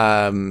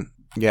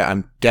 yeah,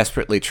 I'm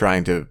desperately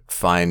trying to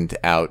find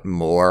out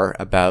more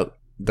about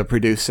the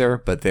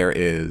producer, but there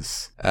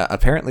is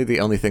apparently the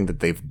only thing that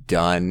they've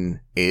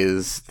done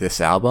is this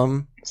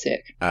album.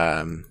 Sick.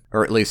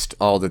 Or at least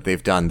all that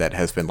they've done that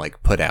has been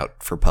like put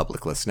out for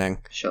public listening.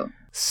 Sure.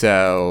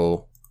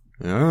 So,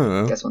 I don't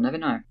know. Guess we'll never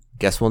know.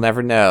 Guess we'll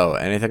never know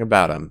anything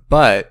about him.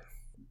 But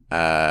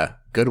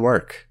good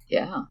work.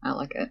 Yeah, I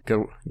like it.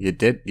 Good. You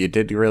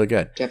did really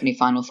good. Do you have any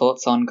final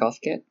thoughts on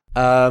Gothkit?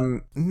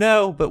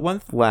 No, but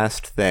one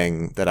last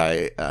thing that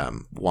I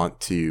want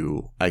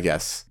to, I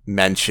guess,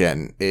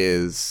 mention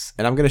is,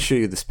 and I'm going to show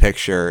you this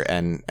picture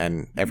and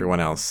everyone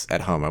else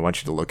at home, I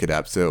want you to look it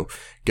up. So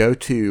go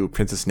to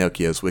Princess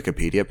Nokia's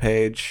Wikipedia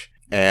page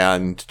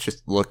and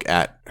just look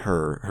at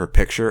her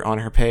picture on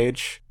her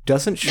page.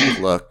 Doesn't she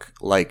look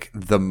like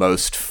the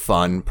most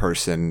fun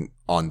person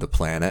on the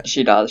planet?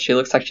 She does. She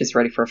looks like she's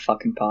ready for a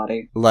fucking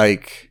party.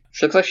 Like,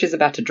 she looks like she's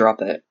about to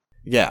drop it.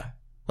 Yeah.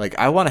 Like,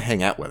 I want to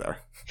hang out with her.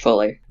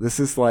 Fully. This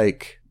is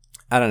like,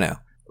 I don't know.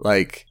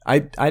 Like, I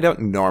don't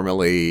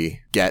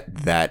normally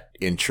get that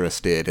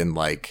interested in,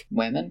 like...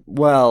 Women?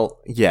 Well,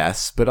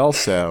 yes, but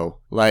also,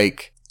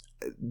 like...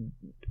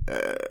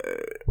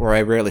 or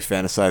I rarely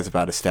fantasize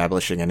about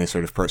establishing any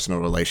sort of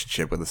personal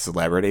relationship with a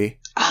celebrity.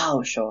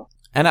 Oh, sure.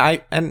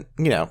 And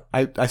you know,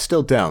 I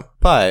still don't.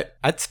 But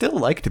I'd still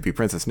like to be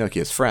Princess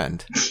Nokia's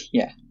friend.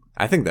 Yeah.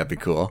 I think that'd be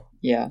cool.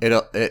 Yeah.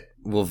 It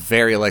will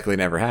very likely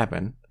never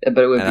happen.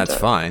 But it would be that's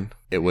dope. Fine.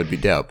 It would be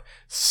dope.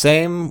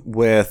 Same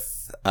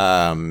with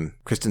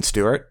Kristen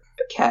Stewart.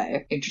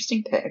 Okay.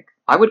 Interesting pick.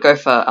 I would go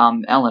for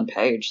Ellen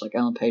Page. Like,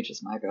 Ellen Page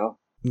is my girl.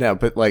 No,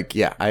 but like,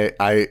 yeah,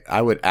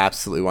 I would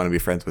absolutely want to be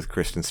friends with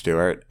Kristen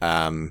Stewart.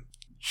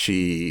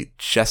 She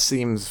just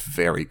seems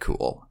very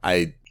cool.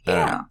 I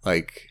don't know,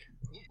 like...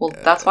 Well,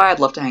 that's why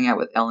I'd love to hang out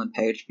with Ellen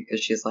Page, because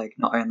she's, like,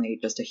 not only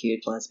just a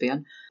huge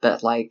lesbian,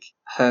 but, like,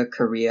 her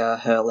career,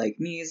 her, like,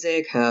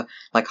 music, her,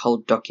 like, whole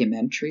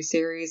documentary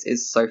series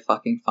is so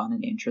fucking fun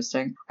and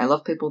interesting. I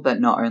love people that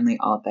not only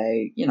are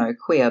they, you know,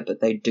 queer, but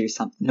they do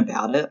something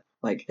about it.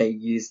 Like, they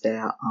use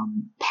their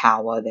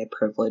power, their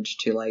privilege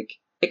to, like,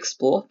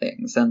 explore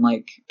things and,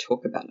 like,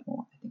 talk about it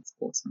more. I think it's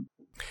awesome.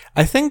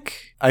 I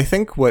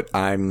think what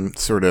I'm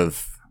sort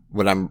of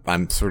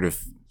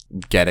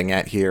getting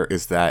at here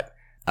is that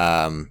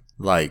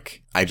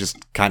like, I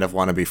just kind of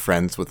want to be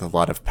friends with a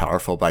lot of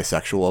powerful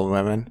bisexual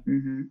women.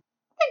 Mm-hmm.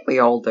 I think we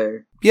all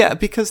do. Yeah,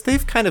 because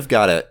they've kind of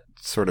got it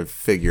sort of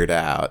figured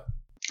out.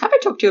 Have I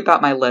talked to you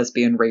about my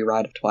lesbian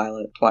rewrite of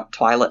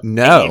Twilight?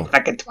 No.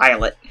 Fucking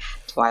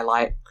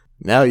Twilight.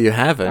 No, you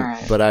haven't,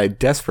 right. But I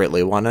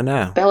desperately want to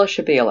know. Bella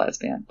should be a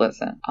lesbian.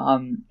 Listen,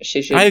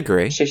 she should. I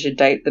agree. She should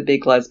date the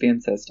big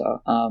lesbian sister,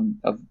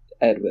 of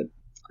Edward.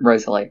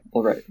 Rosalie,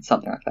 or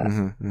something like that.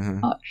 Mm-hmm,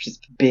 mm-hmm. She's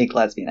big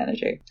lesbian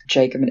energy.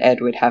 Jacob and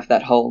Edward have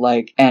that whole,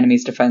 like,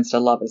 enemies to friends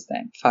to lovers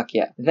thing. Fuck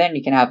yeah. Then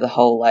you can have the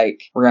whole,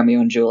 like, Romeo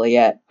and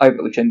Juliet,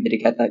 which admit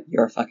together,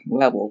 you're a fucking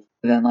werewolf.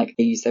 And then, like,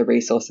 they use their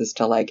resources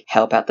to, like,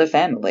 help out the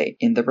family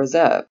in the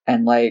reserve.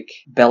 And, like,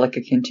 Bella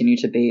could continue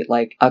to be,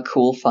 like, a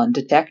cool, fun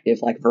detective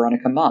like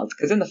Veronica Mars.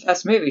 Because in the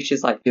first movie,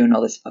 she's, like, doing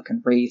all this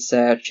fucking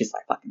research. She's,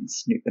 like, fucking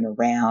snooping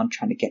around,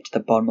 trying to get to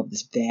the bottom of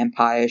this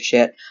vampire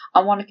shit.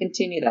 I want to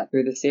continue that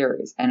through the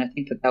series. And I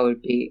think that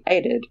would be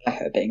aided by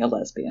her being a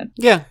lesbian.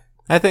 Yeah.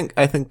 I think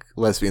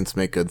lesbians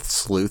make good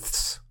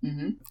sleuths.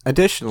 Mm-hmm.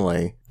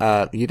 Additionally,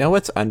 you know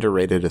what's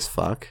underrated as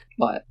fuck?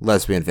 What?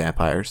 Lesbian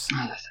vampires.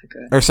 Oh, that's so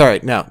good. Or sorry,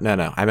 no.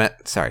 I meant,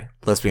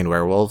 lesbian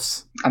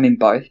werewolves. I mean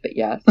both, but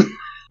yeah.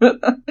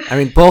 I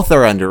mean, both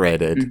are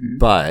underrated, mm-hmm.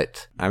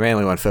 but I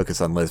mainly want to focus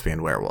on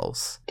lesbian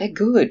werewolves. They're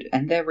good,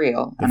 and they're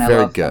real, and they're I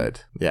very love good.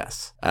 them.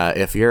 Yes.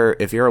 If you're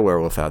a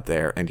werewolf out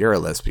there and you're a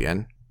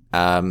lesbian,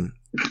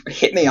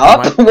 hit me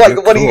up. What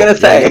cool. are you gonna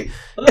say?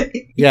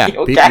 Yeah,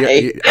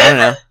 okay. I don't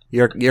know.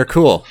 You're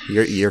cool.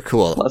 You're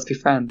cool. Let's be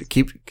friends.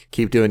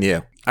 Keep doing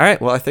you. All right.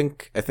 Well, I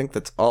think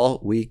that's all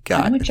we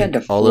got. I'm a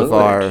gender all fluid of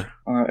our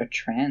or a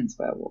trans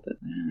werewolf, but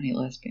only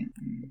lesbian.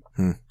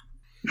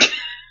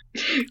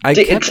 I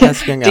kept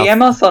asking.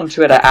 DM us on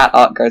Twitter at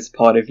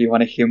ArtGhostPod if you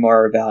want to hear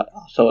more about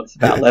our thoughts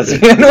about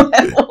lesbian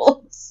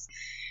werewolves.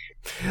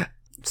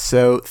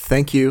 So,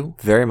 thank you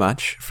very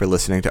much for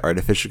listening to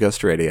Artificial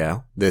Ghost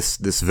Radio. This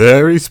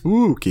very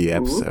spooky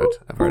episode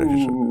of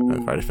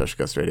Artificial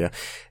Ghost Radio.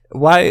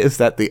 Why is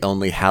that the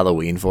only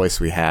Halloween voice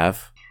we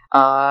have?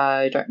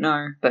 I don't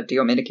know, but do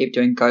you want me to keep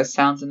doing ghost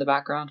sounds in the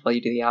background while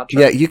you do the outro?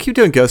 Yeah, you keep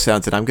doing ghost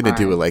sounds, and I'm going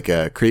to do like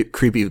a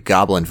creepy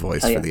goblin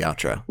voice for the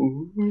outro.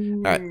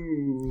 Ooh. All right.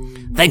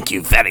 Thank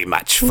you very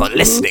much for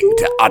listening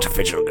to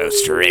Artificial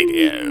Ghost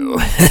Radio.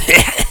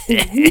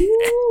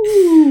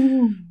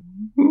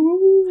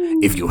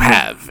 if you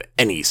have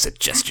any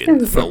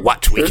suggestion for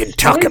what we can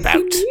talk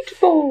about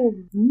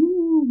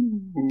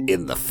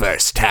in the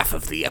first half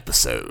of the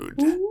episode,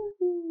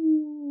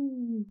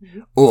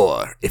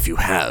 or if you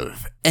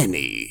have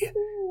any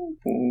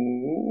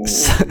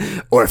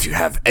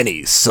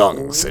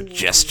song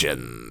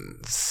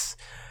suggestions,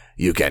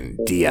 you can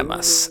DM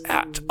us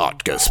at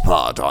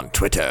ArtGhostPod on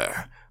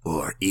Twitter,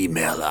 or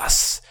email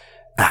us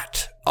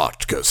at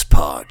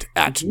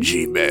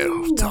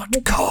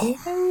artghostpod@gmail.com.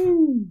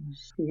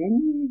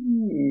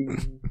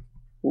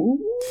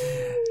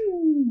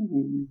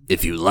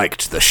 If you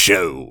liked the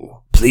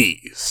show,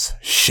 please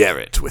share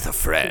it with a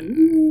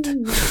friend.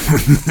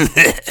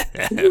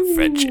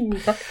 Friendship.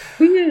 That's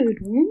weird.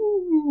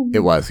 It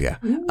was, yeah.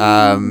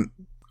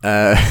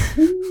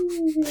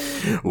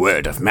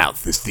 Word of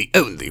mouth is the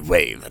only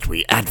way that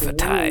we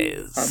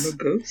advertise. I'm a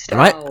ghost Am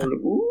I- owl.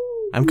 Ooh.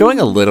 I'm going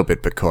a little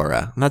bit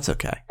Bakura, and that's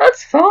okay.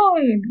 That's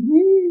fine.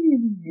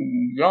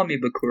 Ooh. Yummy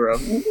Bakura.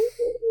 Ooh.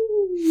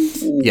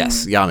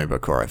 Yes, Yami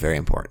Bakura, very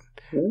important.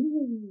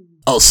 Ooh.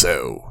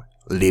 Also,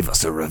 leave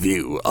us a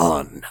review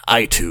on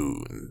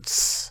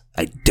iTunes.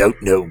 I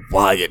don't know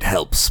why it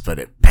helps, but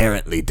it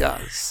apparently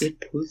does.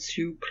 It puts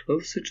you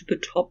closer to the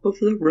top of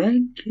the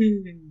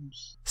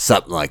rankings.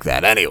 Something like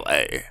that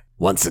anyway.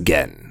 Once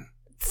again,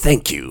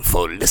 thank you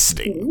for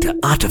listening to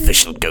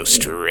Artificial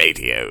Ghost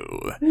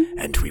Radio,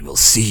 and we will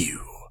see you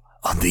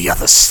on the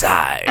other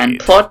side. And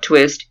plot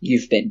twist,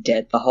 you've been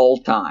dead the whole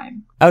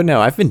time. Oh no,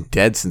 I've been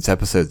dead since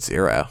episode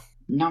 0.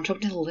 No, I'm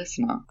talking to the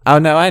listener. Oh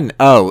no,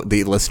 oh,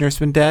 the listener's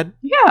been dead?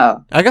 Yeah,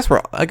 I guess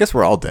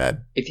we're all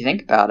dead. if you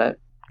think about it.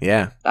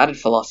 Yeah. That in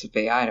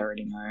philosophy, I'd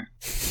already know.